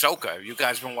 Ahsoka. Have you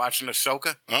guys been watching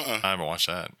Ahsoka? I haven't watched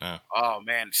that. No. Oh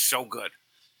man, it's so good.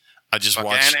 I just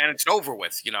watched, and it's over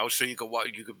with. So you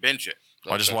could binge it.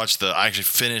 I just watched I actually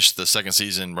finished the second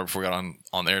season right before we got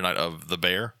on the air night of The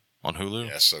Bear on Hulu.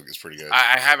 Yeah, so it's pretty good.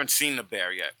 I haven't seen The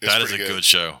Bear yet. That is a good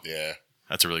show. Yeah.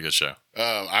 That's a really good show.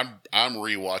 I'm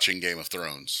rewatching Game of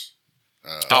Thrones.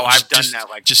 I've done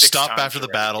that like just 6 stop times after the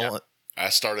already, battle. yeah. I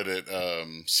started it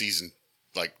season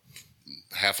like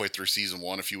halfway through season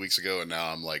 1 a few weeks ago, and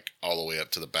now I'm like all the way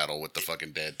up to the battle with the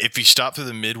fucking dead. If you stop through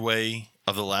the midway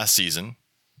of the last season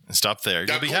and stop there,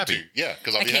 you'll be happy. Yeah,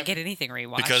 because I can't get anything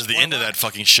rewatched. Because the end of that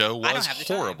fucking show was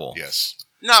horrible. Yes.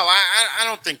 No, I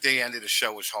don't think the end of the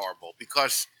show was horrible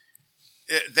because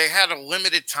they had a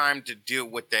limited time to do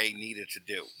what they needed to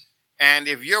do. And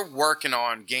if you're working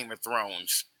on Game of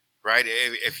Thrones, right,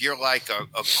 if you're like a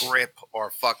grip or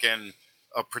fucking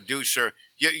a producer,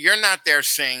 you're not there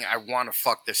saying, I want to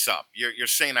fuck this up. You're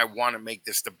saying, I want to make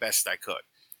this the best I could.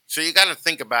 So you got to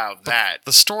think about that.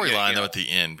 The storyline, though, at the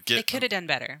end. They could have done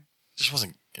better. Just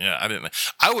wasn't, I didn't.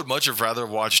 I would much have rather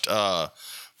watched the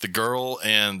girl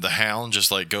and the hound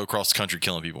just like go across the country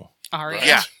killing people.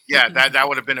 Arya. Yeah, that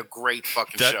would have been a great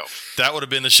fucking show. That would have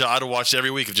been the show I'd have watched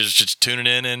every week of just tuning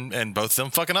in and both of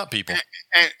them fucking up people.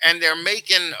 And they're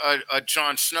making a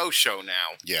Jon Snow show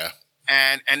now. Yeah.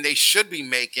 And they should be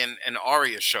making an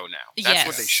Arya show now. That's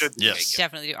what they should be making.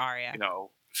 Definitely do Arya.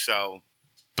 So.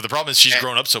 But the problem is she's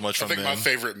grown up so much from them. I think my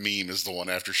favorite meme is the one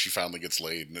after she finally gets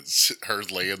laid, and it's her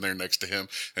laying there next to him,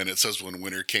 and it says, when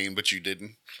winter came, but you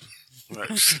didn't.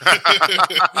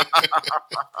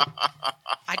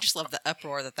 I just love the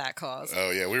uproar that caused.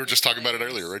 Oh, yeah. We were just talking about it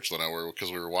earlier, Rachel and I were,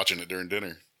 because we were watching it during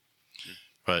dinner.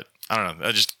 But I don't know.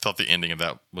 I just thought the ending of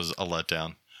that was a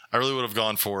letdown. I really would have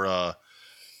gone for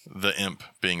the imp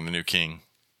being the new king.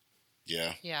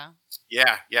 Yeah. Yeah.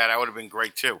 Yeah, that would have been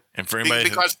great, too. And for anybody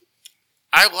because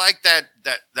I like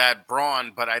that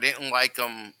Braun, but I didn't like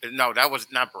him. No, that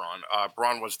was not Braun.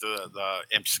 Braun was the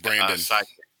imp's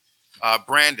sidekick.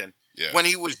 Brandon. Yeah. When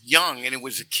he was young and he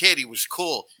was a kid, he was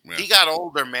cool. Yeah. He got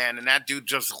older, man, and that dude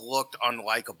just looked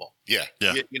unlikable. Yeah.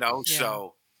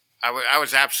 So I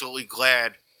was absolutely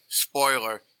glad,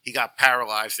 spoiler, he got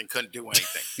paralyzed and couldn't do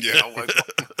anything. Yeah.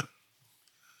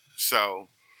 So.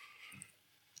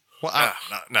 Well,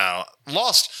 now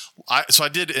Lost. So I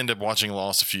did end up watching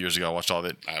Lost a few years ago. I watched all of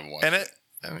it. I haven't watched it.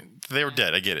 I mean, they were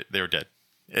dead. I get it. They were dead.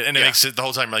 And it makes it the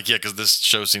whole time like, because this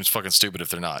show seems fucking stupid if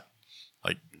they're not.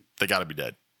 Like, they got to be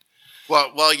dead.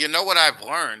 Well, you know what I've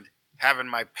learned, having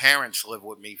my parents live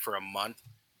with me for a month,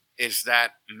 is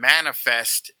that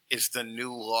Manifest is the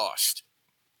new Lost.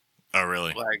 Oh,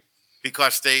 really? Like,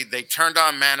 because they turned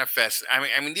on Manifest.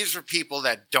 I mean, these are people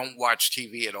that don't watch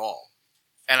TV at all.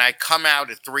 And I come out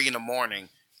at 3 a.m,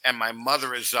 and my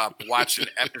mother is up watching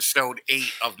episode 8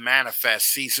 of Manifest,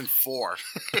 season 4.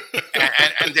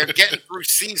 and they're getting through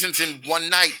seasons in one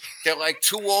night. They're like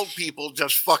two old people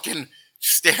just fucking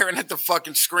staring at the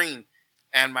fucking screen.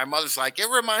 And my mother's like, it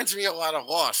reminds me a lot of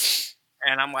Lost.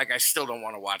 And I'm like, I still don't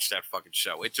want to watch that fucking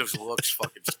show. It just looks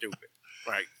fucking stupid.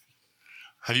 Right.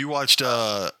 Have you watched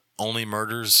Only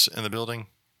Murders in the Building?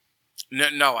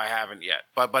 No, I haven't yet.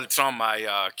 But it's on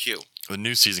my queue. The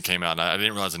new season came out. And I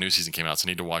didn't realize the new season came out, so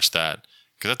I need to watch that.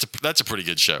 Because that's a pretty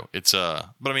good show. It's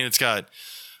but I mean, it's got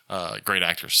great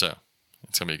actors, so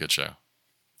it's going to be a good show.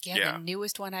 Yeah, the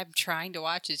newest one I'm trying to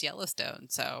watch is Yellowstone,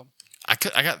 so... I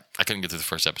couldn't get through the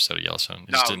first episode of Yellowstone.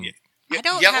 I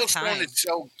don't Yellowstone have time. is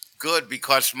so good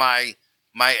because my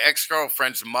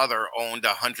ex-girlfriend's mother owned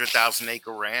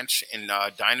 100,000-acre ranch in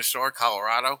Dinosaur,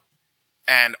 Colorado,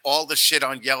 and all the shit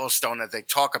on Yellowstone that they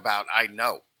talk about, I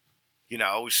know.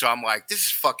 So I'm like, this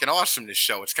is fucking awesome, this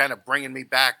show. It's kind of bringing me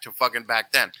back to fucking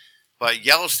back then. But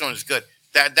Yellowstone is good.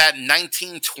 That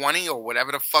 1920 or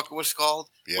whatever the fuck it was called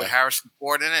with Harrison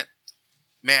Ford in it,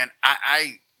 man,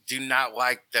 I do not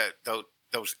like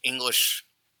those English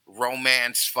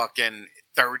romance fucking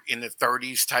in the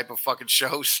 30s type of fucking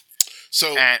shows.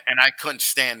 So and I couldn't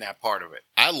stand that part of it.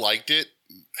 I liked it.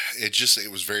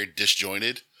 It was very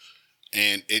disjointed,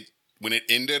 and when it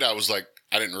ended, I was like,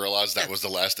 I didn't realize that was the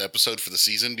last episode for the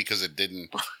season because they didn't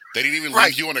even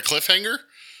leave you on a cliffhanger.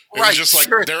 It was just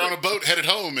like they're on a boat headed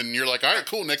home, and you're like, all right,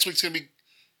 cool. Next week's gonna be.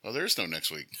 Oh, there's no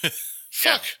next week.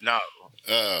 Fuck no.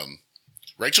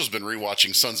 Rachel's been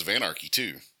rewatching Sons of Anarchy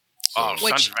too. Oh, So,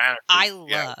 Which Sons of Anarchy. I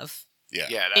Yeah. love. yeah.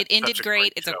 Yeah, that's It ended such a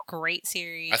great. It's show. a great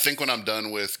series. I think when I'm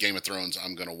done with Game of Thrones,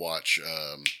 I'm gonna watch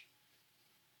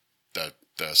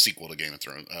the sequel to Game of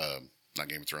Thrones. Not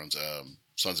Game of Thrones.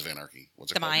 Sons of Anarchy.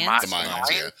 What's it The called? Mayans? The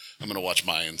Mayans. Yeah, I'm gonna watch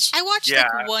Mayans. I watched Yeah.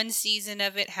 like one season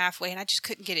of it halfway, and I just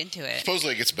couldn't get into it.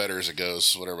 Supposedly it gets better as it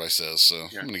goes. What everybody says. So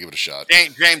Yeah. I'm gonna give it a shot.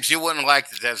 James, you wouldn't like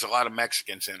that. There's a lot of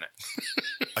Mexicans in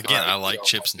it. Again, I like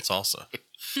chips and salsa.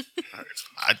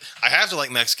 I have to like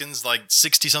Mexicans. Like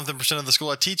 60-something% of the school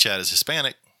I teach at is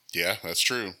Hispanic. Yeah, that's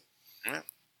true.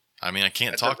 I mean, I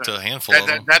can't That talk to doesn't- a handful of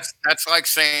them. That's like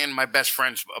saying my best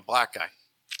friend's a black guy.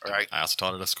 All right. I also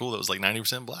taught at a school that was like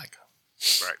 90% black.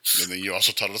 Right. And then you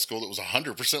also taught at a school that was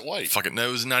 100% white. Fucking no,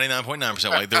 it was 99.9%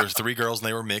 white. There were 3 girls and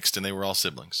they were mixed and they were all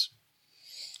siblings.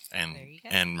 And There you go.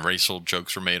 and racial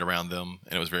jokes were made around them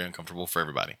and it was very uncomfortable for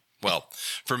everybody. Well,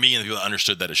 for me and the people that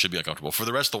understood that it should be uncomfortable. For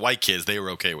the rest of the white kids, they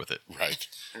were okay with it. Right.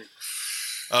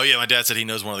 Oh yeah, my dad said he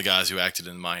knows one of the guys who acted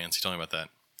in Mayans. He told me about that.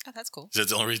 Oh, that's cool. He said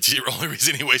it's the only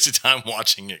reason he wasted time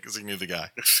watching it because he knew the guy.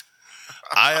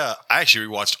 I actually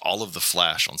rewatched all of The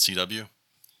Flash on CW.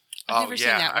 I've never seen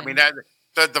that one. I mean,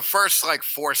 the first like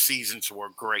 4 seasons were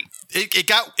great.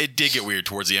 It did get weird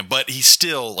towards the end, but he's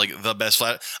still like the best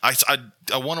Flash. I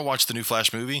want to watch the new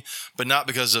Flash movie, but not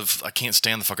because of I can't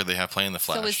stand the fucker they have playing the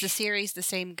Flash. So is the series the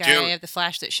same guy Dude. of the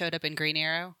Flash that showed up in Green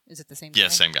Arrow? Is it the same? Yeah, guy?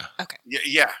 same guy. Okay.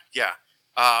 Yeah.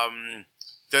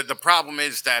 The problem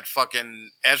is that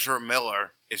fucking Ezra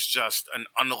Miller is just an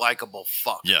unlikable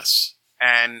fuck. Yes.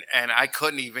 And I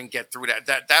couldn't even get through that.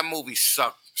 That movie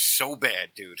sucked so bad,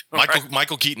 dude.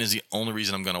 Michael Keaton is the only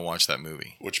reason I'm going to watch that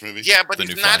movie. Which movie? Yeah, but The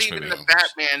he's new not Flash even movie. the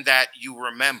Batman that you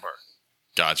remember.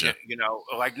 Gotcha. You know,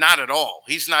 like not at all.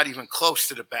 He's not even close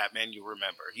to the Batman you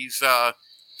remember. He's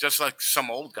just like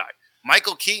some old guy.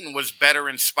 Michael Keaton was better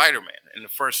in Spider-Man, in the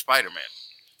first Spider-Man.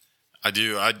 I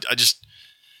do. I just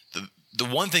the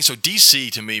one thing. So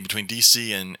DC to me, between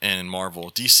DC and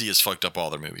Marvel, DC has fucked up all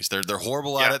their movies. They're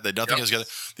horrible at Yeah. it. They nothing goes together.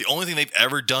 The only thing they've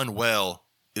ever done well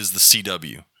is the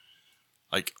CW.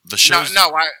 Like the shows.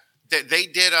 They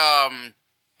did and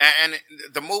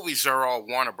the movies are all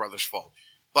Warner Brothers' fault,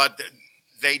 but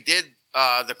they did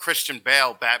the Christian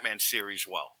Bale Batman series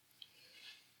well.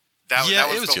 That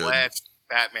it was was the good. last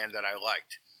Batman that I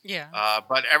liked. Yeah.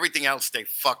 But everything else they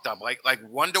fucked up. Like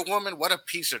Wonder Woman, what a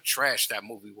piece of trash that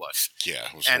movie was. Yeah,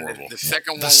 it was And horrible. the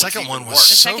second one, The was second even one was worse.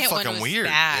 The so second one fucking was weird.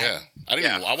 bad. yeah, I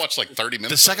didn't. Even, I watched like 30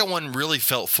 minutes. The second one really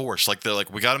felt forced. Like they're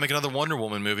like, we got to make another Wonder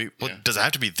Woman movie. Well, Yeah. does it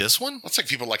have to be this one? That's like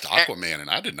people liked Aquaman, and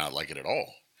I did not like it at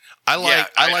all. I like Yeah,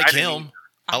 I like I didn't him.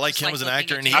 I like just him as an looking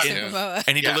actor, at and he Jason and- Momoa.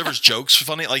 and he Yeah. delivers jokes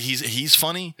funny. Like he's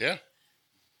funny, Yeah,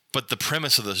 but the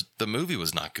premise of the movie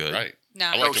was not good. right. No,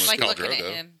 I I liked just him as like Khal looking at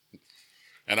Drogo. him.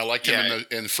 And I liked him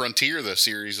Yeah. in Frontier, the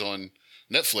series on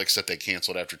Netflix that they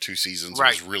canceled after 2 seasons.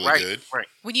 Right, It was really right, good. Right.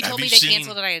 When you Have told me you they seen-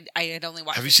 canceled it, I had only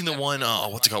watched. Have you it seen the for- one?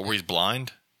 What's it called? Where he's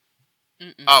blind.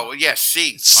 Mm-mm. Oh yeah,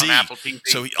 C See, on Apple TV.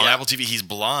 so on Apple TV, he's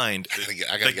blind. I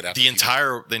gotta get Apple the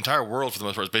TV. entire world for the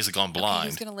most part is basically gone Okay, who's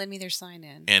blind, gonna lend me their sign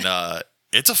in? and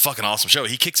it's a fucking awesome show.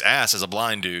 He kicks ass as a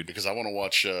blind dude. Because I want to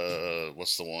watch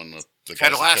what's the one? The Ted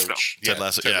guy's the Lasso. coach. Ted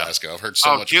Lasso, Ted yeah. Lasso. I've heard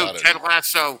so much dude, about it. Ted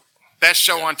Lasso, best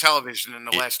show Yeah. on television in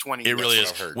the last 20 It years. really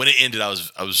That's is. what I've heard. When it ended, I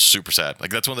was super sad. Like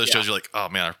that's one of those Yeah. shows you're like, oh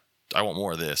man, I want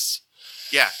more of this.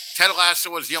 Yeah, Ted Lasso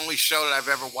was the only show that I've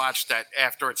ever watched that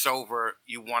after it's over,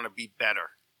 you want to be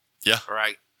better. Yeah. All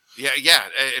right. Yeah.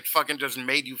 It fucking just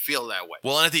made you feel that way.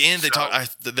 Well, and at the end, they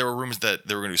So- there were rumors that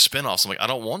they were going to do spinoffs. I'm like, I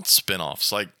don't want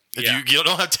spinoffs. Like, if Yeah. you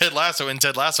don't have Ted Lasso in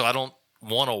Ted Lasso, I don't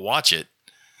want to watch it.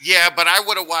 Yeah, but I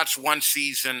would have watched one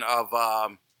season of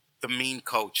The Mean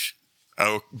Coach.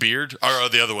 Oh, Beard or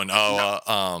the other one? Oh,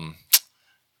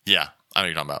 yeah, I know what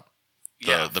you're talking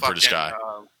about. The British guy.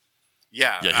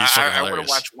 Yeah, Yeah, he's fucking I would have hilarious.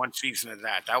 watched one season of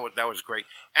that. That was great.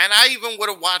 And I even would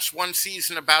have watched one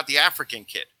season about the African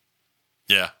kid.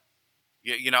 Yeah,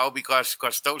 You know, because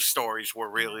those stories were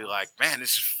really like, man,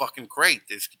 this is fucking great.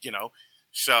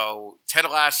 So Ted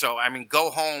Lasso. I mean, go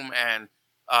home and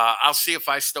I'll see if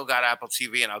I still got Apple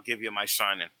TV, and I'll give you my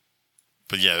sign in.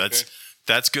 but yeah,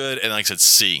 that's good. And like I said,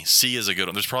 C is a good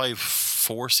one. There's probably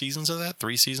 3 seasons of that.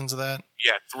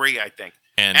 Yeah, 3, I think.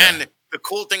 And The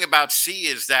cool thing about C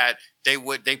is that they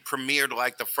premiered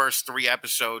like the first 3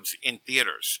 episodes in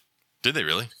theaters, did they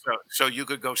really? so you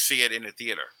could go see it in a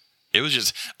theater. It was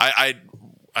just I'd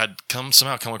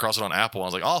somehow come across it on Apple. I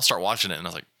was like, oh, I'll start watching it, and I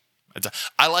was like,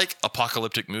 I like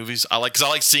apocalyptic movies. Because I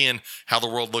like seeing how the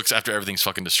world looks after everything's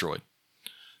fucking destroyed.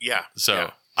 Yeah. So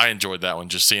yeah. I enjoyed that one,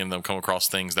 just seeing them come across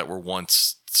things that were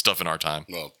once stuff in our time.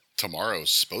 Well, tomorrow's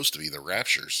supposed to be the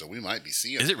rapture, so we might be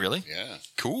seeing Is it really? Yeah.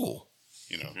 Cool.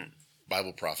 You know,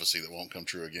 Bible prophecy that won't come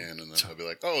true again, and then they'll be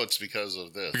like, "Oh, it's because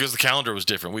of this." Because the calendar was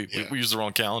different. We used the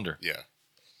wrong calendar. Yeah,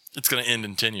 It's going to end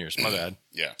in 10 years. My bad.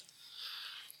 yeah.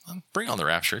 Bring on the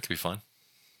rapture. It could be fun.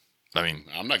 I mean,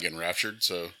 I'm not getting raptured,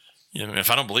 so if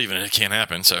I don't believe in it, it can't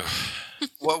happen. So,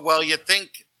 Well, you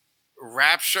think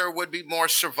rapture would be more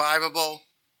survivable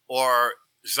or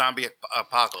zombie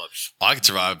apocalypse? I could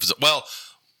survive. Well,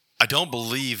 I don't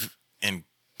believe in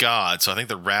God, so I think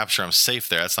the rapture, I'm safe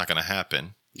there. That's not going to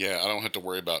happen. yeah, I don't have to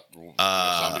worry about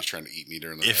zombies trying to eat me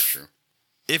during the rapture.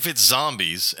 If it's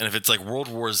zombies, and if it's like World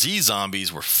War Z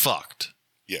zombies, we're fucked.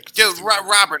 Yeah, 'cause Dude, those things are-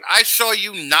 Robert, I saw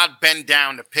you not bend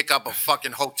down to pick up a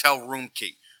fucking hotel room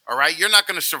key. All right? You're not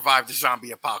going to survive the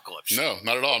zombie apocalypse. No,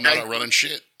 not at all. I'm not outrunning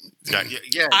shit. Yeah,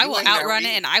 I you will ain't gonna outrun it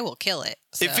eat. and I will kill it.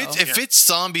 So. If it's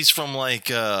zombies from like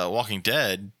Walking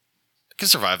Dead, I can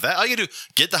survive that. All you do,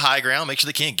 get the high ground, make sure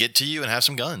they can't get to you, and have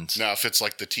some guns. Now, if it's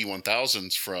like the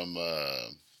T-1000s from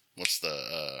what's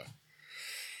the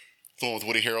one with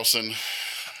Woody Harrelson,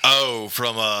 Oh,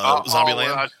 from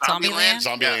Zombieland? Zombieland?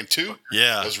 Zombieland 2,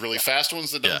 Yeah. those really fast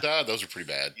ones that don't Yeah. die, those are pretty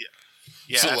bad.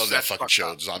 Yeah, Still love that that's fucking fucked show,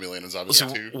 up. Zombieland and Zombieland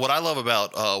So 2. what I love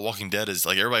about Walking Dead is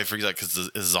like everybody freaks out because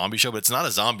it's a zombie show, but it's not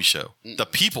a zombie show. The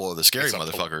people are the scary It's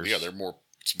motherfuckers. Yeah,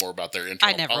 it's more about their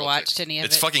internal I never politics. watched any of it.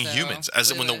 It's fucking so humans.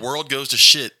 As in, when the clueless. world goes to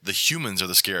shit, the humans are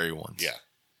the scary ones. Yeah.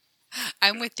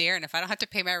 I'm with Darren. If I don't have to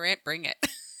pay my rent, bring it.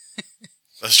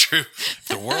 That's true. If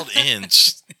the world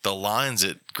ends, the lines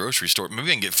at grocery store. Maybe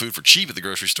I can get food for cheap at the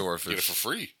grocery store if Get it it's for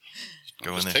free. go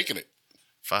I'm in just there. taking it.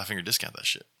 5-finger discount that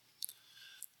shit.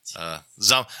 I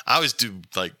always do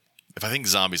like if I think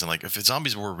zombies, I'm like if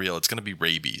zombies were real, it's gonna be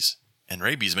rabies, and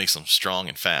rabies makes them strong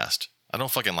and fast. I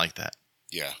don't fucking like that.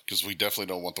 Yeah, because we definitely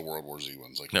don't want the World War Z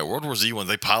ones. Like, No, World War Z ones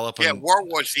they pile up. Yeah, World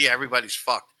War Z, everybody's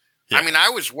fucked. Yeah. I mean, I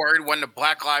was worried when the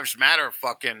Black Lives Matter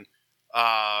fucking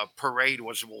parade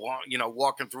was,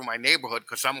 walking through my neighborhood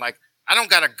because I'm like, I don't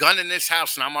got a gun in this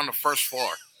house and I'm on the first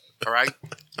floor. All right.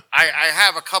 I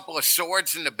have a couple of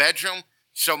swords in the bedroom.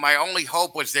 So my only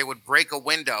hope was they would break a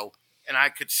window and I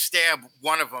could stab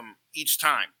one of them each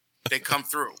time they come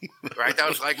through. Right. That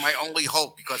was like my only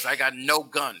hope because I got no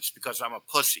guns because I'm a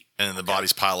pussy. and then the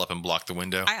bodies pile up and block the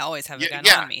window. I always have a gun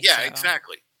Yeah. on me. Yeah, so.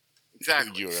 exactly.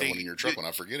 Exactly. you have See, one in your truck when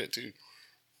I forget it, too.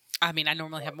 I mean, I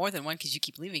normally have more than one because you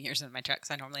keep leaving yours in my truck,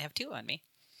 so I normally have two on me.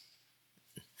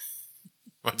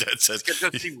 My dad says, You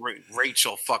could just see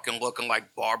Rachel fucking looking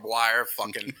like barbed wire,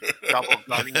 fucking double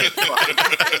gunning.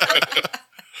 Fucking.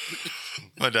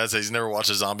 my dad says he's never watched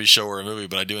a zombie show or a movie,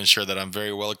 but I do ensure that I'm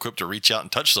very well equipped to reach out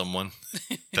and touch someone.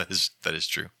 that is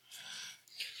true.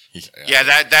 Yeah,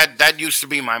 that used to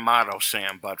be my motto,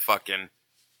 Sam, but fucking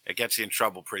it gets you in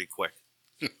trouble pretty quick.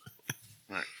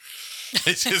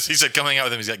 He said coming out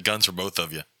with him, he's got guns for both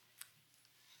of you.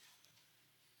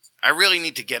 I really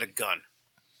need to get a gun.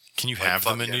 Can you Like, have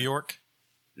them fuck in yeah. New York?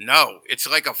 No, it's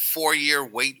like a 4-year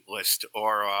wait list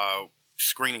or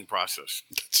screening process.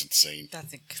 That's insane.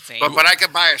 That's insane. But I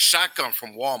could buy a shotgun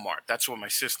from Walmart. That's what my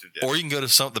sister did. Or you can go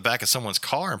to the back of someone's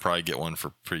car and probably get one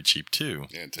for pretty cheap too.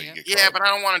 Yeah, until you get Yeah, caught. but I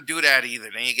don't want to do that either.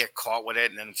 Then you get caught with it,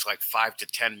 and then it's like 5 to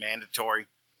 10 mandatory.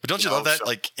 But don't you No, love that? so-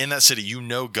 Like in that city,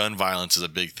 gun violence is a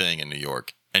big thing in New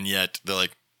York, and yet they're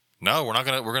like, no, we're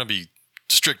gonna be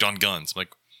strict on guns. I'm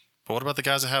like, but what about the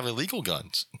guys that have illegal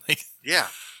guns? Like, Yeah.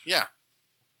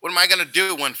 What am I gonna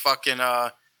do when fucking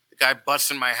the guy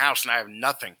busts in my house and I have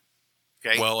nothing?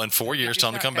 Okay. well, in 4 years,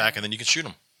 tell them to come back, and then you can shoot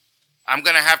them. I'm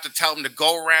gonna have to tell him to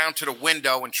go around to the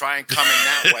window and try and come in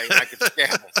that way, and I can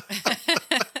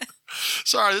stab him.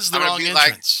 Sorry, this is the I'm gonna wrong be like-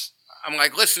 entrance. I'm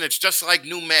like, listen, it's just like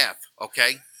new math,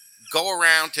 okay? Go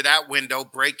around to that window,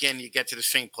 break in, you get to the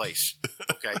same place,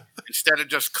 okay? Instead of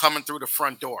just coming through the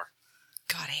front door.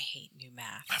 God, I hate new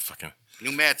math.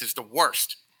 New math is the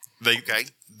worst.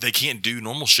 They can't do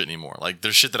normal shit anymore. Like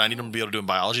there's shit that I need them to be able to do in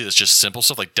biology that's just simple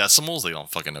stuff like decimals. They don't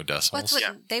fucking know Well, decimals. that's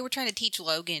what they were trying to teach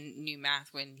Logan new math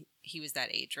when he was that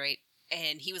age, right?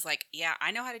 And he was like, "Yeah,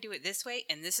 I know how to do it this way,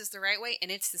 and this is the right way,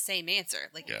 and it's the same answer."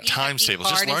 Like Yeah. he Times had the tables.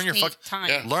 Just learn your hardest fuck- time.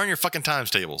 Yeah. Learn your fucking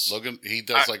times tables. Logan, he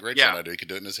does like Rachel and I do. He could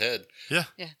do it in his head. Yeah.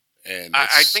 And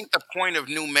I think the point of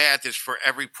new math is for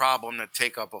every problem to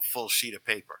take up a full sheet of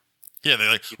paper. Yeah,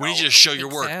 they're like, we need you to show your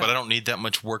think work, so. but I don't need that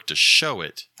much work to show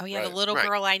it. Oh yeah, Right, the little right.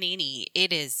 girl I nanny.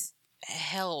 It is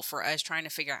hell for us trying to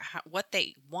figure out what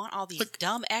they want. All these Look,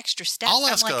 dumb extra steps. I'll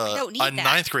I'm ask like, I don't need a that.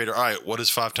 ninth grader, all right, what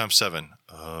is 5 times 7?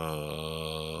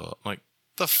 I'm like,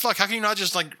 the fuck? How can you not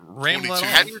just like ramble that 22.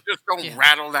 How on? do you just don't Yeah.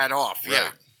 rattle that off?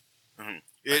 Right.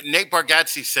 Yeah. Nate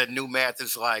Bargatze said new math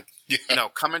is like,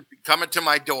 coming to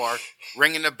my door,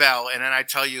 ringing the bell, and then I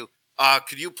tell you,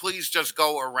 could you please just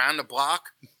go around the block?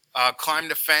 climb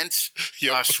the fence,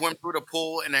 Yep. swim through the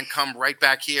pool, and then come right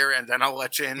back here, and then I'll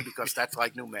let you in because that's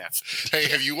like new math. Hey,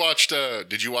 have you watched?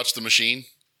 Did you watch The Machine?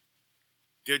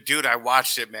 Dude, I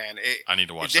watched it, man. I need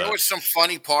to watch There that. was some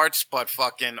funny parts, but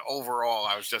fucking overall,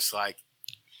 I was just like,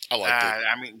 I liked it.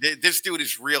 I mean, this dude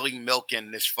is really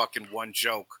milking this fucking one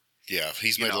joke. Yeah,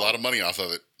 he's made you a know. lot of money off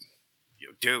of it.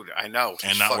 Dude, I know.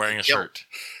 And He's not fucking wearing a killed. shirt.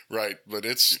 Right, but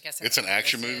it's guess I an know what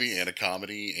action this movie is. and a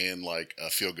comedy and like a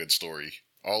feel good story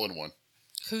all in one.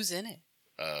 Who's in it?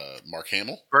 Mark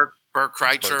Hamill. Burt Burt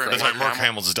Kreitzer. and That's right. Mark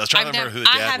Hamill. Hamill's. I was trying to remember who the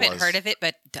I dad haven't was. heard of it,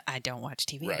 but I don't watch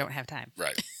TV. Right. I don't have time.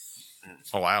 Right.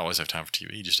 Oh, I always have time for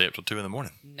TV. You just stay up till 2 a.m.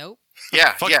 Nope.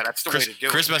 Yeah, Fuck, yeah, that's the Chris, way to do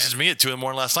Chris it. messaged me at 2 a.m.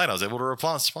 last night. I was able to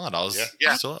respond. I was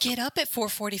Yeah. still up. Get up at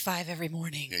 4:45 every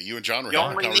morning. Yeah, you and John were You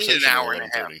having a only need conversation an hour at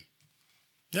and a half. 11:30.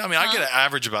 Yeah, I mean, I get an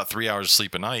average about 3 hours of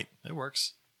sleep a night. It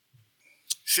works.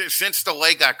 Since the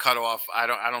leg got cut off, I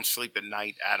don't sleep at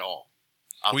night at all.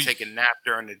 I'll We- take a nap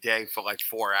during the day for like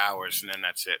 4 hours, and then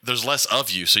that's it. There's less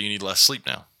of you, so you need less sleep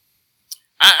now.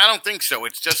 I don't think so.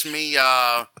 It's just me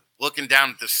looking down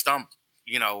at the stump,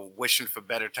 wishing for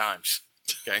better times.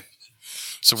 Okay.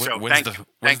 So, So when's thank the you.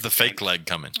 when's Thank the you, fake James. leg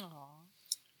coming?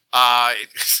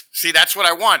 See, that's what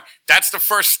I want. That's the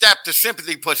first step to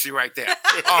sympathy pussy right there.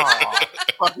 Aw.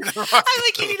 I'm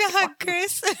like, you need a hug,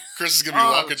 Chris. Chris is gonna be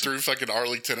Oh. walking through fucking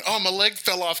Arlington. Oh, my leg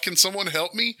fell off. Can someone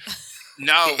help me?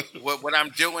 No, what I'm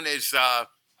doing is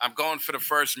I'm going for the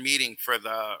first meeting for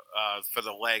the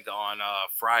leg on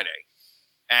Friday,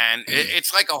 and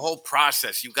it's like a whole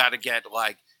process. You got to get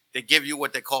they give you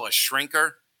what they call a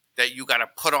shrinker that you got to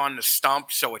put on the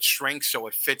stump so it shrinks so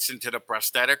it fits into the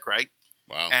prosthetic, right?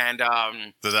 Wow. And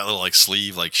There's that little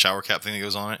sleeve, shower cap thing that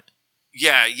goes on it.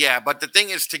 yeah. But the thing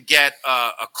is to get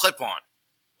a clip on.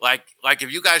 Like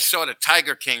if you guys saw the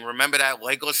Tiger King, remember that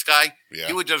legless guy? Yeah.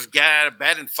 He would just get out of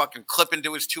bed and fucking clip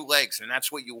into his 2 legs, and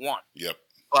that's what you want. Yep.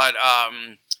 But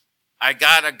I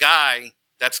got a guy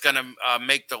that's gonna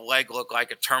make the leg look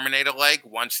like a Terminator leg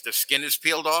once the skin is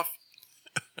peeled off,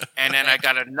 and then I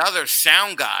got another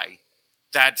sound guy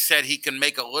that said he can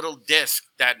make a little disc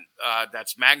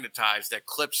that's magnetized that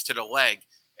clips to the leg,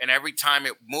 and every time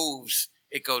it moves,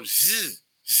 it goes zzz,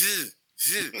 zzz,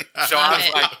 zzz. So I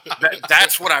was like,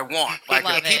 that's what I want. Like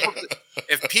Love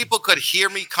if people could hear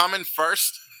me coming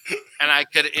first, and I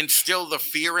could instill the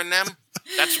fear in them,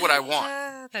 that's what I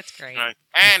want. That's great. Right.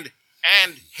 And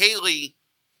Haley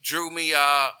drew me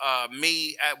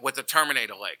with the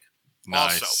Terminator leg.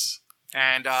 Nice. Also.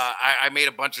 And I made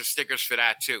a bunch of stickers for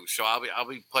that too. So I'll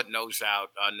be putting those out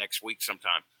next week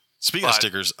sometime. Speaking of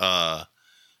stickers,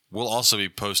 we'll also be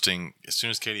posting as soon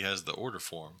as Katie has the order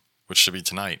form, which should be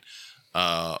tonight.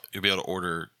 You'll be able to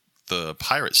order the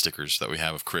pirate stickers that we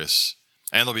have of Chris,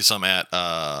 and there'll be some at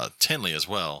Tinley as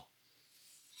well.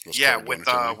 What's Yeah, Carter doing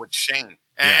to me? with Shane.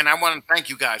 Yeah. And I want to thank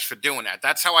you guys for doing that.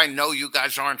 That's how I know you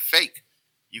guys aren't fake.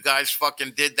 You guys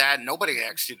fucking did that. Nobody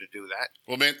asked you to do that.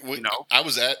 Well, man, I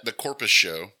was at the Corpus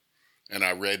show, and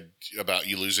I read about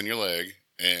you losing your leg,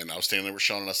 and I was standing there with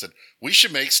Sean, and I said, we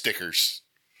should make stickers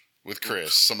with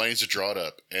Chris. Somebody needs to draw it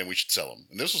up, and we should sell them.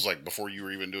 And this was before you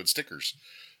were even doing stickers.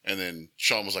 And then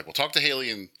Sean was like, well, talk to Haley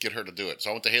and get her to do it. So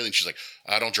I went to Haley, and she's like,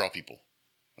 I don't draw people.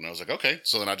 And I was like, okay.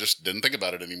 So then I just didn't think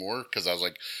about it anymore, because I was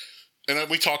like, and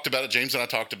we talked about it. James and I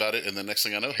talked about it, and the next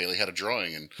thing I know, Haley had a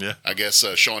drawing, and Yeah. I guess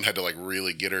Sean had to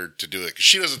really get her to do it, because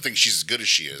she doesn't think she's as good as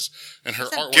she is, and her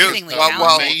She's artwork amazingly is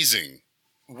talented. amazing.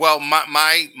 Well,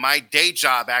 my day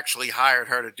job actually hired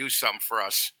her to do something for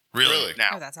us Really? now.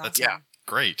 Oh, that's awesome. Yeah.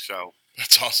 Great. So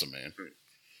That's awesome, man.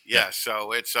 yeah,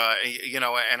 so it's and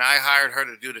I hired her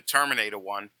to do the Terminator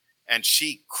one, and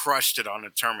she crushed it on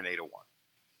the Terminator one.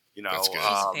 That's good.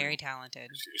 She's very talented.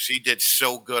 She did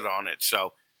so good on it.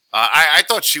 So I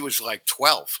thought she was like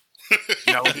 12.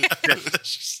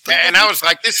 And I was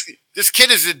like, this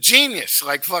kid is a genius.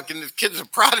 Like fucking, this kid's a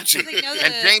prodigy. Like, no,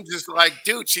 And James is like,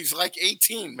 dude, she's like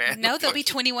 18, man. No, they'll be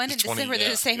 21 in 20, December. They're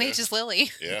yeah, the same age as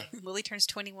Lily. Yeah. Lily turns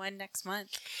 21 next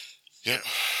month. Yeah.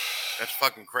 That's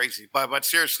fucking crazy. But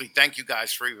seriously, thank you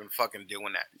guys for even fucking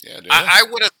doing that. Yeah, dude. I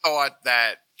would have thought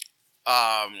that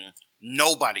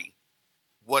nobody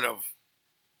would have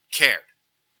cared.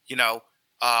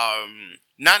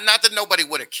 Not that nobody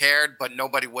would have cared, but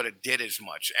nobody would have did as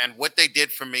much. And what they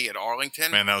did for me at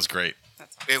Arlington, Man, that was great.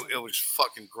 That's awesome. it was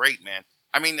fucking great, man.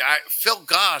 I mean, Phil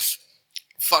Goss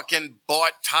fucking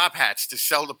bought top hats to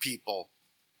sell to people,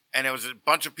 and there was a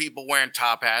bunch of people wearing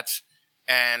top hats.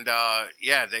 And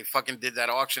they fucking did that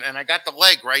auction, and I got the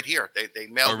leg right here. They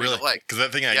mailed me the leg. Because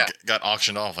that thing Yeah. got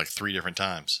auctioned off 3 different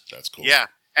times. That's cool. Yeah,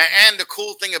 and the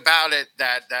cool thing about it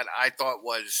that I thought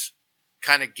was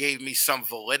kind of gave me some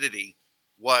validity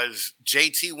was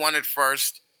JT won it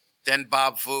first, then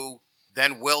Bob Vu,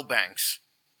 then Will Banks,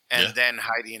 and then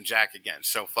Heidi and Jack again.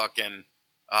 So fucking,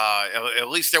 at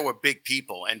least there were big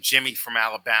people, and Jimmy from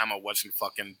Alabama wasn't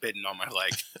fucking bidding on my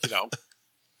leg, you know?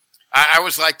 I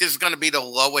was like, this is going to be the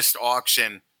lowest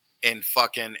auction in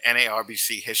fucking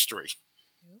NARBC history.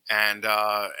 And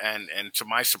to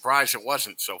my surprise, it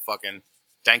wasn't. So fucking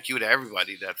thank you to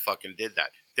everybody that fucking did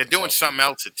that. They're doing something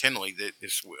else at Tinley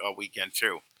this weekend,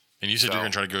 too. And you said you're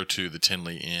going to try to go to the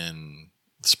Tinley in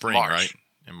spring, March. right?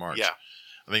 In March. Yeah.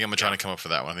 I think I'm going to try to come up for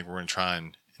that one. I think we're going to try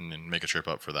and make a trip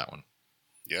up for that one.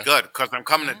 Yeah. Good, because I'm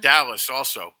coming to Dallas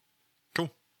also.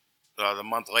 Cool. The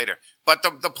month later. But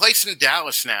the place in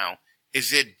Dallas now,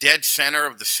 is it dead center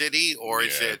of the city, or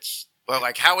is it... Well,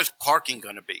 like, how is parking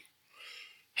going to be?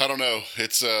 I don't know.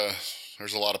 It's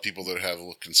there's a lot of people that have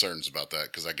concerns about that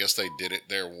because I guess they did it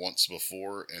there once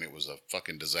before and it was a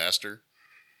fucking disaster.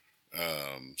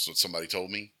 So somebody told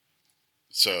me.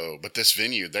 So, but this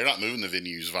venue, they're not moving the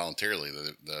venues voluntarily.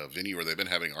 The venue where they've been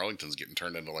having Arlington's getting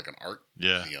turned into like an art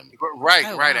museum. Right.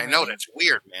 Oh, I wow, know really? that's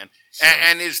weird, man. So,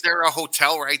 And is there a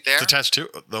hotel right there? It's attached to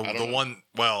the know. one.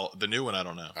 Well, the new one, I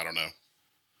don't know. I don't know.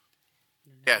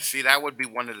 Yeah, see, that would be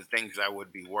one of the things I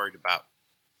would be worried about.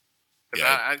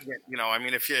 Yeah. I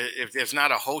mean, if there's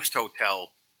not a host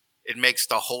hotel, it makes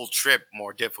the whole trip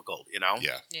more difficult, you know?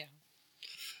 Yeah. Yeah.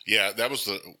 Yeah, that was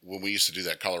when we used to do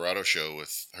that Colorado show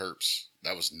with Herps.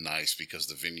 That was nice because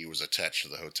the venue was attached to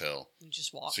the hotel. You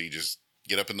just walk. So you just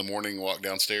get up in the morning, walk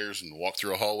downstairs, and walk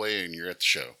through a hallway, and you're at the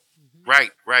show. Right.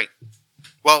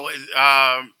 Well,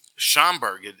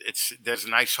 Schaumburg, there's a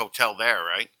nice hotel there,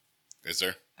 right? Is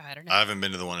there? I don't know. I haven't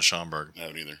been to the one in Schaumburg. I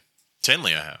haven't either.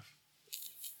 Tinley, I have.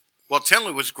 Well,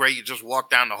 Tinley was great. You just walk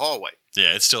down the hallway.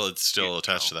 Yeah, it's still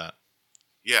attached to that.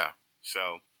 Yeah.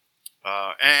 So,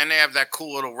 and they have that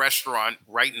cool little restaurant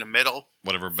right in the middle.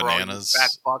 Whatever For all you bananas.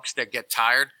 fat fucks that get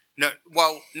tired. No.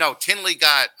 Tinley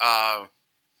got. No,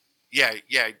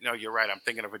 you're right. I'm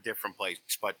thinking of a different place,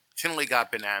 but Tinley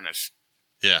got bananas,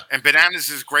 Yeah. and bananas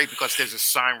is great because there's a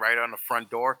sign right on the front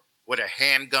door with a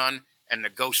handgun and the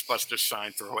Ghostbusters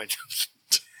sign through it.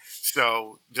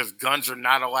 So just guns are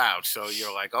not allowed. So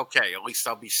you're like, okay, at least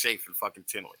I'll be safe in fucking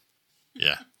Tinley.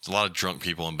 Yeah. There's a lot of drunk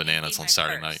people and bananas on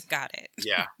Saturday night. Got it.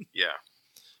 Yeah.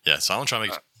 Yeah, so I'm going to try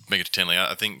to make it to Tinley.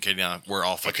 I think Katie and I, we're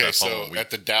off like Okay, that so following week.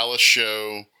 at the Dallas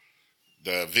show,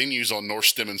 the venue's on North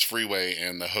Stemmons Freeway,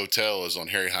 and the hotel is on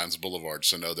Harry Hines Boulevard.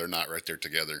 So no, they're not right there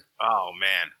together. Oh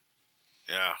man.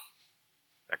 Yeah.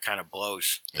 That kind of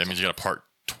blows. That means you got to park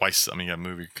twice. I mean, you got to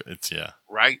move. Yeah.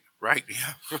 Right.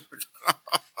 Yeah.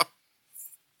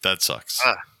 That sucks.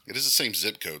 It is the same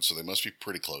zip code, so they must be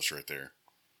pretty close right there.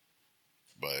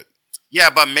 But Yeah,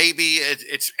 but maybe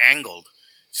it's angled.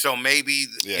 So maybe,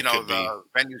 Yeah, the could be.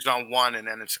 venue's on one and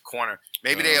then it's a corner.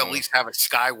 Maybe they at least have a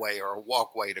skyway or a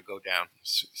walkway to go down.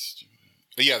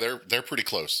 But yeah, they're pretty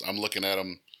close. I'm looking at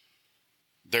them.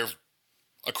 They're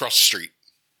across the street.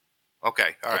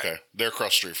 Okay. All right. Okay, they're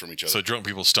across the street from each other. So drunk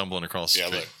people stumbling across the yeah,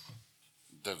 street. look.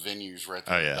 The venue's right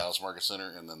there Oh, at yeah. the Dallas Market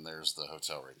Center, and then there's the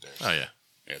hotel right there. Oh, yeah.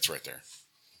 Yeah, it's right there.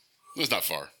 It's not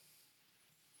far.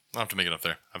 I'll have to make it up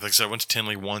there. Like I said, I went to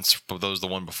Tinley once, but that was the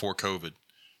one before COVID.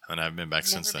 And I haven't been back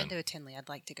I've never since been then. to a Tinley. I'd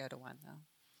like to go to one though.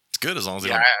 It's good as long as they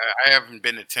Yeah, don't. I haven't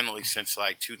been to Tinley since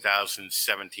like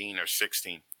 2017 or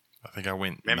 16. I think I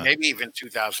went. And maybe even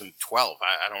 2012.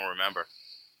 I don't remember.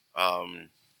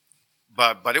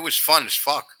 But it was fun as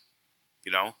fuck,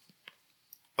 you know.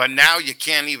 But now you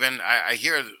can't even. I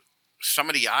hear some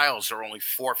of the aisles are only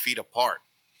 4 feet apart.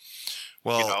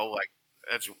 Well, You know, like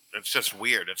it's just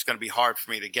weird. It's going to be hard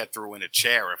for me to get through in a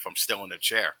chair if I'm still in a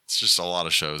chair. it's just a lot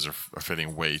of shows are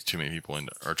fitting way too many people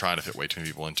into, or trying to fit way too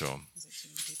many people into them. Is it too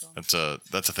many people?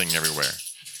 That's a thing everywhere.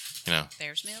 You know,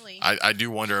 There's Millie. I do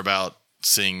wonder about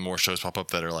seeing more shows pop up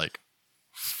that are like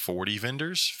 40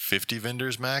 vendors, 50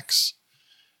 vendors max,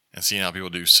 and seeing how people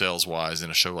do sales wise in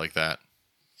a show like that.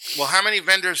 Well, how many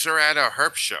vendors are at a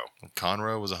Herp show?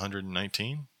 Conroe was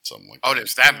 119. Something like Oh, that.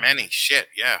 there's that many. Shit.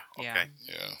 Yeah. Okay.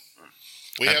 Yeah. Yeah.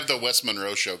 We have the West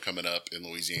Monroe show coming up in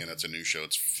Louisiana. It's a new show.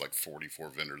 It's like 44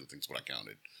 vendors, I think is what I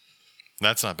counted.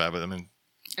 That's not bad, but I mean,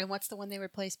 And what's the one they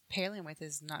replaced Palin with?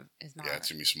 Is not. Yeah, it's going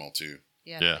to be small too.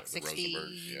 Yeah. Yeah. Like 60.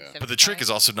 Rosenberg, yeah. but the trick 75? is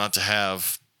also not to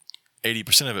have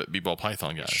 80% of it be ball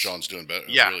python guys. Sean's doing better.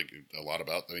 Yeah. Really a lot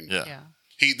about. I mean, Yeah.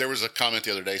 Yeah. There was a comment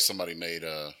the other day somebody made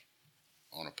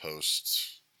on a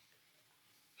post.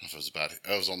 I don't know if it was about.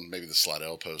 It was on maybe the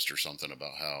Slidell post or something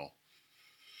about how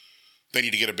they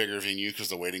need to get a bigger venue because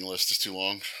the waiting list is too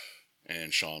long.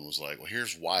 And Sean was like, "Well,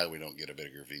 here's why we don't get a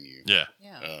bigger venue. Yeah.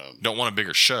 Yeah. Don't want a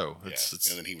bigger show. Yeah. It's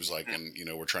And then he was like, and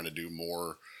we're trying to do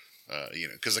more,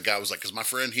 because the guy was like, because my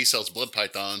friend he sells blood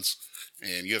pythons,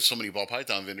 and you have so many ball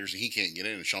python vendors, and he can't get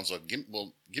in. And Sean's like,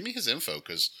 give me his info,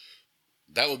 because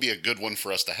that would be a good one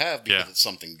for us to have, because it's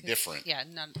something different. Yeah,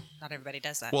 not everybody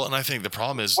does that. Well, and I think the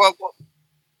problem is... Well,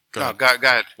 Go ahead. Go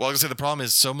ahead. Well, I was going to say the problem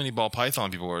is so many ball python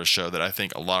people were at a show that I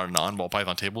think a lot of non-ball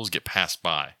python tables get passed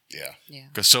by. Yeah.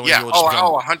 Because so many people just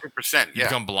 100%. you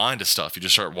become blind to stuff. You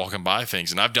just start walking by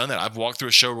things. And I've done that. I've walked through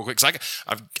a show real quick. Because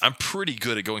I'm pretty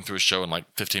good at going through a show in like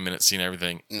 15 minutes, seeing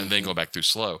everything, and then go back through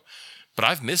slow. But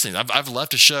I've missed things. I've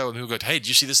left a show, and people go, hey, did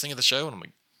you see this thing at the show? And I'm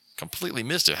like, completely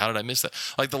missed it. How did I miss that?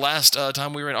 Like the last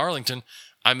time we were in Arlington,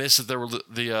 I missed that there were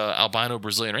the albino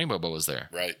Brazilian rainbow boas there.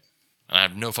 Right. And I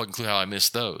have no fucking clue how I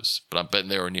missed those. But I'm betting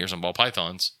they were near some ball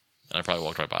pythons, and I probably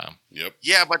walked right by them. Yep.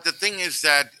 Yeah, but the thing is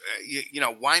that,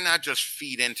 why not just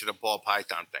feed into the ball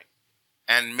python thing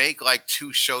and make like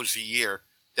 2 shows a year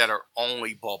that are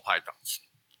only ball pythons?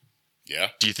 Yeah.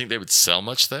 Do you think they would sell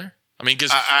much there? I mean,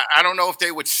 because I don't know if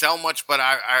they would sell much, but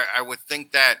I would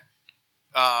think that,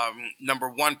 number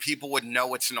one, people would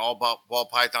know it's an all ball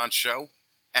python show.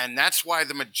 And that's why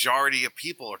the majority of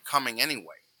people are coming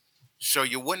anyway. So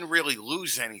you wouldn't really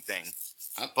lose anything.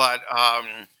 But,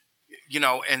 and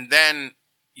then,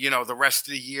 the rest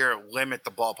of the year, limit the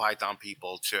ball python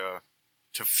people to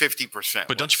 50%.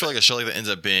 But don't you feel like a show like that ends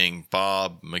up being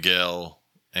Bob, Miguel,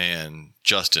 and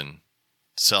Justin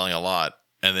selling a lot,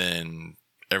 and then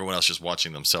everyone else just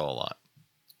watching them sell a lot?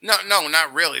 No,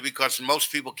 not really, because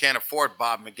most people can't afford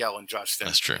Bob, Miguel, and Justin.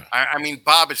 That's true. I mean,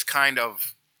 Bob is kind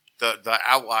of the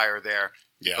outlier there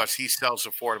because he sells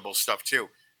affordable stuff too.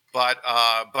 But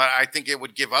I think it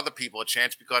would give other people a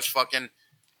chance, because fucking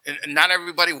not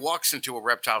everybody walks into a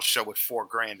reptile show with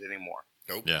 $4,000 anymore.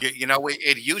 Nope. Yeah.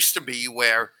 It used to be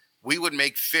where we would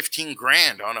make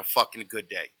 $15,000 on a fucking good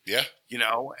day. Yeah.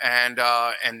 And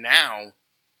now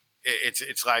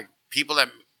it's like people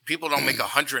don't make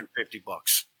 $150.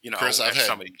 Chris, at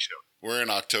some of these shows. We're in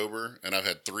October, and I've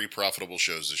had 3 profitable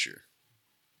shows this year.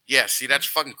 Yeah, see, that's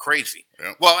fucking crazy.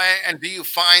 Yep. Well, and do you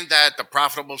find that the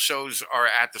profitable shows are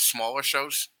at the smaller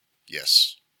shows?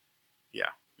 Yes. Yeah.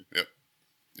 Yep.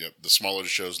 The smaller the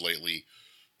shows lately,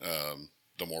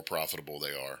 the more profitable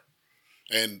they are.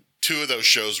 And 2 of those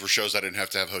shows were shows I didn't have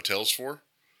to have hotels for.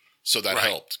 So that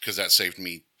helped, because that saved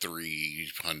me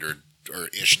 $300 or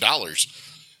ish dollars.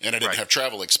 And I didn't have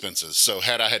travel expenses. So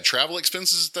had I had travel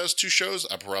expenses at those 2 shows,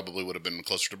 I probably would have been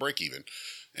closer to break even.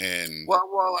 And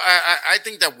well, I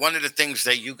think that one of the things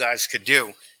that you guys could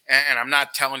do, and I'm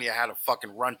not telling you how to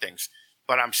fucking run things,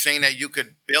 but I'm saying that you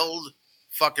could build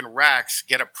fucking racks,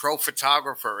 get a pro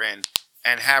photographer in,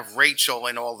 and have Rachel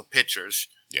in all the pictures.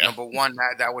 Yeah. Number one,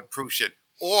 that would prove shit.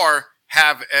 Or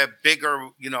have a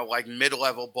bigger, like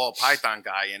mid-level ball python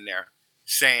guy in there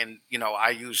saying,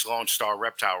 I use Lone Star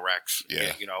reptile racks.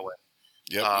 Yeah.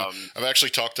 Yep. I've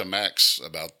actually talked to Max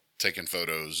about taking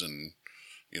photos and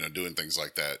doing things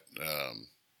like that.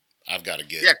 I've got to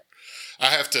get. Yeah. I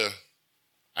have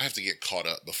to get caught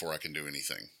up before I can do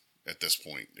anything. At this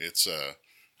point, it's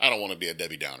I don't want to be a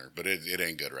Debbie Downer, but it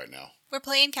ain't good right now. We're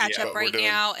playing catch up right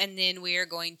now, and then we are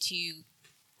going to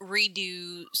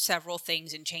redo several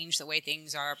things and change the way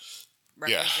things are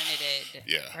represented.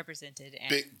 Yeah. Represented.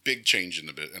 And big change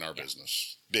in our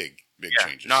business. Big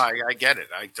changes. No, I get it.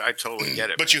 I totally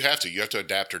get it. But you have to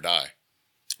adapt or die.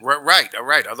 Right.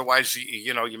 Otherwise,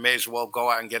 you may as well go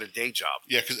out and get a day job.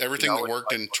 Yeah, because everything that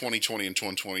worked in 2020 and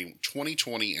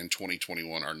 2020 and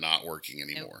 2021 are not working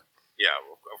anymore. Yeah,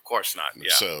 of course not.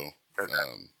 Yeah. So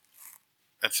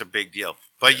that's a big deal.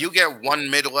 But you get one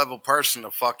mid-level person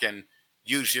to fucking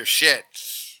use your shit,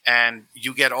 and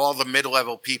you get all the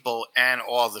mid-level people and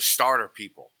all the starter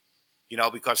people,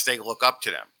 because they look up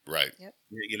to them. Right. Yep.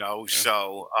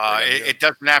 So it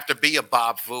doesn't have to be a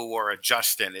Bob Vu or a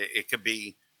Justin. It could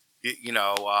be,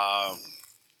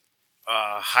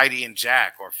 Heidi and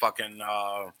Jack, or fucking,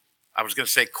 I was going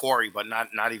to say Corey, but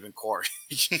not even Corey.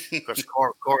 Because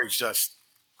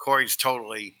Corey's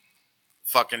totally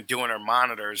fucking doing her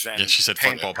monitors. And she said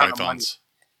fuck ball pythons.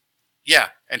 Yeah,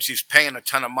 and she's paying a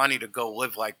ton of money to go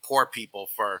live like poor people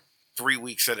for 3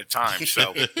 weeks at a time.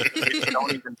 So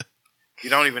you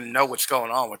don't even know what's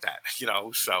going on with that,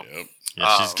 so. Yep.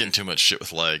 Yeah, she's getting too much shit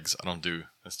with legs.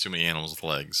 That's too many animals with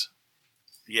legs.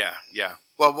 Yeah.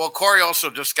 Well, Corey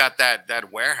also just got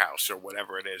that warehouse or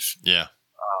whatever it is. Yeah.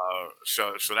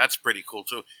 So that's pretty cool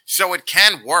too. So it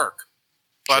can work,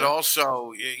 but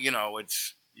also,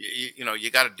 it's,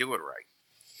 you got to do it right.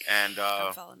 And,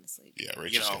 I'm falling asleep. Yeah,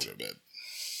 Rachel's going to bed.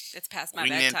 It's past my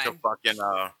bedtime.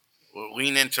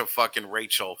 Lean into fucking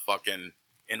Rachel fucking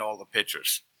in all the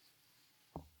pictures.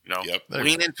 Yep.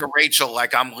 Lean into Rachel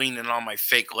like I'm leaning on my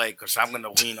fake leg, because I'm going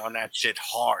to lean on that shit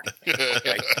hard.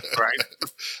 Okay? Right?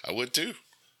 I would too.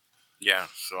 Yeah.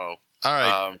 So. All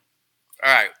right. All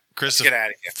right. Chris, let's get out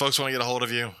of here. Folks want to get a hold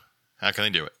of you. How can they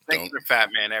do it? Thanks for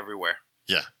Fatman everywhere.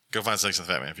 Yeah. Go find Snakes and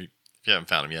the Fatman if you haven't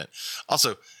found him yet.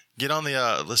 Also, get on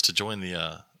the list to join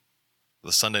the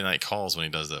Sunday night calls when he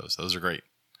does those. Those are great.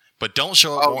 But don't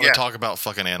show up wanting to talk about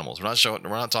fucking animals. We're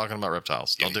not talking about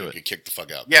reptiles. Don't do it. You kick the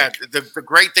fuck out. Yeah, the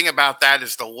great thing about that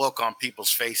is the look on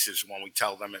people's faces when we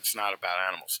tell them it's not about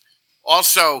animals.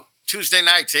 Also, Tuesday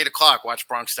nights, 8 o'clock, watch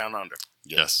Bronx Down Under.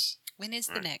 Yes. When is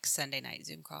the next Sunday night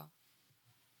Zoom call?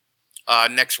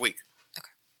 Next week. Okay.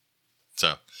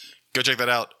 So, go check that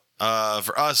out.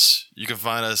 For us, you can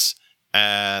find us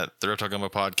at the Reptile Gumbo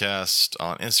Podcast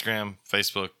on Instagram,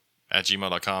 Facebook, at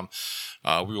gmail.com.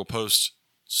 We will post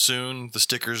soon the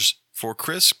stickers for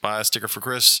Chris. Buy a sticker for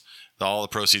Chris. All the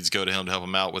proceeds go to him to help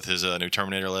him out with his new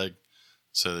Terminator leg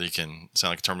so that he can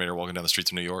sound like a Terminator walking down the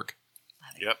streets of New York.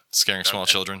 Yep. Scaring small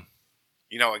children.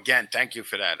 You know, again, thank you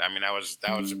for that. I mean, that was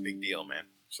a big deal, man.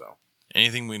 So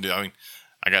anything we can do. I mean,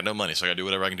 I got no money, so I got to do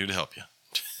whatever I can do to help you.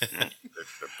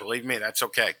 Believe me, that's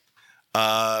okay.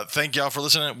 Thank y'all for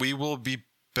listening. We will be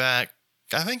back,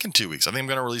 I think, in 2 weeks. I think I'm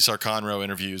going to release our Conroe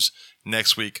interviews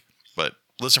next week, but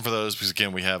listen for those because,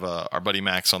 again, we have our buddy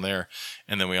Max on there,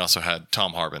 and then we also had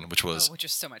Tom Harbin, which was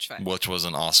so much fun. Which was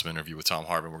an awesome interview with Tom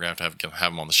Harbin. We're going to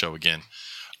have him on the show again.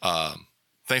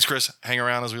 Thanks, Chris. Hang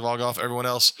around as we log off. Everyone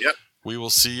else, yep. We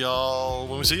will see y'all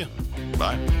when we see you.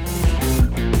 Bye.